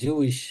 in the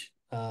Jewish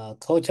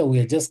culture, we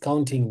are just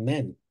counting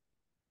men.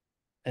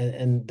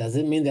 And does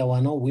it mean there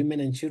were no women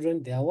and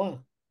children? There were.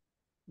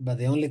 But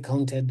they only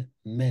counted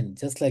men,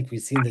 just like we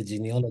see in the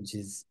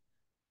genealogies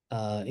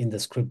in the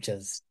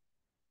scriptures.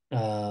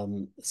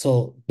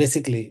 So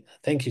basically,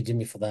 thank you,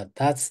 Jimmy, for that.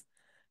 That's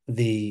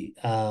the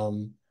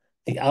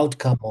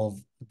outcome of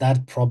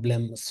that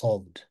problem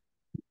solved,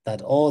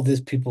 that all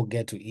these people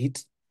get to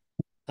eat,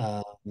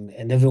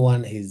 and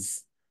everyone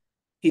is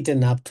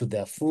eaten up to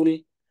their full,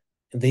 and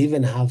they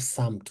even have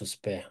some to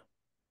spare.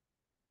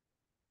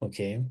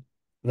 Okay,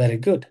 very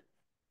good.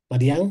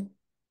 Madiang,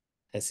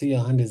 I see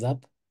your hand is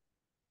up.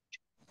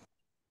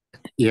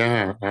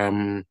 Yeah,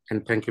 and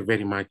thank you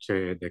very much,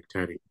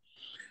 Dr.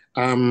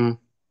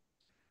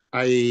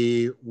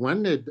 I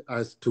wanted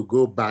us to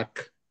go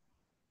back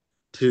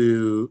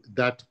to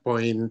that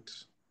point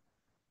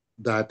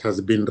that has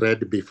been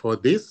read before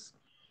this,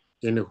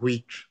 in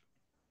which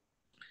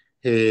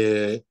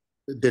the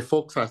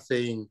folks are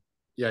saying,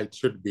 yeah, it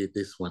should be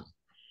this one.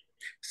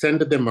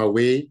 Send them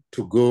away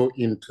to go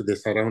into the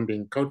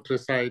surrounding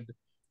countryside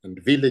and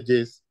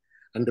villages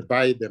and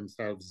buy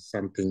themselves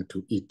something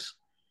to eat.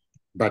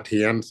 But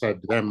he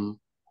answered them,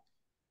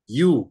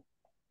 you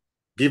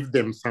give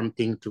them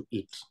something to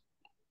eat.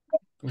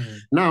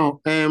 Now,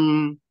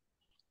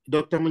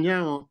 Dr.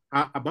 Munyao,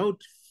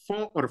 about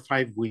 4 or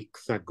 5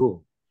 weeks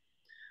ago,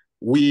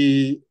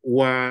 we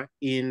were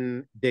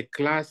in the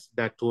class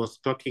that was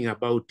talking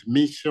about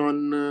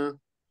mission.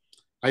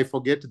 I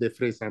forget the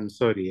phrase, I'm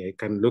sorry, I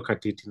can look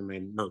at it in my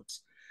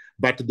notes.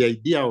 But the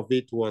idea of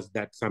it was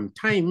that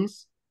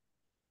sometimes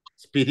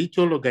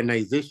spiritual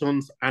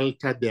organizations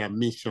alter their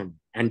mission,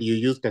 and you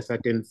used a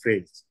certain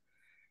phrase,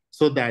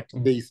 so that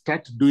they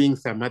start doing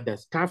some other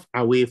stuff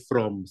away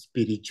from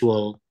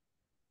spiritual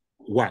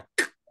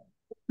work.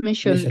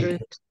 Mission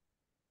drift.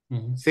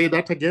 Say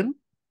that again?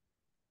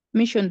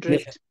 Mission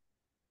drift.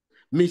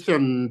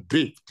 Mission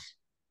drift.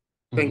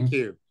 Thank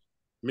you.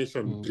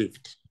 Mission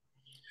drift.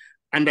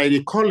 And I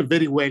recall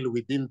very well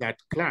within that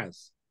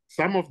class,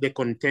 some of the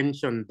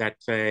contention that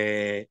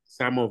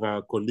some of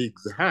our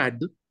colleagues had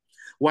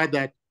was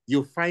that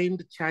you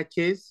find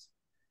churches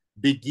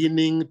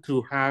beginning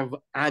to have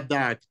other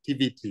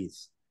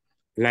activities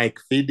like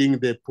feeding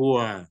the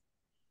poor,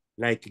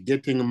 like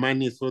getting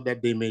money so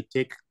that they may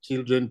take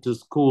children to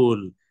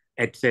school,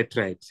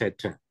 etc.,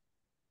 etc.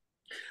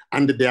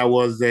 And there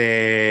was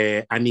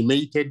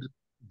animated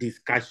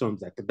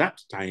discussions at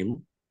that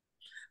time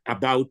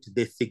about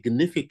the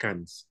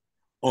significance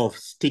of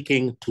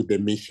sticking to the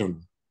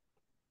mission.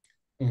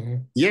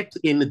 Yet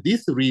in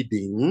this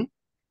reading,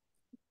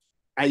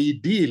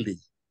 ideally,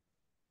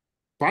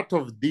 part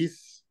of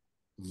these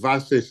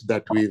verses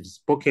that we've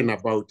spoken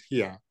about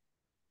here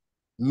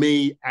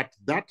may at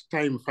that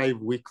time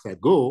 5 weeks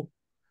ago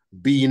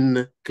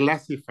been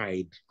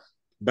classified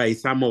by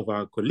some of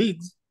our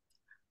colleagues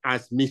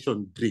as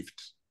mission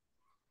drift,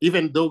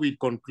 even though we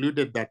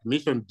concluded that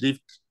mission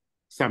drift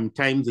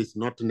sometimes is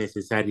not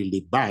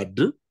necessarily bad.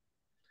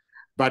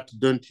 But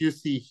don't you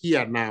see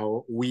here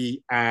now,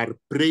 we are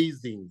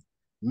praising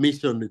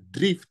mission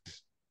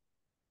drift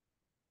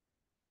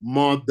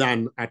more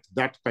than at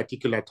that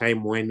particular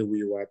time when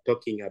we were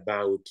talking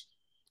about,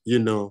 you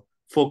know,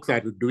 folks are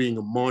doing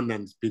more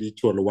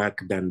non-spiritual work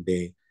than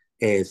the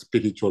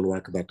spiritual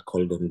work that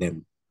called on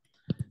them.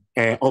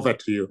 Over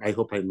to you. I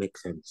hope I make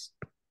sense.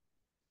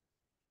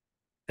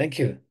 Thank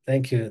you.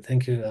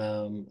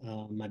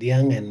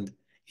 Madiang. And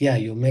yeah,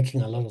 you're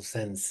making a lot of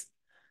sense.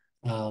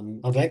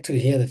 I'd like to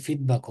hear the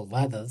feedback of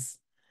others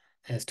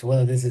as to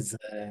whether this is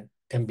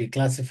can be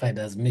classified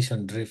as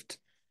mission drift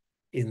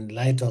in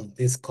light of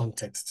this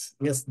context.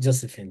 Yes,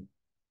 Josephine.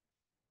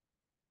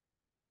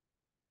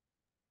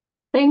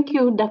 Thank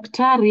you,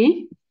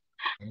 Daktari.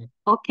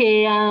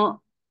 Okay, I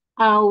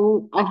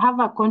have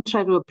a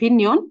contrary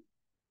opinion.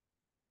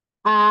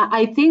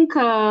 I think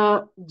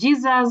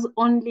Jesus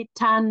only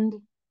turned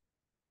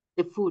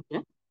the food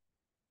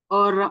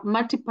or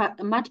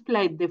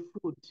multiplied the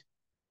food.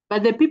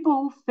 But the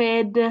people who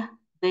fed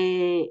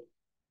the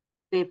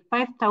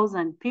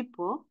 5,000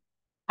 people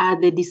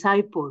are the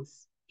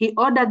disciples. He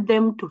ordered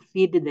them to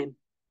feed them.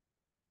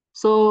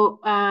 So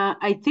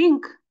I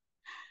think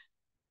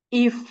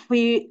if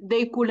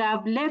they could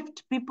have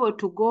left people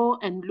to go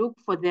and look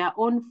for their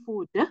own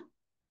food,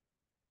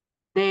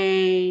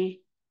 the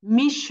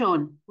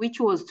mission, which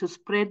was to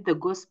spread the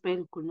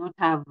gospel, could not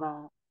have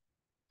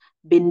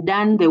been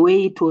done the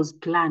way it was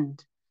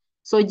planned.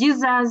 So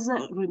Jesus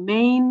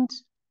remained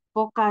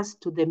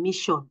focused to the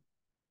mission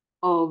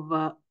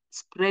of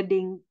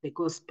spreading the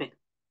gospel.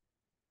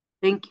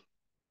 Thank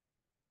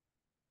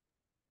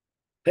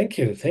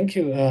you. Thank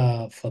you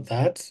for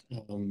that.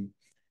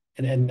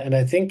 And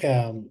I think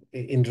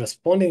in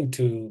responding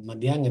to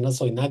Madiang and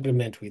also in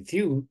agreement with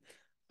you,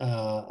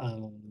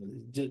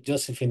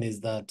 Josephine,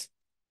 is that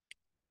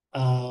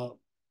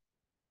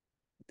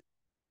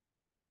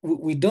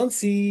we don't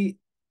see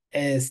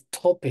a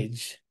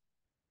stoppage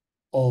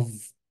of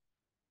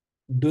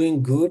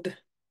doing good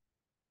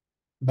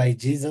by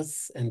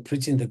Jesus and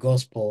preaching the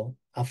gospel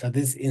after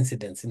this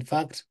incident. In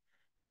fact,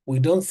 we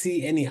don't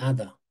see any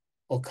other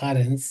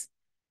occurrence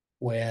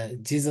where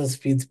Jesus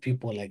feeds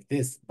people like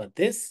this. But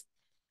this,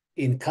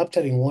 in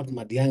capturing what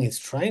Madiang is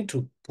trying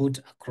to put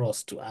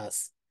across to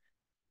us,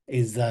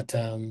 is that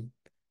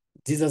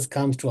Jesus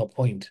comes to a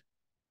point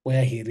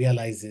where he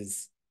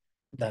realizes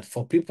that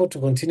for people to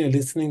continue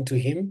listening to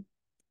him,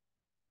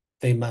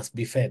 they must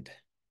be fed.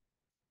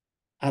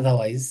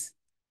 Otherwise,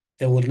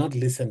 they will not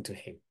listen to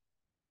him.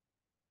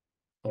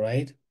 All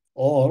right?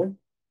 Or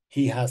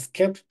he has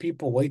kept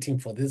people waiting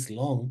for this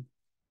long,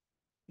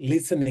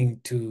 listening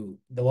to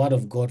the word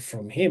of God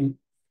from him.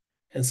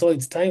 And so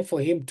it's time for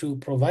him to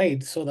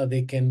provide so that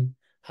they can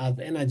have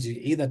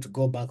energy either to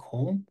go back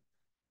home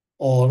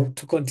or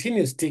to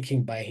continue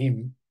sticking by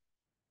him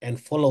and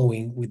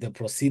following with the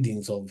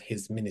proceedings of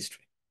his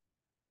ministry.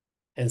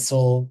 And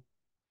so,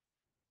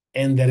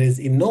 and there is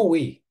in no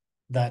way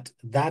that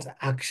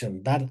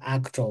action, that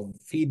act of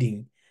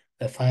feeding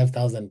the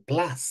 5,000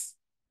 plus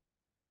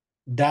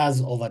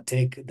does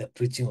overtake the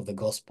preaching of the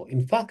gospel.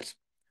 In fact,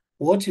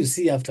 what you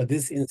see after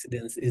this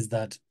incident is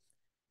that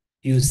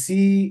you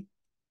see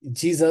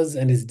Jesus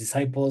and his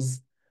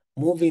disciples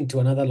moving to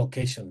another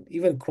location,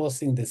 even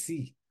crossing the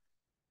sea.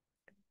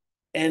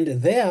 And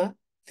there,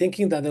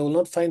 thinking that they will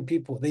not find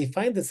people, they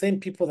find the same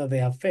people that they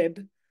have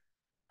fed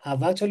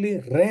have actually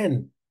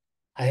ran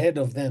ahead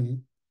of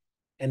them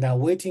and are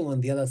waiting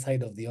on the other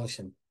side of the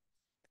ocean.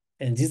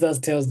 And Jesus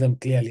tells them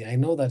clearly, I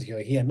know that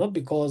you're here, not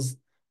because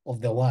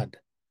of the word,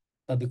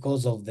 but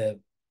because of the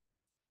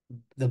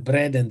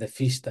bread and the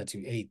fish that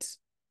you ate,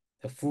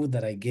 the food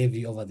that I gave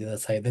you over the other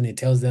side. Then he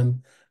tells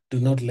them, do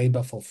not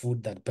labor for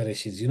food that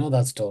perishes. You know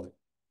that story.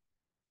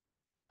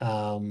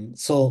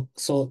 So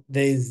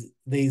there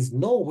is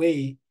no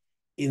way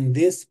in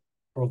this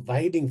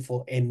providing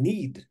for a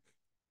need,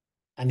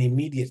 an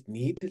immediate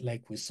need,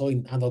 like we saw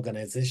in other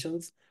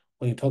organizations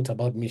when you talked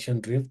about mission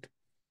drift,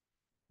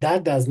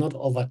 that does not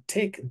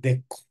overtake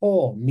the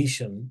core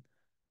mission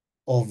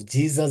of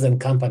Jesus and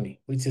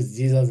company, which is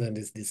Jesus and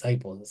his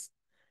disciples.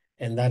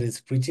 And that is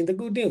preaching the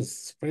good news,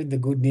 spread the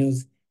good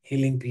news,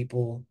 healing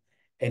people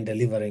and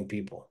delivering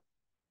people.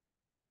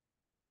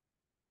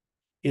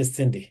 Yes,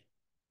 Cindy.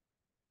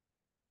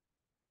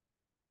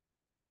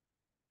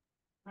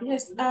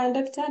 Yes,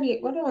 Dr. Ali,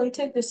 what I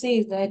wanted to say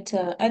is that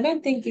I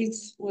don't think it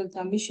was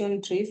a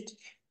mission drift.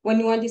 When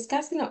you were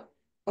discussing,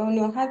 when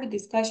you were having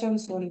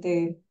discussions on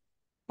the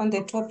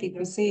topic,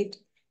 you said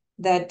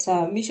that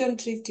mission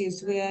drift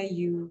is where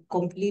you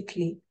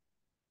completely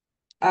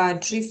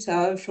drift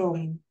away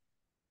from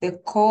the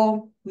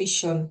core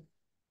mission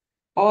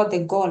or the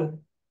goal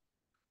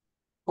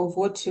of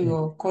what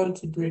you're called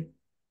to do.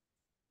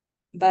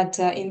 But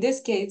in this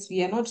case,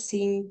 we are not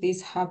seeing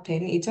this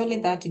happen. It's only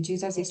that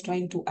Jesus is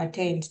trying to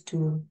attend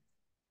to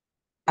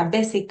a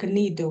basic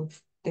need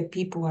of the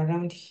people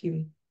around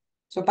him.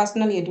 So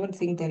personally, I don't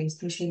think there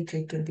is mission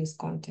drift in this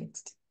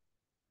context.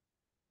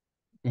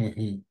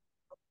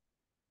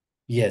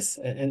 Yes,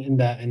 and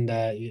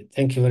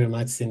thank you very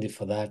much, Cindy,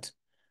 for that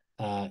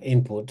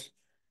input.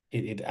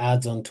 It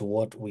adds on to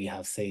what we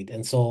have said.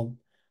 And so,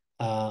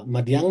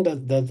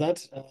 Madiang, does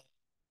that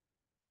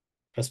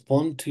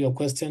respond to your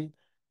question?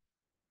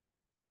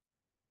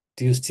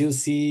 Do you still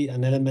see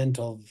an element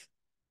of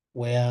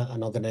where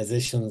an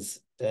organization's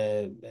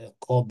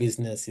core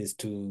business is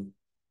to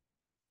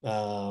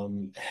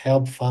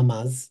help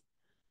farmers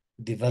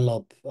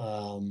develop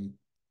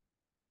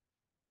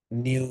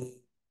new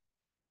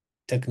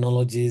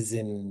technologies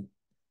in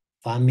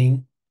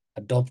farming,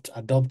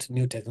 adopt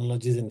new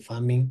technologies in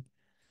farming,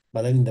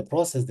 but then in the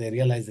process they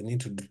realize they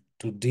need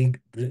to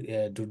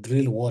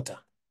drill water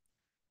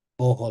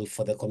borehole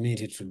for the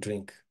community to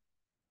drink.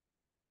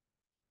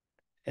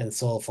 And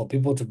so for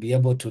people to be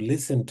able to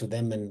listen to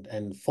them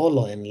and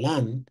follow and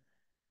learn,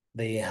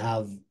 they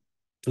have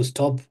to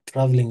stop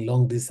traveling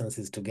long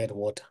distances to get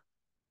water.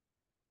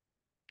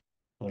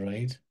 All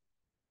right.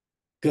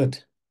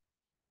 Good.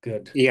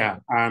 Yeah.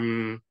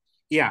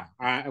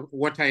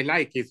 What I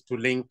like is to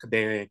link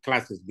the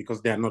classes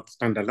because they are not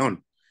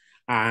standalone.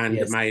 And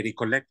Yes. my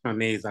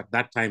recollection is at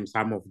that time,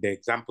 some of the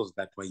examples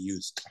that were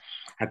used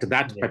at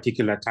that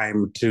particular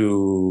time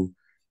to,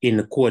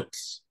 in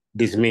quotes,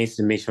 dismiss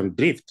mission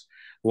drift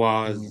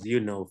was,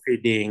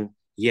 feeding,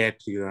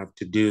 yet you have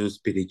to do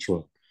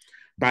spiritual.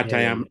 But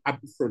I am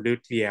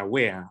absolutely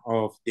aware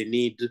of the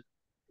need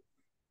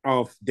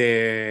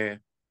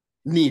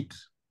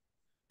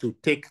to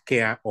take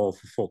care of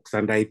folks.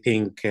 And I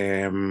think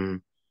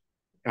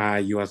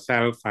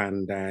yourself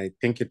and I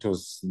think it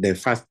was the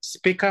first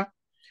speaker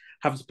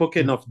have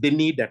spoken of the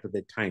need at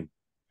the time.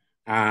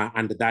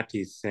 And that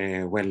is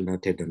well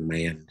noted on my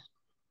end.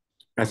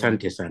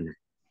 Asante sana.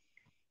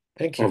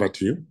 Thank you. Over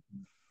to you.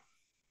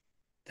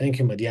 Thank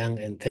you,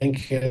 Madiang, and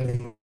thank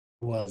you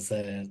who has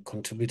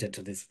contributed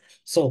to this.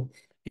 So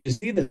you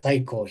see the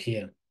cycle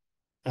here.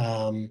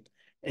 And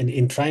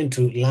in trying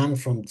to learn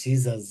from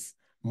Jesus'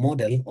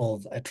 model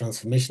of a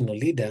transformational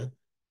leader,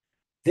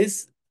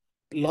 this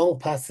long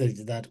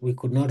passage that we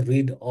could not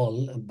read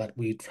all, but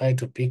we try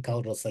to pick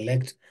out or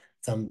select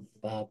some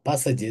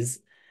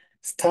passages,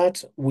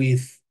 start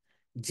with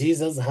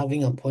Jesus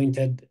having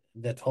appointed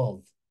the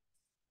 12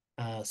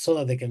 so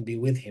that they can be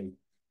with him.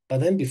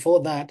 But then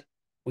before that,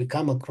 we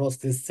come across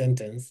this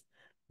sentence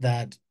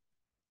that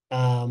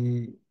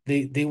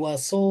they were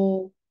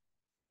so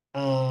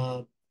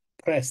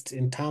pressed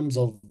in terms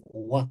of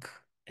work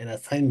and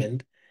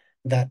assignment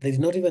that they did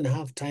not even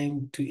have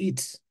time to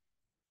eat,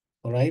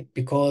 all right?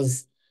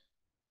 Because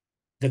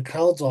the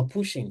crowds were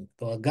pushing,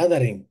 they were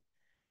gathering.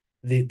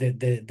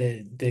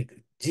 The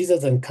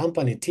Jesus and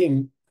company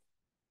team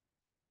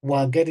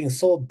were getting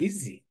so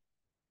busy,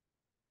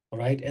 all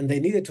right? And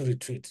they needed to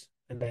retreat.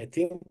 And I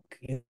think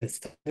in the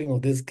starting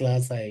of this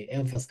class, I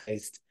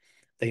emphasized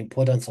the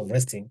importance of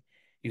resting.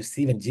 You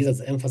see even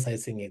Jesus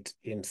emphasizing it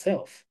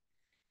himself.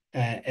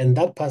 And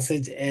that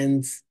passage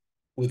ends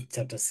with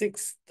chapter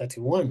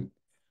 6:31.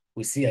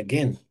 We see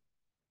again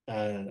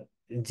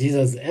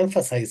Jesus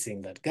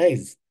emphasizing that,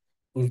 guys,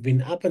 we've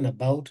been up and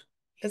about.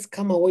 Let's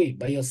come away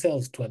by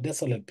yourselves to a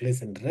desolate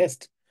place and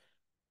rest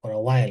for a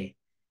while.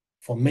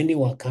 For many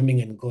were coming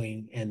and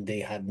going, and they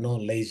had no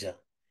leisure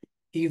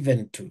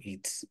even to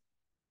eat.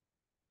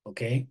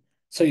 Okay?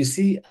 So you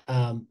see,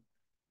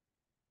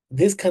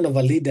 this kind of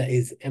a leader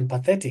is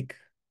empathetic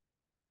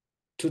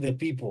to the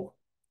people,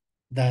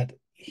 that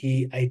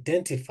he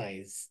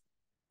identifies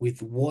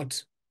with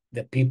what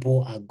the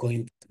people are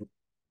going through.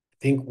 I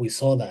think we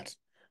saw that.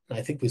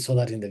 I think we saw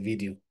that in the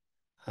video.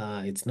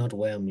 It's not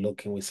where I'm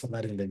looking. We saw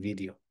that in the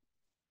video.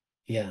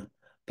 Yeah.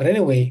 But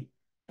anyway,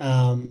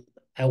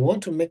 I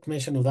want to make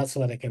mention of that so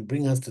that I can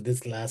bring us to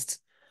this last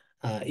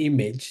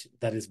image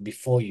that is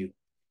before you.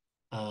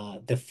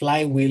 The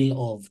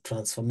Flywheel of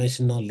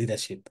Transformational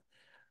Leadership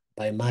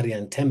by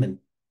Marian Temen.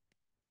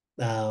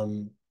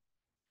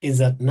 Is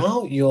that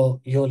now you're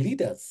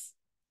leaders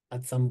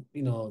at some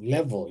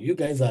level. You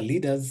guys are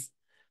leaders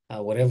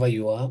wherever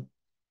you are,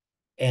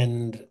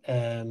 and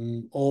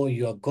or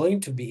you are going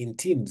to be in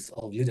teams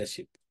of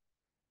leadership.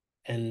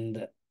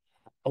 And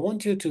I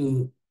want you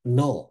to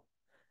know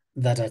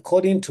that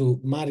according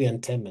to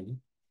Marian Temen,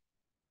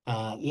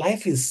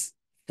 life is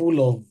full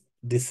of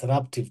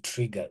disruptive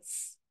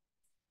triggers.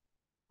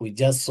 We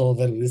just saw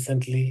very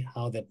recently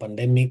how the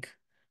pandemic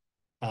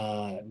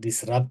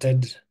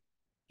disrupted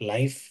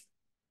life.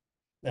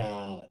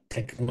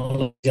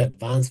 Technology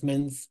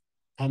advancements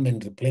come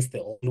and replace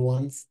the old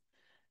ones.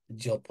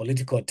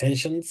 Geopolitical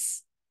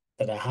tensions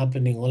that are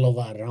happening all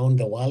over around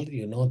the world,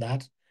 you know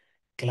that.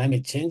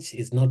 Climate change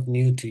is not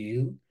new to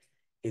you.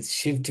 It's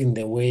shifting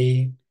the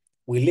way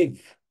we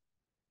live,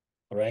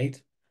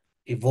 right?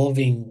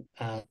 Evolving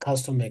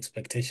customer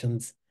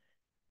expectations.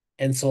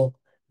 And so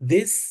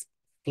this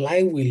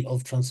flywheel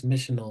of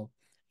transformational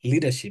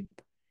leadership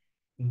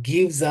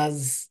gives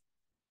us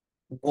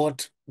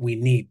what we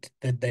need,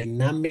 the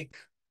dynamic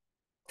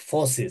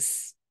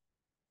forces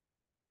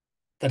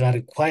that are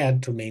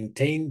required to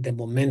maintain the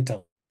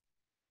momentum.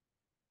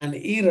 An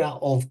era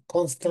of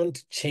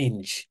constant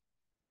change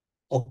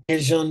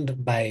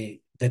occasioned by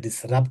the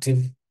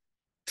disruptive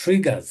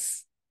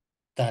triggers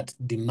that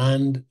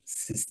demand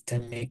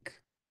systemic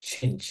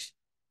change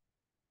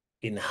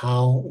in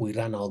how we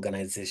run our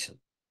organization.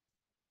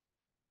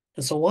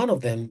 And so one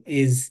of them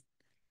is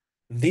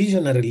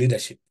visionary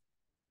leadership.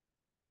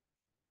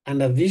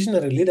 And a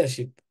visionary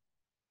leadership,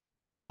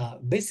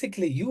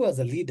 basically you as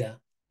a leader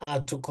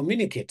are to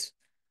communicate.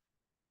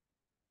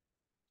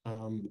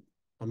 Am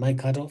I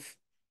cut off?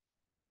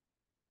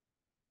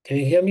 Can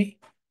you hear me?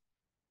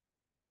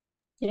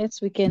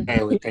 Yes, we can.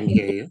 Yeah, we can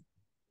hear you.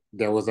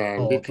 There was a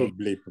little okay.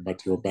 blip,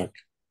 but you're back.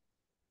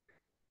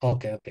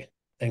 Okay.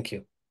 Thank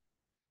you.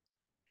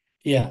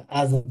 Yeah,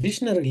 as a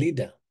visionary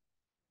leader,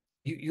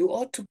 you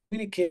ought to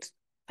communicate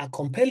a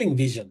compelling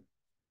vision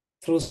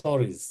through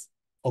stories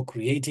or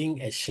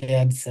creating a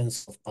shared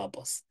sense of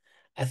purpose.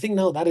 I think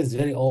now that is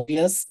very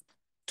obvious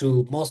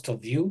to most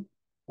of you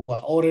who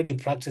are already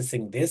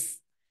practicing this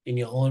in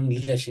your own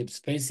leadership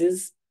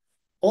spaces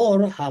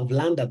or have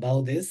learned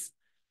about this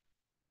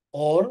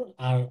or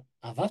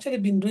have actually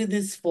been doing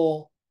this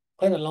for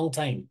quite a long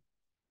time.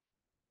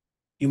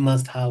 You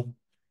must have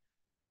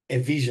a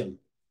vision.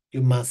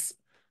 You must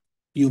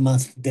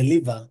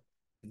deliver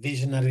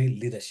visionary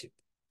leadership,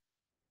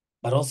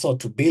 but also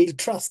to build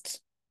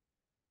trust.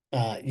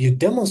 You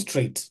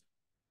demonstrate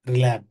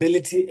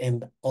reliability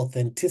and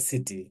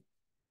authenticity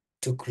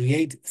to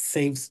create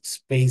safe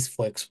space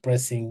for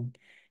expressing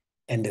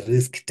and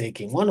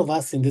risk-taking. One of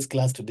us in this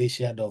class today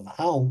shared of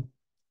how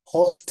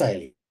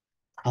hostile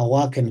our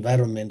work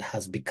environment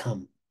has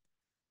become.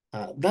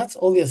 That's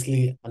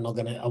obviously a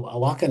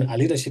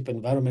leadership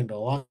environment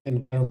or work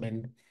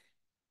environment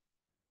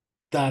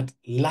that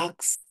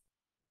lacks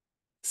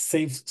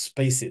safe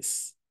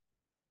spaces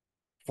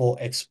for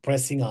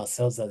expressing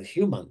ourselves as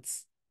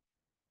humans,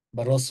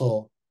 but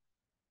also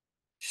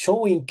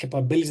showing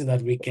capability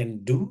that we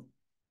can do,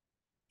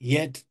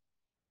 yet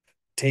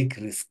take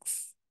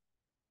risks.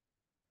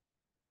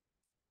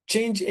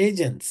 Change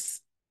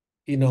agents,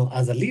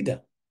 as a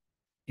leader,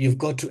 you've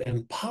got to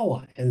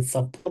empower and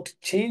support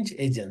change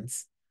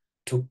agents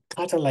to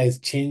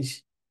catalyze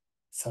change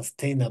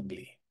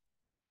sustainably.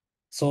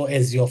 So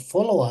as your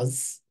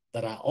followers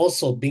that are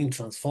also being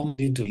transformed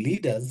into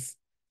leaders,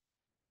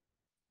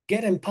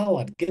 get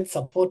empowered, get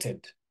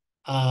supported,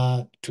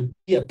 to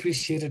be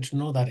appreciated, to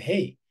know that,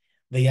 hey,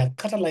 they are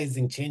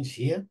catalyzing change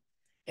here,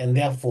 and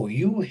therefore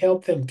you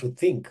help them to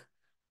think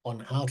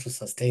on how to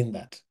sustain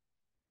that.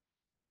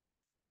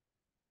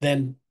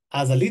 Then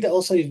as a leader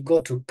also, you've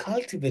got to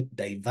cultivate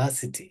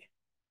diversity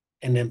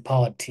and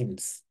empower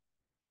teams.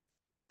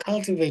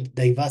 Cultivate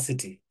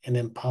diversity and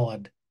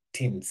empowered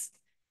teams.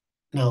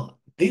 Now,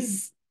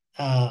 this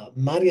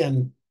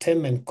Marian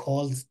Temen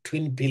calls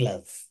twin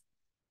pillars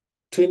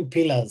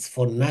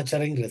for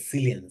nurturing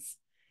resilience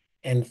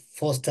and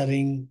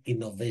fostering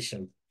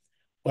innovation,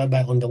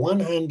 whereby on the one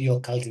hand, you're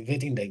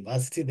cultivating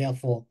diversity,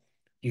 therefore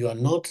you are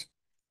not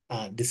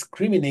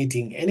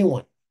discriminating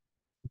anyone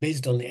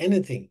based on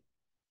anything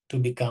to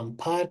become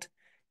part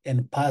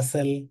and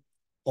parcel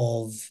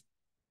of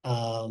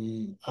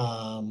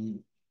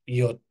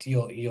your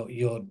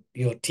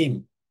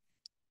team.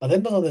 But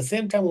then at the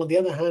same time, on the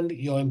other hand,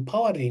 you're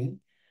empowering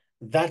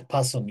that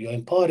person, you're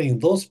empowering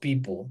those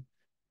people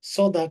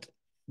so that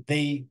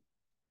they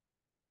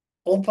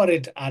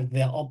operate at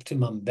their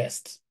optimum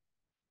best.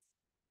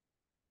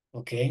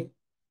 Okay?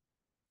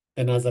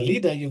 Then as a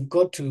leader, you've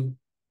got to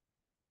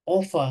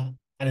offer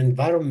an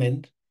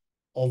environment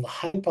of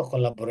hyper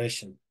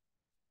collaboration.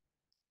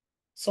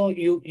 So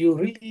you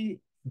really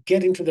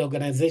get into the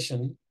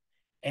organization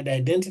and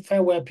identify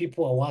where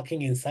people are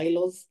working in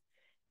silos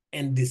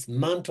and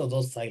dismantle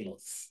those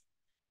silos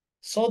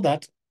so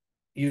that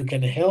you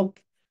can help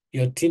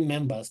your team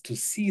members to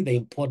see the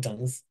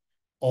importance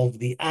of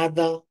the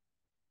other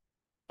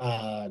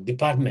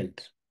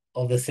department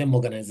of the same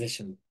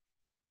organization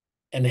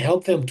and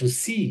help them to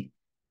see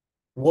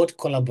what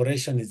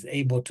collaboration is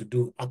able to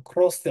do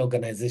across the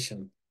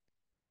organization.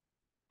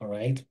 All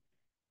right.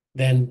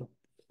 Then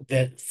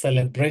the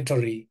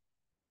celebratory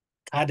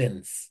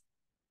cadence,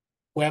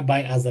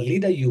 whereby as a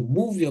leader, you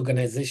move the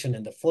organization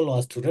and the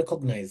followers to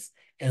recognize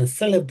and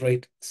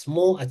celebrate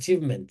small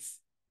achievements,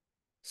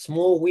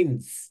 small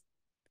wins,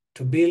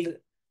 to build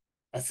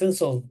a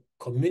sense of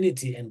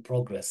community and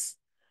progress.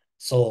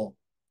 So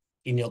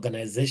in your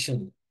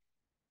organization,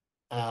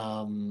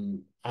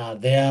 Are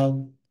there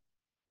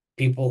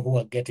people who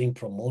are getting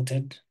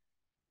promoted?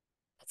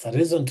 That's a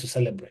reason to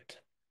celebrate.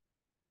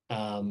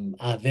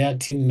 Are there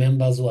team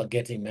members who are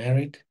getting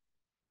married?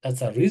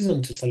 That's a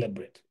reason to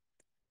celebrate.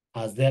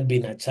 Has there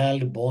been a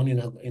child born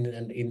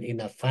in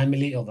a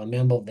family of a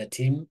member of the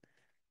team?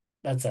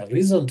 That's a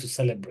reason to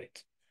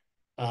celebrate.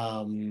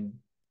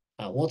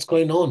 What's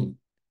going on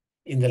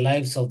in the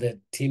lives of the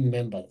team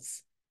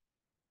members?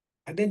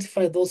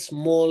 Identify those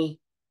small,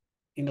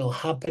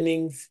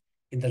 happenings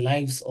in the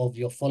lives of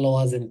your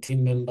followers and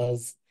team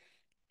members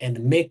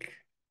and make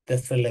the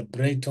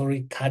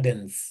celebratory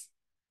cadence.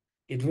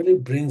 It really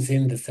brings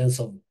in the sense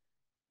of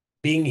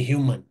being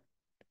human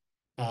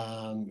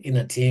in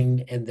a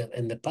team, and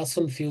the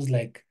person feels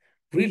like,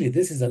 really,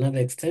 this is another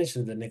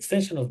extension, an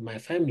extension of my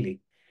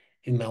family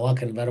in my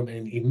work environment.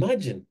 And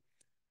imagine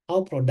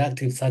how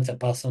productive such a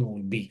person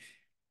will be.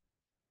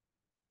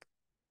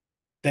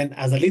 Then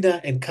as a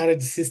leader,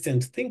 encourage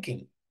systems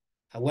thinking,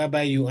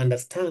 whereby you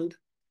understand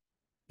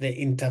the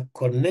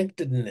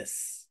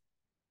interconnectedness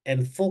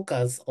and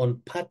focus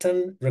on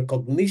pattern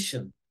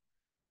recognition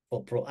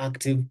for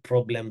proactive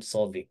problem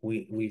solving.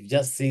 We've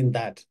just seen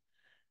that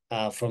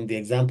from the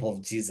example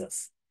of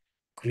Jesus,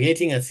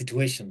 creating a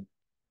situation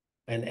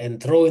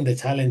and throwing the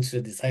challenge to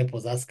the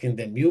disciples, asking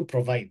them, you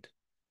provide,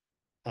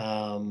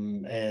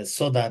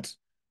 so that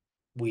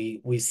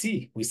we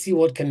see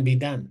what can be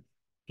done.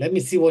 Let me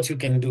see what you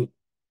can do.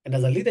 And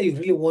as a leader, you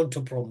really want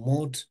to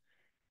promote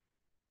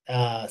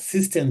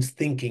systems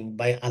thinking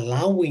by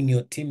allowing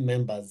your team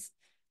members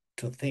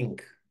to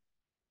think.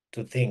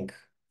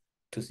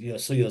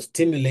 So you're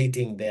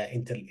stimulating their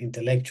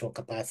intellectual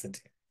capacity.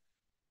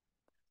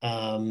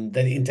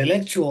 The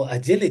intellectual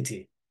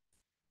agility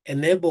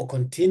enable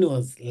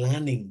continuous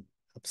learning,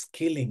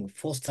 upskilling,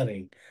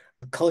 fostering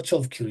a culture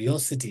of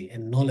curiosity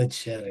and knowledge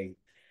sharing.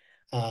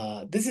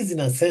 This is in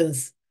a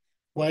sense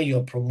where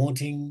you're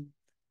promoting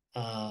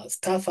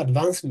staff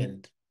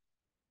advancement,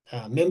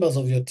 members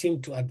of your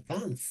team to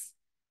advance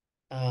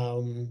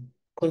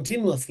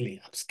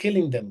continuously,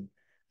 upskilling them,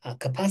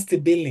 capacity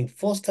building,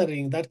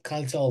 fostering that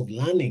culture of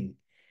learning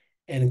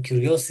and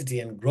curiosity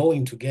and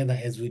growing together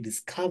as we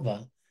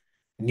discover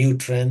new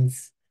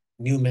trends,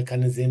 new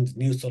mechanisms,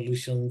 new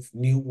solutions,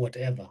 new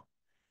whatever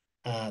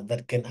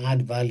that can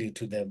add value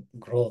to the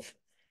growth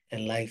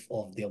and life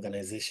of the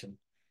organization.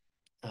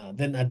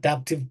 Then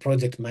adaptive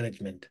project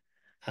management.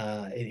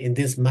 In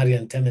this,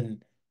 Marian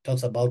Temen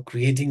talks about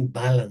creating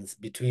balance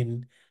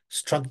between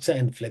structure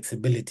and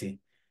flexibility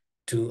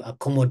to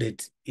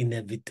accommodate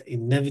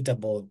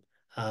inevitable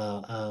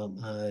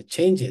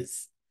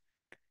changes.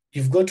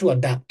 You've got to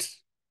adapt.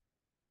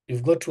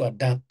 You've got to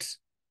adapt.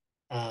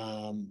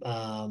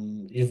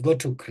 You've got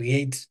to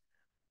create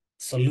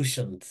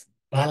solutions,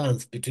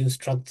 balance between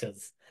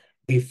structures,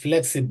 be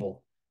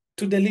flexible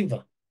to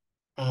deliver.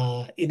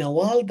 In a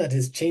world that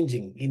is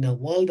changing, in a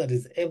world that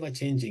is ever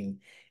changing,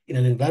 in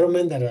an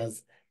environment that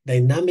has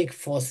dynamic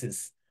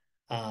forces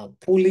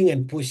pulling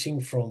and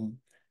pushing from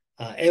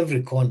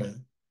every corner,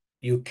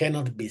 you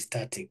cannot be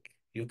static.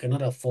 You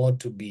cannot afford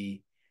to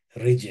be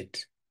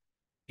rigid.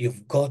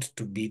 You've got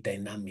to be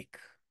dynamic.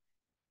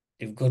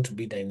 You've got to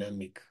be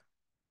dynamic.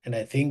 And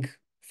I think,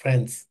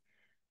 friends,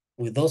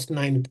 with those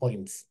 9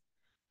 points,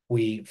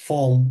 we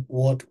form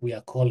what we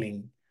are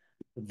calling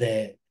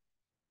the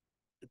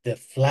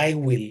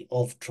flywheel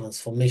of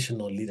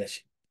transformational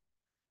leadership.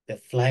 The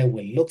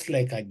flywheel looks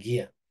like a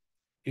gear.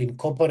 You're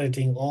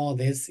incorporating all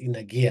this in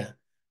a gear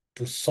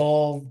to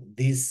solve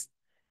these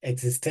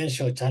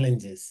existential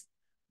challenges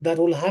that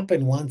will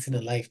happen once in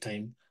a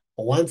lifetime,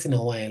 or once in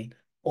a while,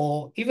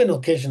 or even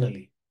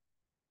occasionally,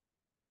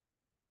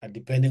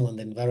 depending on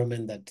the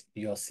environment that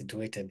you're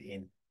situated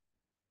in.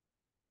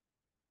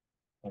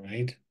 All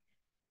right.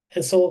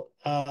 And so,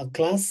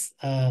 class,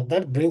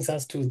 that brings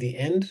us to the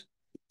end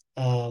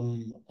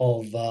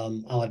of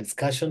our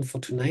discussion for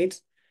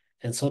tonight,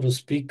 and so to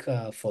speak,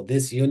 for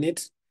this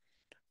unit.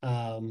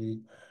 I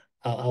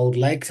would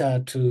like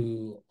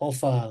to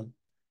offer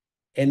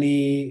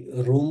any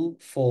room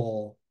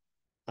for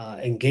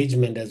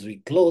engagement as we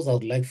close. I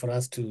would like for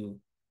us to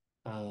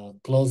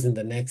close in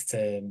the next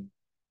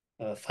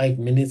 5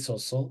 minutes or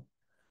so,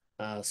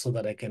 so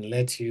that I can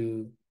let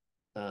you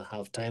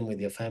have time with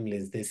your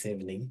families this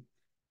evening.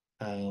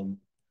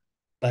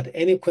 But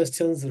any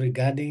questions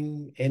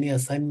regarding any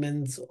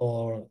assignments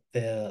or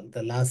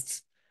the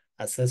last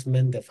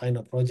assessment, the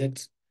final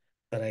project,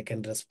 that I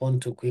can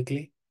respond to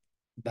quickly?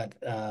 But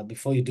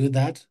before you do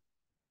that,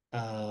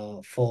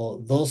 for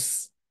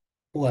those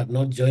who have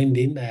not joined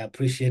in, I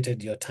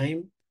appreciated your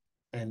time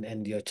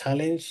and your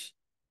challenge.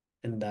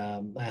 And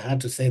I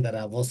had to say that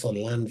I've also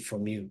learned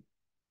from you.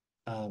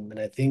 And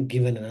I think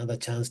given another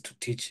chance to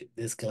teach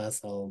this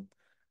class,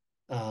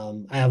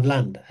 I have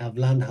learned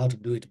how to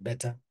do it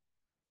better.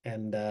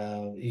 And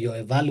your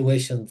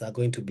evaluations are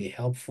going to be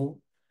helpful,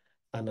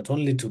 and not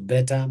only to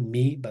better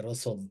me, but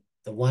also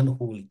the one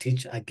who will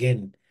teach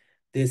again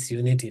this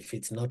unit if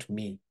it's not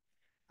me.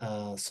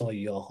 So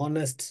your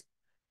honest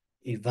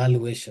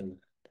evaluation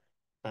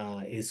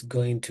is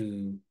going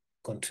to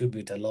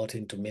contribute a lot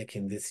into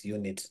making this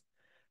unit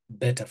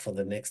better for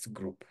the next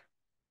group.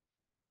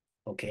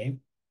 Okay.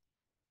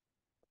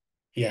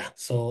 Yeah,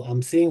 so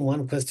I'm seeing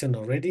one question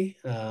already.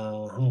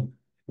 Let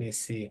me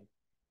see.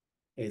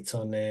 It's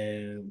on,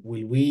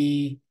 will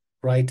we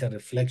write a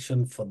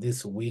reflection for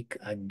this week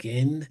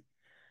again?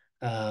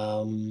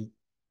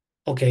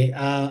 Okay,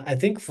 I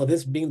think for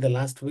this being the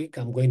last week,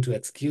 I'm going to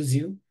excuse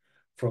you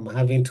from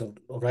having to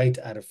write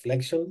a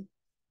reflection.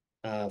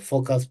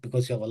 Focus,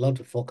 because you have a lot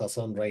to focus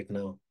on right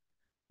now.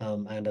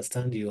 I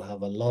understand you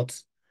have a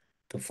lot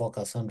to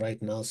focus on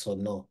right now, so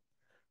no,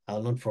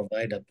 I'll not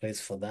provide a place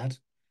for that.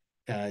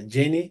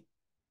 Jenny?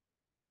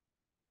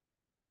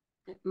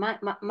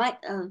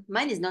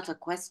 Mine is not a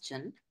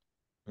question.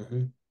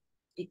 Mm-hmm.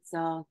 It's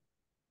I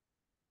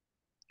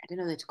don't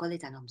know whether to call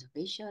it an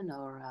observation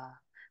or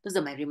those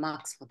are my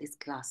remarks for this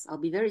class. I'll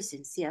be very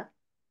sincere.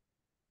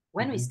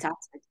 When we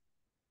started,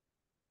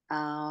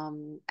 I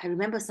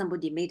remember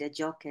somebody made a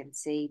joke and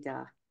said,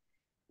 I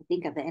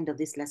think at the end of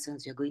these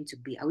lessons, you're going to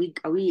be, are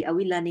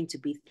we learning to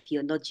be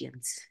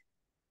theologians?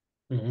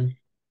 Mm-hmm.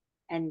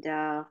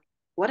 And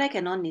what I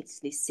can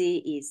honestly say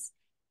is,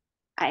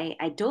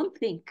 I don't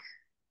think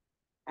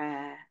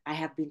I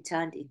have been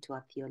turned into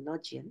a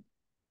theologian,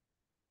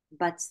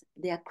 but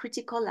there are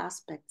critical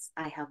aspects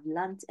I have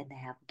learned and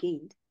I have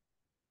gained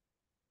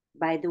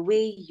by the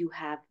way you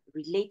have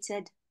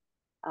related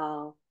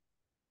our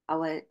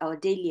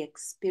daily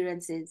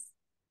experiences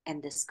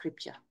and the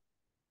scripture,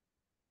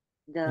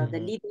 the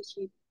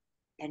leadership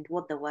and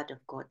what the word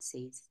of God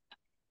says.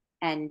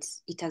 And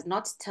it has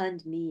not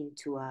turned me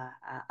into a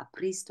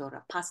priest or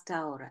a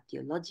pastor or a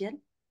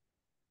theologian,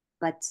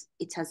 but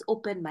it has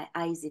opened my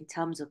eyes in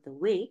terms of the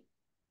way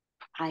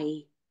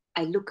I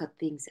look at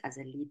things as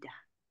a leader.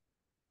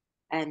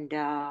 And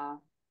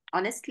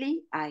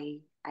honestly, I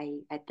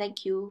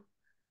thank you.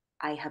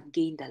 I have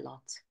gained a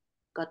lot.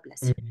 God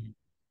bless you.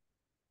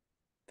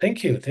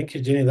 Thank you,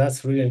 Jenny.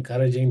 That's really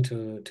encouraging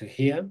to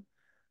hear,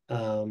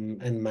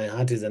 and my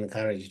heart is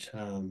encouraged.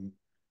 I'm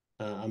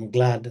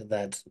glad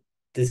that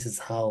this is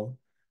how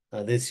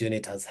this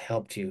unit has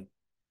helped you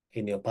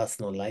in your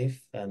personal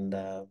life and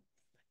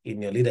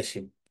in your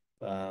leadership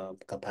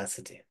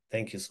capacity.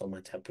 Thank you so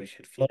much. I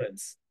appreciate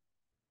it.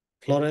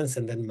 Florence,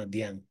 and then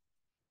Madiang.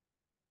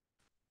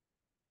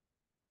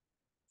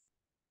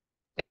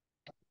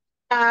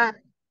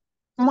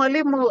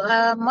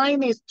 Mwalimu,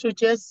 mine is to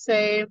just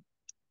say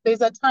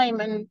there's a time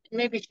and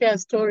maybe share a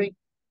story.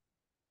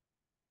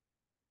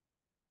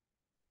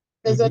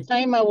 There's a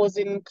time I was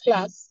in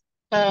class.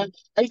 I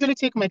usually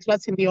take my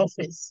class in the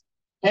office,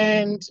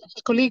 and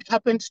a colleague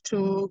happened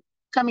to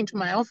come into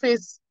my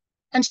office,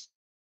 and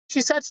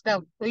she sat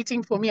down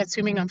waiting for me,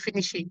 assuming I'm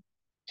finishing.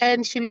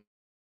 And she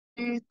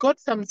got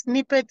some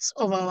snippets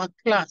of our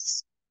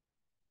class.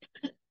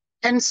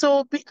 And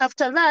so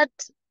after that,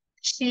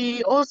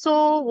 she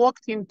also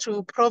walked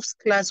into Prof's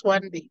class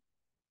one day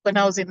when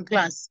I was in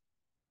class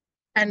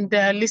and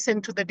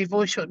listened to the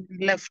devotion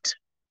and left.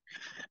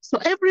 So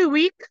every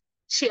week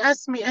she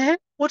asked me,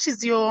 what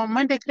is your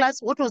Monday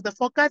class? What was the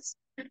focus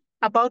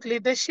about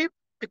leadership?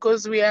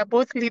 Because we are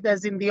both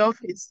leaders in the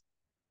office.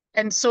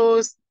 And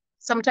so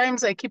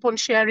sometimes I keep on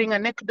sharing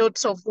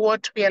anecdotes of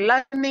what we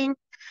are learning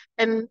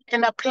and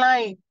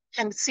applying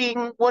and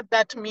seeing what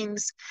that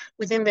means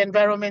within the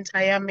environment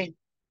I am in.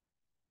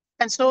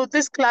 And so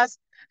this class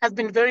has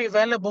been very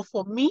valuable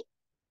for me.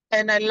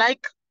 And I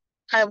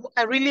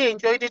really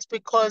enjoyed it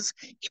because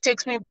it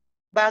takes me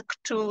back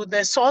to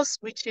the source,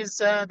 which is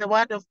the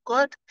word of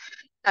God,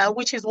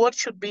 which is what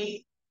should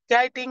be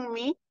guiding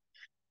me.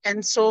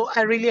 And so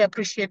I really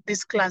appreciate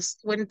this class.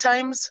 When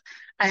times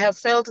I have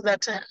felt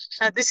that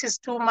this is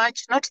too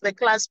much, not the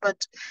class,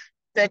 but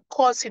the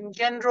course in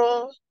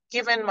general,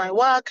 given my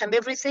work and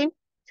everything,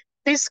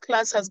 this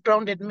class has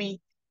grounded me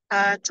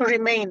to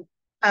remain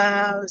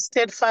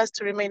steadfast,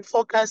 to remain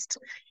focused.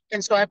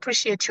 And so I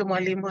appreciate you,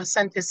 Mwalimu.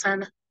 Asante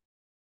sana.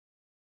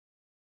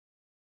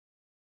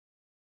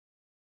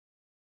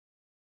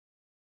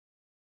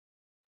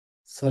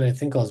 Sorry, I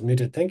think I was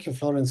muted. Thank you,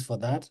 Florence, for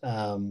that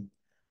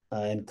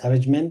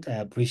encouragement. I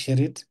appreciate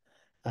it.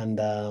 And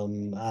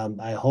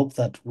I hope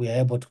that we are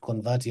able to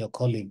convert your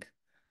colleague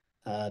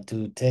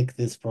to take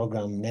this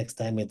program next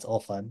time it's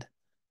offered.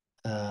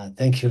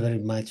 Thank you very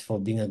much for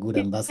being a good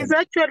ambassador. He's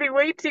actually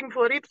waiting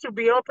for it to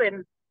be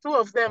open. Two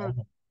of them,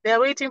 they are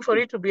waiting for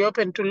it to be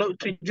open to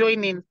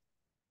join in.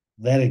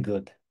 Very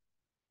good.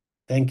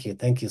 Thank you.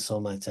 Thank you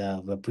so much.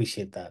 We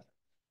appreciate that.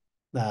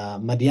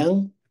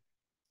 Madiang,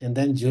 and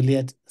then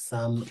Juliet,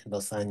 Sam, and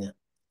Osanya.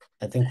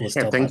 I think we'll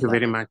stop. Thank you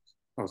very much.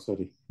 Oh,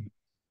 sorry.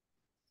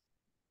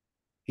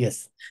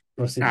 Yes,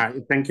 proceed.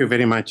 Thank you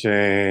very much,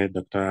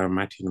 Dr.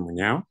 Martin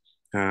Munyao.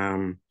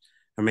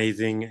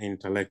 Amazing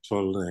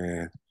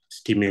intellectual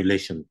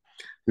stimulation.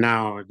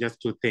 Now,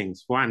 just two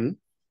things. One,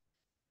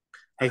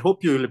 I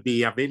hope you will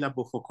be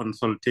available for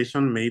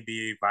consultation,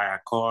 maybe via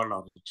call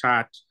or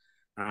chat.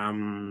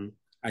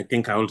 I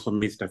think I also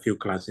missed a few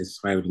classes,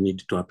 so I will need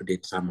to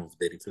update some of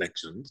the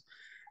reflections.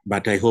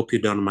 But I hope you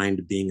don't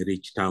mind being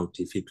reached out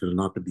if it will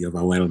not be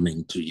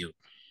overwhelming to you.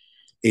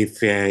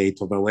 If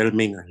it's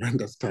overwhelming, I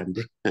understand.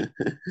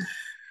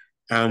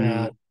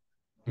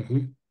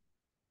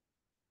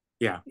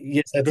 Yeah.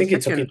 Yes, I The think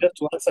it's okay. second, Just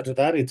to answer to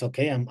that, it's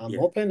okay. I'm yeah,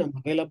 open, I'm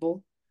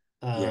available.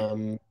 yeah.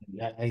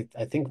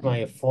 I think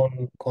my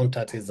phone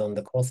contact is on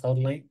the course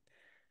outline.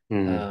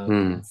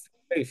 Mm.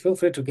 Feel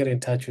free to get in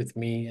touch with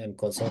me and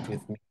consult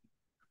with me.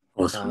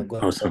 Awesome.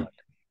 Going Awesome. forward.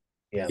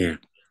 Yeah. Yeah.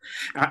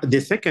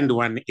 The second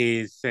one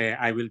is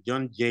I will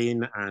join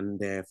Jane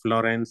and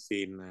Florence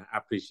in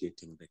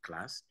appreciating the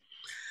class.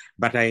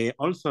 But I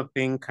also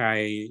think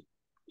I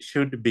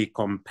should be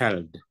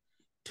compelled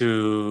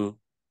to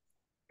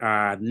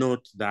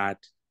note that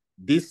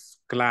this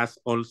class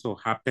also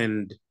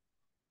happened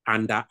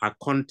under a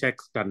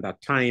context and a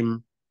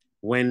time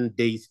when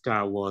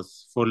Daystar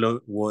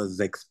was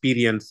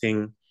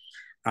experiencing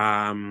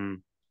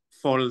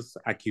false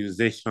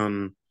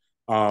accusation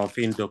of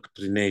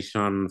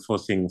indoctrination,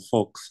 forcing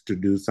folks to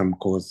do some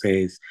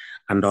courses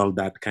and all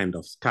that kind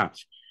of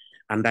stuff.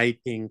 And I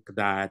think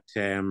that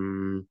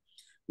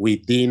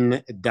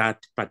within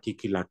that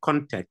particular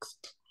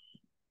context,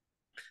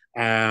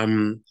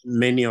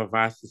 many of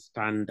us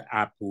stand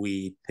up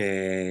with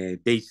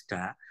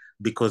Daystar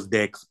because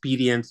the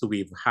experience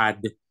we've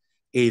had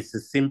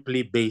is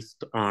simply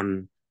based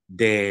on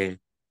the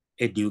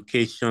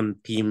education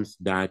themes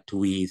that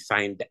we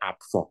signed up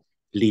for,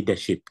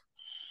 leadership.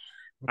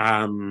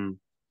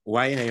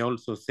 Why I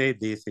also say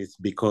this is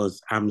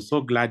because I'm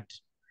so glad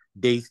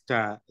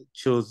Daystar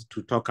chose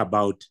to talk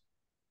about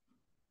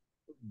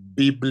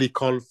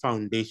biblical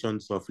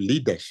foundations of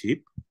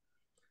leadership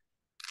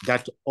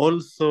that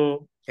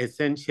also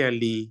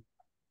essentially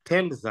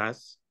tells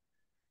us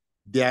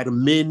there are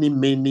many,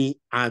 many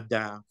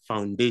other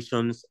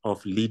foundations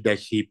of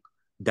leadership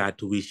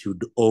that we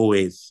should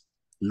always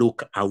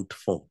look out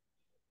for.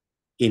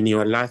 In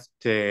your last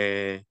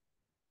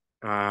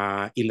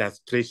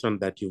illustration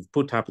that you've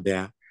put up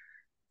there,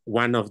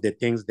 one of the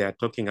things they are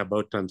talking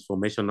about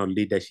transformational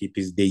leadership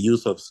is the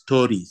use of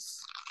stories.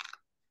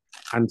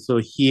 And so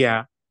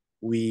here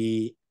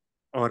we,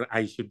 or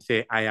I should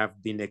say, I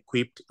have been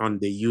equipped on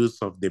the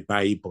use of the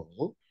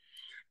Bible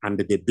and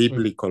the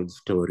biblical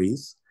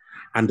stories.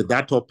 And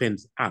that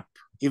opens up,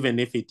 even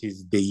if it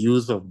is the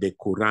use of the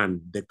Quran,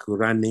 the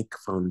Quranic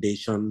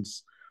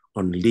foundations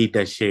on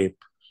leadership,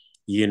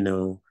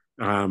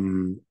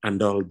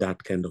 and all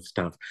that kind of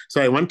stuff.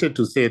 So I wanted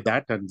to say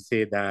that and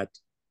say that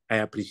I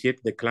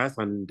appreciate the class,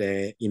 and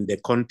in the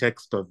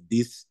context of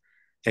these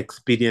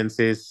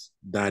experiences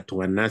that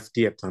were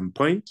nasty at some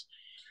point,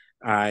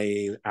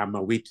 I am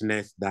a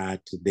witness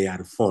that they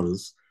are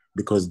false,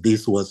 because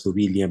this was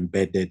really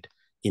embedded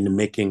in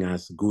making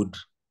us good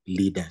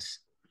leaders.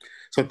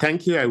 So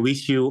thank you. I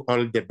wish you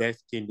all the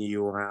best in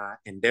your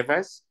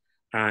endeavors,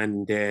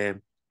 and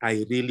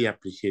I really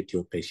appreciate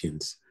your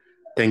patience.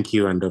 Thank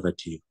you, and over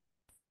to you.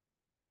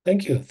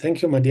 Thank you,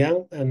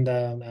 Madiang, and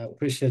I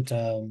appreciate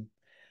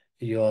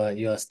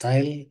your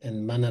style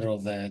and manner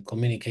of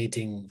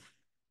communicating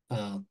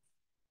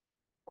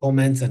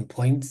comments and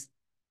points.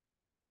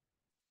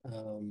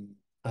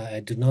 I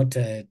do not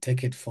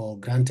take it for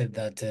granted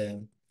that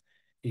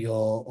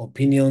your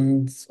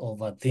opinions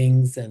over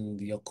things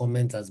and your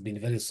comments has been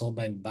very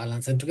sober and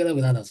balanced, and together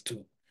with others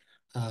too,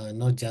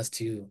 not just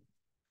you.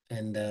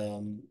 And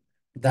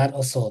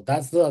those are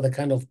the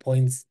kind of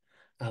points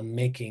I'm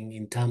making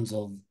in terms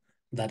of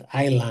that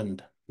I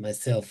learned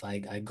myself. I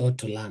got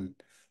to learn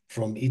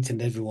from each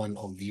and every one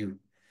of you,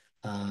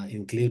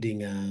 including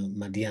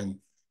Madiang.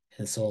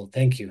 And so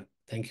thank you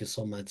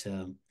so much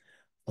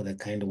for the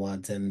kind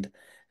words. And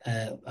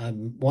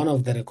one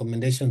of the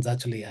recommendations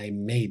actually I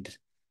made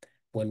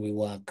when we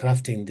were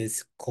crafting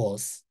this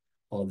course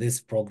or this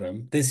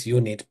program, this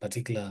unit,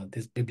 particular,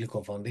 this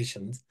biblical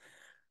foundations,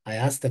 I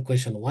asked the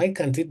question, why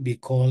can't it be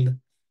called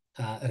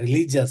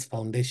religious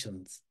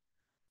foundations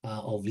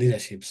of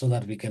leadership, so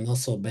that we can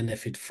also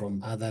benefit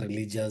from other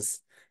religious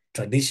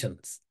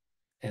traditions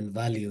and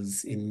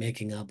values in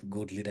making up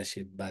good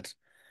leadership? But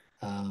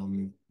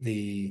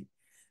the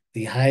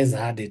highs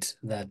had it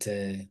that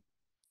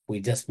we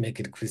just make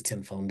it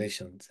Christian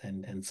foundations,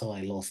 and so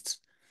I lost.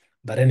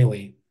 But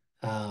anyway,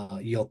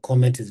 your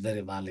comment is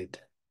very valid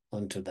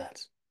onto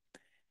that.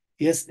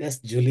 Yes,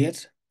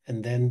 Juliet,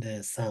 and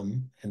then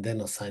Sam, and then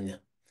Osanya.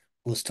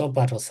 We'll stop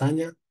at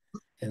Osanya,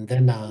 and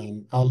then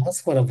I'll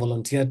ask for a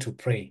volunteer to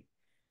pray.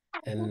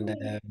 And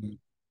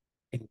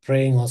in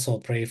praying, also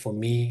pray for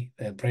me,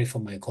 pray for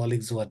my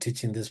colleagues who are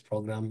teaching this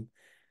program,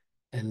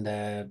 and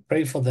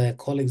pray for the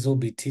colleagues who will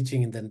be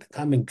teaching in the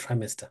coming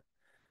trimester,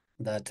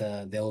 that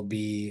there will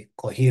be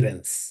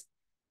coherence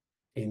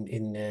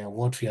in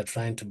what we are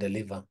trying to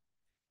deliver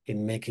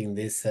in making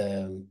this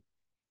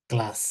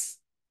class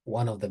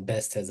one of the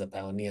best as a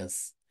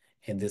pioneers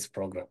in this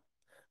program.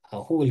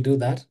 Who will do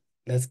that?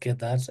 Let's get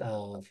that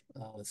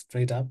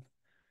straight up.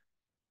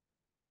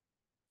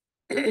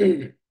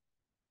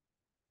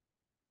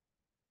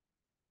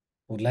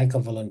 Would like a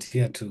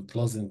volunteer to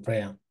close in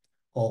prayer,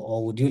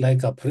 or would you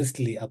like a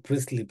priestly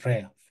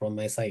prayer from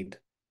my side?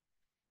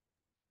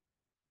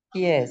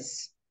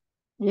 Yes.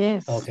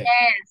 Yes. Okay.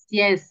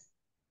 Yes.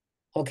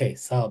 Okay,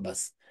 sawa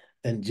basi.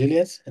 Then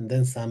Juliet, and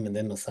then Sam, and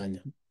then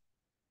Osanya.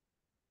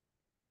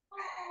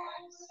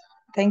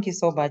 Thank you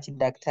so much,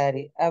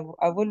 Daktari. I've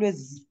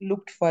always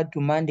looked forward to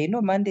Monday. You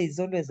know, Monday is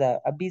always a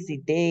busy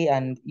day,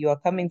 and you are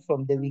coming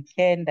from the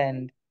weekend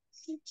and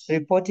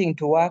reporting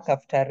to work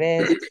after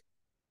rest.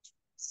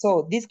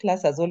 So this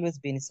class has always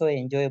been so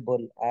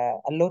enjoyable.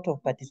 A lot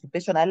of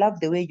participation. I love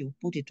the way you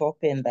put it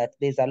open, that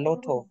there's a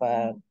lot of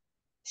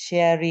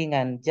sharing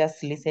and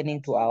just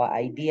listening to our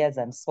ideas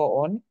and so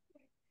on.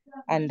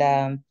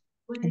 And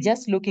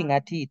just looking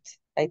at it,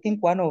 I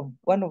think one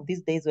of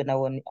these days when I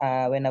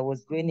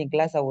was joining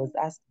class, I was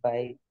asked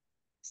by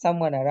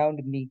someone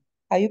around me,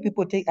 are you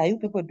people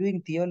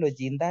doing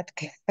theology in that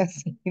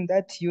class, in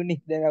that unit?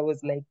 Then I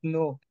was like,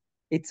 no,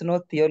 it's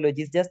not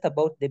theology. It's just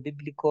about the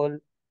biblical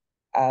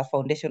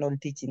foundational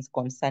teachings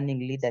concerning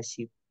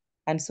leadership.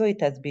 And so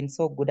it has been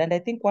so good. And I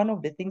think one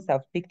of the things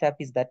I've picked up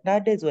is that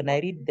nowadays when I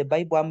read the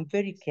Bible, I'm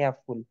very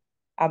careful.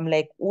 I'm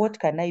like, what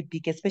can I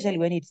pick, especially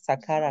when it's a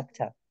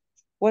character?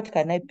 What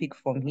can I pick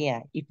from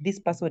here? If this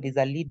person is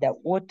a leader,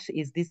 what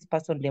is this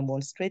person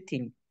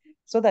demonstrating?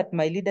 So that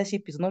my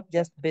leadership is not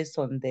just based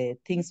on the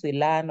things we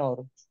learn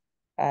or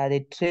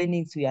the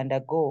trainings we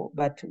undergo,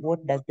 but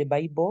what does the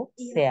Bible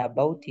say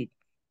about it?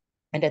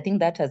 And I think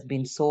that has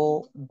been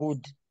so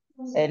good.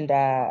 And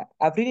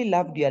I've really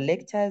loved your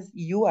lectures.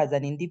 You as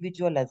an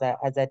individual, as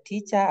a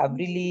teacher, I've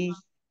really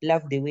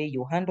loved the way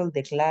you handle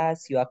the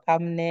class, your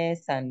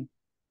calmness, and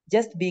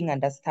just being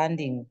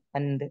understanding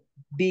and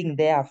being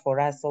there for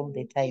us all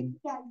the time.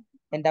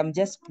 And I'm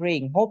just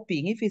praying,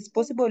 hoping, if it's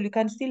possible, you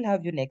can still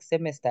have you next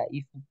semester.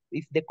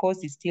 If the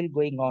course is still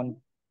going on,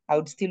 I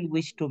would still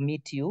wish to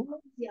meet you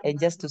and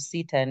just to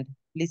sit and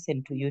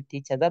listen to you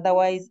teachers.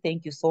 Otherwise,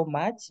 thank you so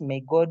much.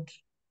 May God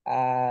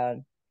uh,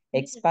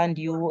 expand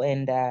you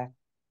and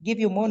give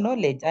you more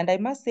knowledge. And I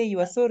must say, you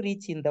are so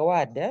rich in the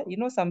word. You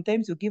know,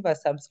 sometimes you give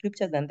us some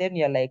scriptures and then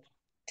you're like,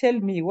 tell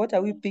me, what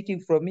are we picking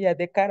from here?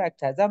 The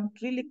characters. I'm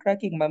really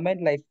cracking my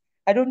mind. Like,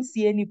 I don't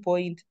see any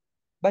point,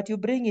 but you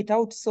bring it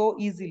out so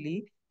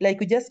easily.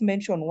 Like you just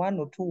mention one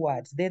or two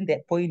words, then the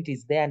point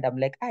is there. And I'm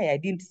like, I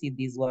didn't see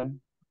this one.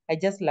 I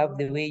just love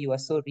the way you are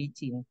so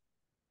rich in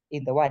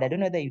the word. I don't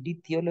know that you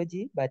did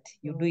theology, but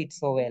you do it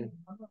so well.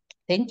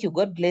 Thank you.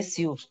 God bless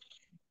you.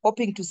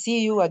 Hoping to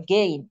see you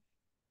again.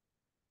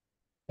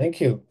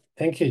 Thank you.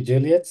 Thank you,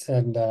 Juliet.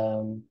 And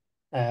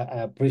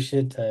I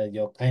appreciate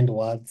your kind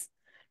words.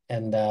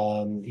 And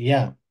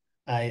yeah,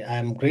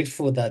 I'm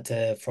grateful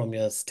that from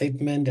your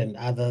statement and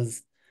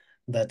others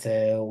that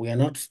we are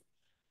not,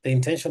 the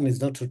intention is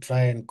not to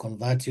try and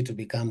convert you to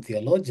become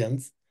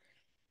theologians,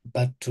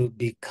 but to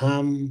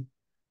become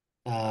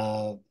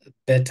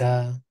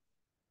better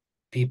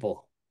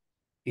people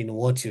in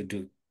what you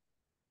do,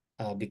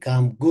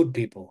 become good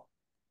people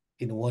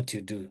in what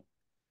you do.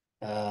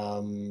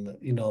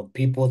 You know,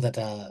 people that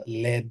are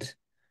led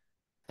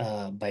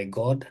by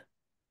God.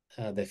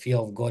 The fear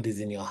of God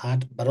is in your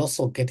heart, but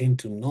also getting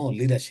to know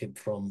leadership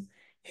from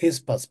His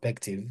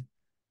perspective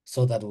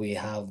so that we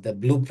have the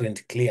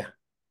blueprint clear.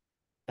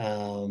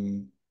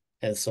 And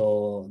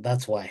so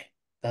that's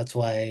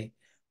why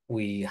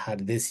we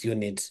had this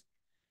unit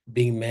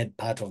being made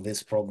part of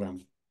this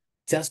program,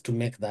 just to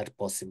make that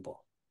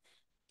possible.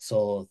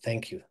 So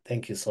thank you.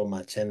 Thank you so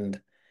much.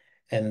 And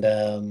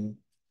the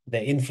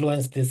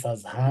influence this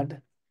has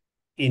had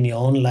in your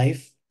own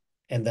life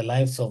and the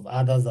lives of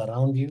others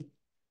around you,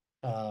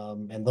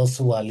 and those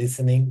who are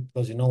listening,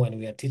 because you know, when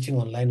we are teaching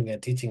online, we are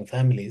teaching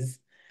families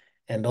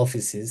and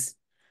offices.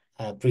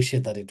 I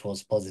appreciate that it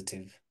was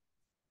positive.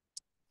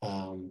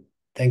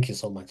 Thank you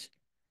so much,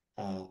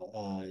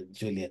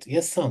 Juliet.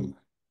 Yes, Sam.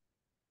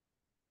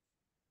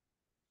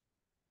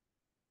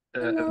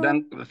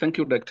 Thank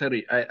you, Dr.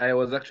 I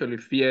was actually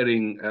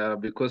fearing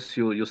because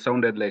you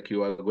sounded like you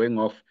were going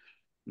off,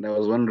 and I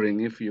was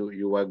wondering if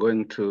you were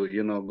going to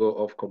go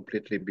off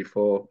completely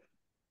before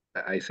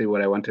I say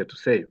what I wanted to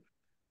say.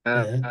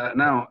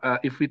 Now,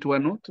 if it were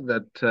not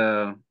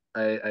that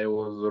I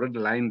was already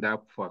lined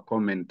up for a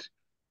comment,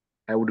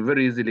 I would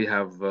very easily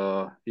have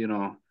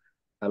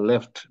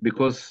left,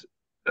 because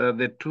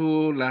the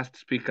two last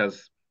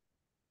speakers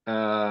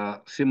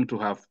seem to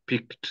have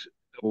picked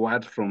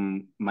words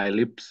from my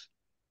lips.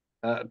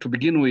 To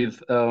begin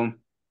with,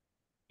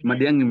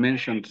 Madiangi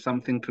mentioned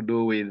something to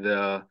do with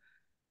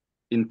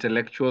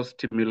intellectual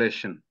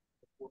stimulation.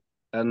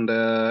 And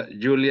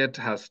Juliet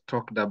has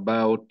talked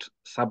about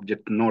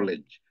subject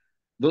knowledge.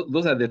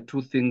 Those are the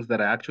two things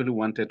that I actually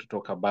wanted to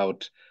talk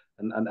about.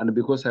 And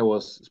because I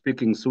was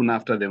speaking soon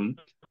after them,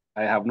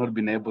 I have not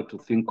been able to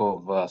think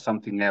of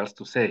something else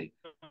to say.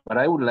 But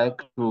I would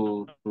like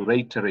to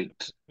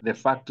reiterate the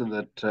fact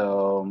that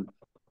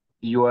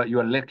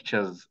your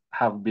lectures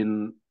have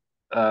been,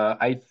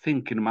 I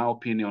think, in my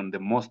opinion, the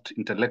most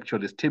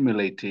intellectually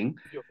stimulating.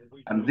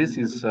 And this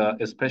is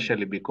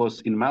especially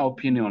because, in my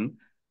opinion,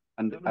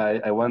 and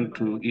I want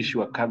to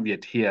issue a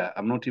caveat here,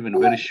 I'm not even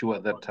very sure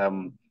that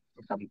I'm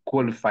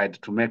qualified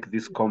to make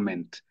this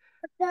comment.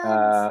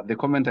 The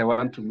comment I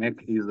want to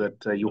make is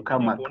that you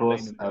come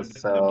across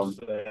as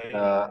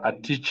a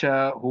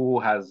teacher who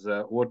has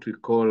what we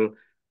call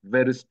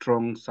very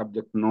strong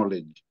subject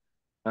knowledge.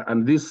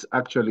 And this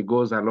actually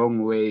goes a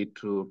long way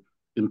to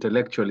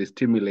intellectually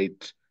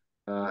stimulate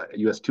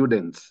your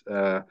students.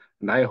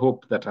 And I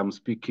hope that I'm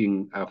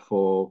speaking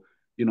for,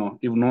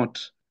 if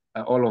not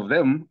all of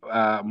them,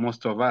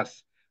 most of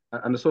us.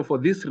 And so for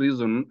this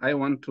reason, I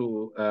want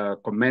to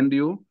commend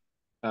you.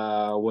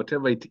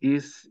 Whatever it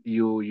is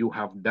you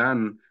have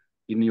done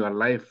in your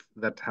life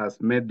that has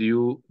made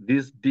you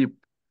this deep,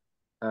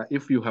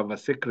 if you have a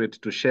secret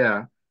to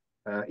share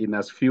in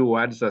as few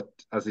words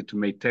as it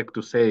may take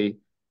to say,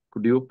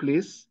 could you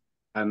please?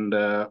 And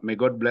may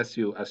God bless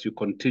you as you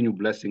continue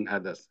blessing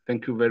others.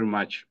 Thank you very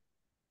much.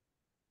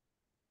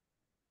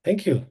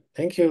 Thank you.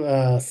 Thank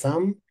you,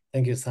 Sam.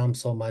 Thank you, Sam,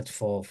 so much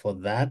for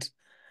that.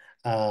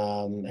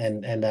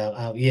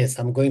 Yes,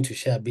 I'm going to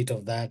share a bit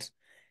of that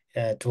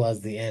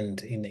towards the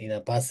end in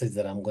a passage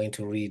that I'm going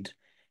to read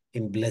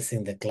in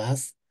blessing the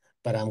class.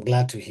 But I'm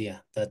glad to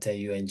hear that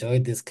you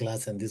enjoyed this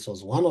class and this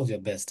was one of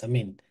your best. I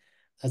mean,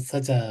 that's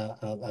such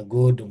a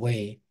good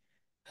way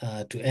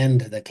to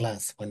end the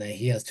class when I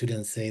hear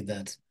students say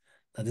that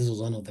this was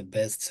one of the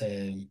best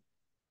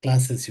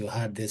classes you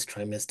had this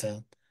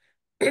trimester.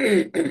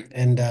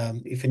 And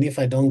even if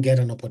I don't get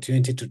an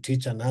opportunity to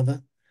teach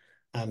another,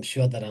 I'm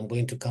sure that I'm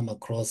going to come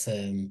across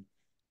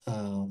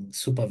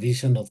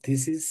supervision of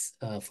thesis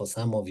for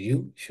some of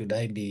you, should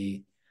I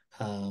be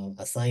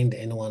assigned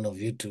any one of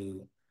you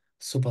to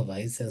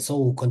supervise. And so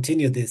we'll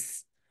continue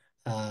this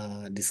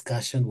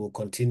discussion, we'll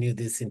continue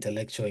this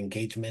intellectual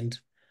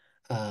engagement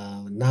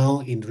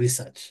now in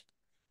research,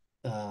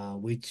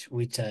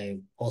 which I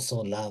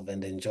also love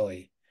and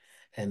enjoy.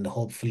 And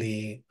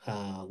hopefully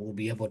we'll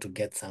be able to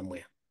get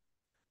somewhere.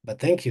 But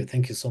thank you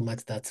so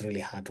much. That's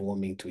really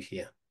heartwarming to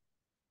hear.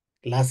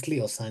 Lastly,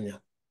 Osanya.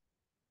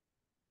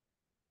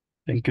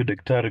 Thank you,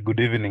 Dr. Good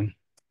evening.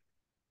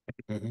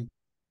 Mhm.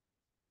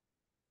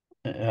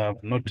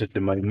 I've noted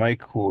my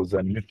mic was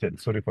unmuted.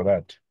 Sorry for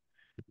that.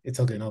 It's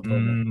okay, no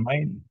problem.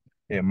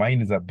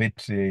 Mine is a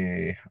bit,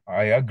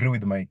 I agree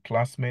with my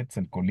classmates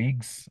and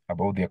colleagues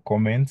about their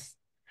comments.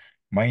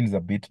 Mine is a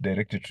bit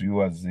directed to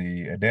you as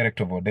a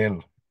director of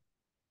Odell.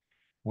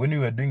 When we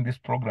were doing this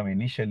program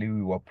initially,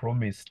 we were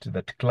promised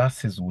that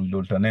classes will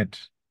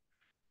alternate.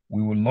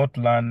 We will not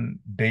learn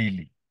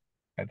daily.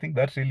 I think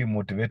that really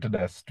motivated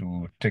us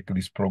to take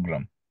this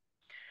program.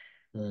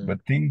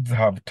 But things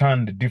have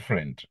turned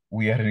different.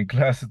 We are in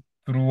class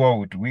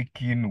throughout,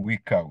 week in,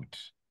 week out.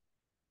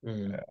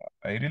 I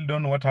really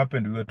don't know what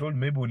happened. We were told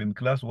maybe we're in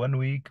class 1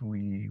 week,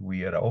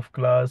 we are off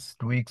class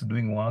 2 weeks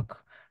doing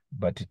work,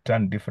 but it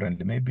turned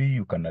differently. Maybe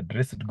you can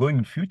address it going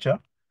in future.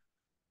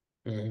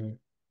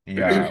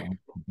 Yeah, we'd be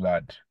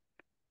glad.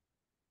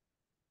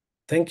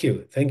 Thank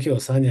you,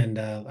 Osanya, and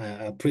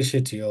I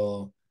appreciate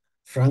your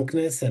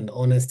frankness and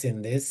honesty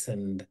in this.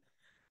 And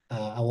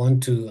I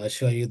want to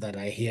assure you that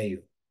I hear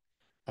you,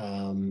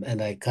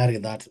 and I carry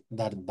that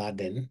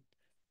burden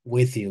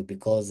with you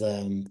because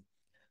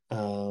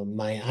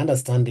my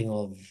understanding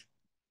of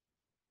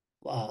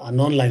an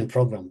online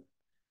program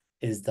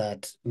is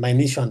that my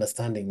initial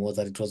understanding was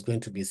that it was going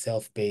to be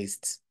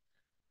self-paced.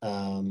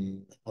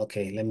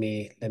 Okay, let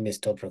me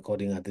stop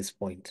recording at this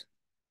point.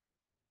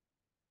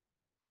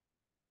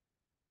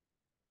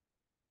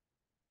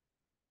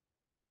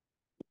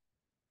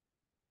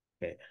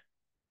 Okay.